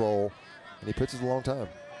finds a role, and he pitches a long time.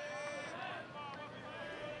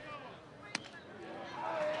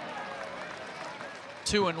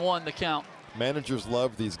 Two and one the count. Managers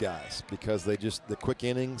love these guys because they just, the quick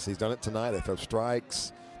innings, he's done it tonight. They throw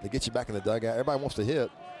strikes. They get you back in the dugout. Everybody wants to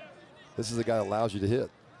hit. This is a guy that allows you to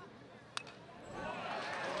hit.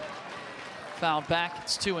 Fouled back.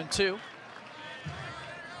 It's 2-2.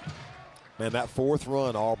 Man, that 4th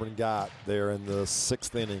run Auburn got there in the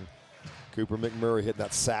 6th inning. Cooper McMurray hitting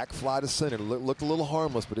that sac fly to center. Looked a little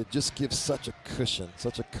harmless, but it just gives such a cushion,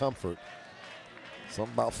 such a comfort.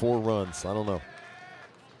 Something about 4 runs. I don't know.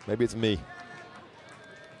 Maybe it's me.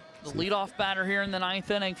 The leadoff batter here in the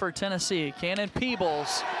 9th inning for Tennessee. Cannon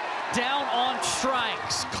Peebles down on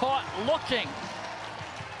strikes, caught looking.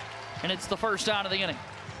 And it's the first out of the inning.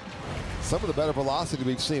 Some of the better velocity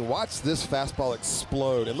we've seen. Watch this fastball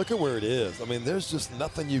explode, and look at where it is. I mean, there's just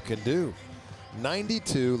nothing you can do.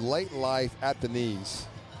 92, late life at the knees.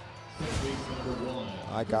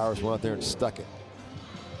 Ike Irish went out there and stuck it.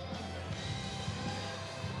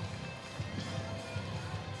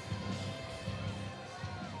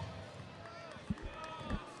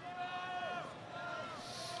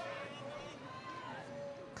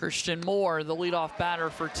 Christian Moore, the leadoff batter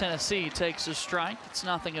for Tennessee, takes a strike. It's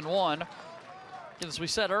 0-1. As we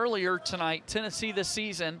said earlier tonight, Tennessee this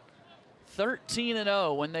season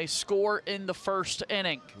 13-0 when they score in the first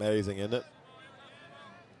inning. Amazing, isn't it?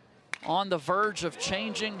 On the verge of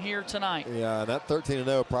changing here tonight. Yeah, and that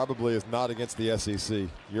 13-0 probably is not against the SEC.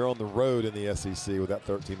 You're on the road in the SEC with that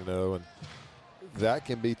 13-0, and that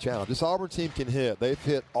can be challenged. This Auburn team can hit. They've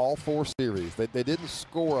hit all 4 series. They didn't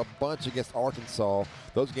score a bunch against Arkansas.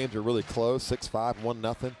 Those games are really close, 6-5,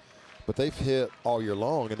 1-0. But they've hit all year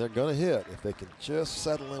long, and they're going to hit if they can just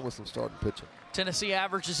settle in with some starting pitching. Tennessee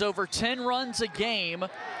averages over 10 runs a game.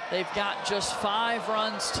 They've got just 5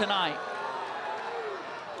 runs tonight.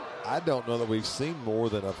 I don't know that we've seen more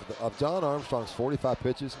than of John Armstrong's 45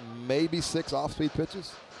 pitches, maybe 6 off-speed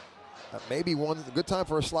pitches. Maybe one, a good time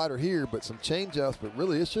for a slider here, but some change-ups, but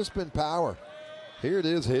really it's just been power. Here it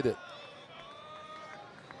is, hit it.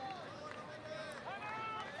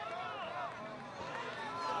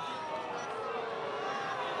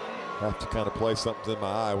 Have to kind of play something in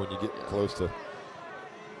my eye when you get close to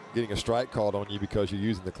getting a strike called on you because you're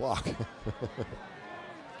using the clock.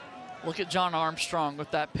 Look at John Armstrong with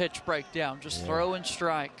that pitch breakdown, just throwing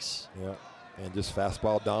strikes. Yeah, and just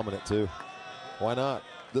fastball dominant too. Why not?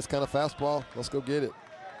 This kind of fastball, let's go get it.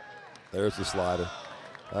 There's the slider.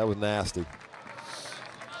 That was nasty.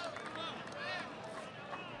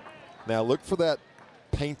 Now look for that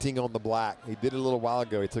painting on the black. He did it a little while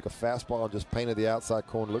ago. He took a fastball and just painted the outside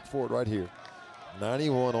corner. Look for it right here.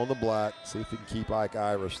 91 on the black. See if he can keep Ike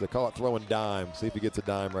Irish. They call it throwing dime. See if he gets a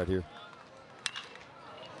dime right here.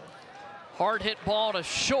 Hard hit ball to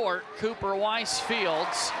short. Cooper Weiss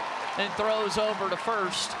fields and throws over to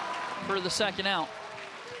first for the second out.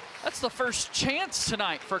 That's the first chance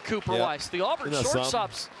tonight for Cooper Weiss. The Auburn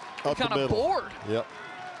shortstop's kind of bored. Yep.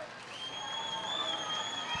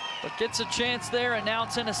 But gets a chance there, and now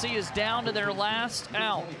Tennessee is down to their last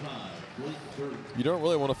out. You don't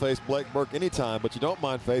really want to face Blake Burke anytime, but you don't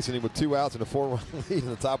mind facing him with 2 outs and a 4-run lead in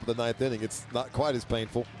the top of the 9th inning. It's not quite as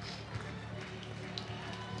painful.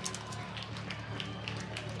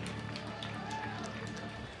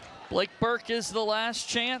 Blake Burke is the last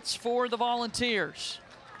chance for the Volunteers.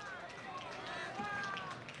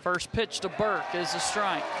 First pitch to Burke is a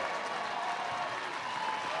strike.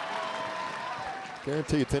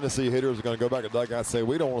 Guarantee you Tennessee hitters are going to go back to dugout and say,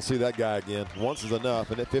 we don't want to see that guy again. Once is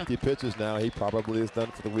enough. And at 50 pitches now, he probably is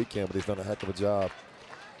done for the weekend, but he's done a heck of a job.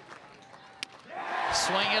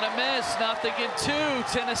 Swing and a miss, nothing in 2.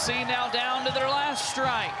 Tennessee now down to their last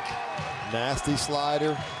strike. Nasty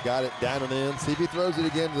slider, got it down and in. See if he throws it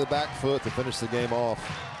again to the back foot to finish the game off.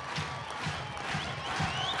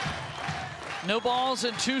 No balls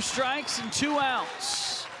and 2 strikes and 2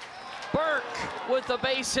 outs. Burke with the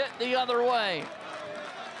base hit the other way.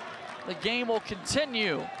 The game will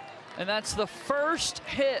continue, and that's the first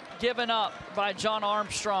hit given up by John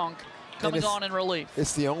Armstrong coming on in relief.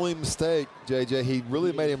 It's the only mistake, JJ. He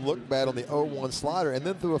really made him look bad on the 0-1 slider and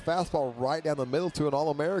then threw a fastball right down the middle to an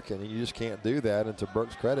All-American, and you just can't do that. And to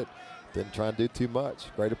Burke's credit, didn't try and do too much.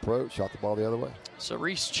 Great approach, shot the ball the other way. So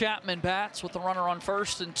Reese Chapman bats with the runner on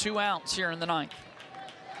first and 2 outs here in the 9th.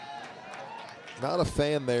 Not a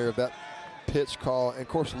fan there of that pitch call, and of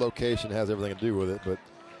course the location has everything to do with it, but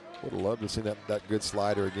would have loved to see that good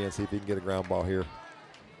slider again, see if he can get a ground ball here.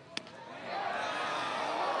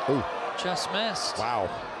 Ooh. Just missed. Wow.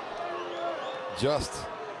 Just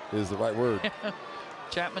is the right word.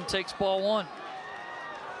 Chapman takes ball 1.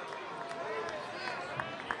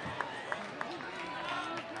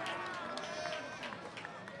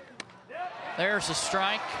 There's a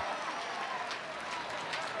strike.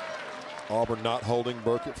 Auburn not holding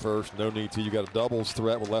Burke at first. No need to. You got a doubles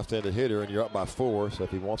threat with left-handed hitter, and you're up by 4. So if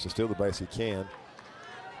he wants to steal the base, he can.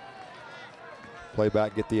 Play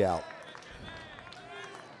back, get the out.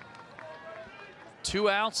 2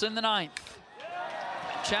 outs in the 9th.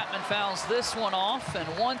 Chapman fouls this one off, and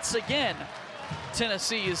once again,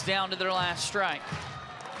 Tennessee is down to their last strike.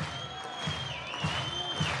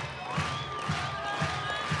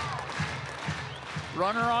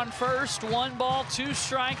 Runner on first, 1 ball, 2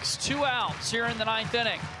 strikes, 2 outs here in the 9th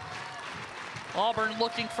inning. Auburn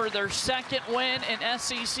looking for their 2nd win in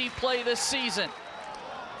SEC play this season.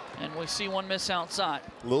 And we see 1 miss outside.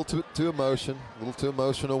 A little too emotional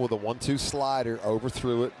with a 1-2 slider,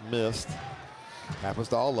 overthrew it, missed. Happens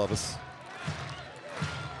to all of us.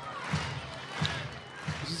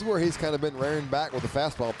 This is where he's kind of been rearing back with the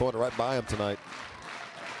fastball, throwing it right by him tonight.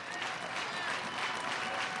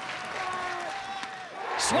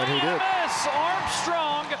 Swing and a miss.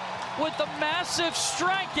 Armstrong with the massive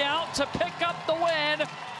strikeout to pick up the win.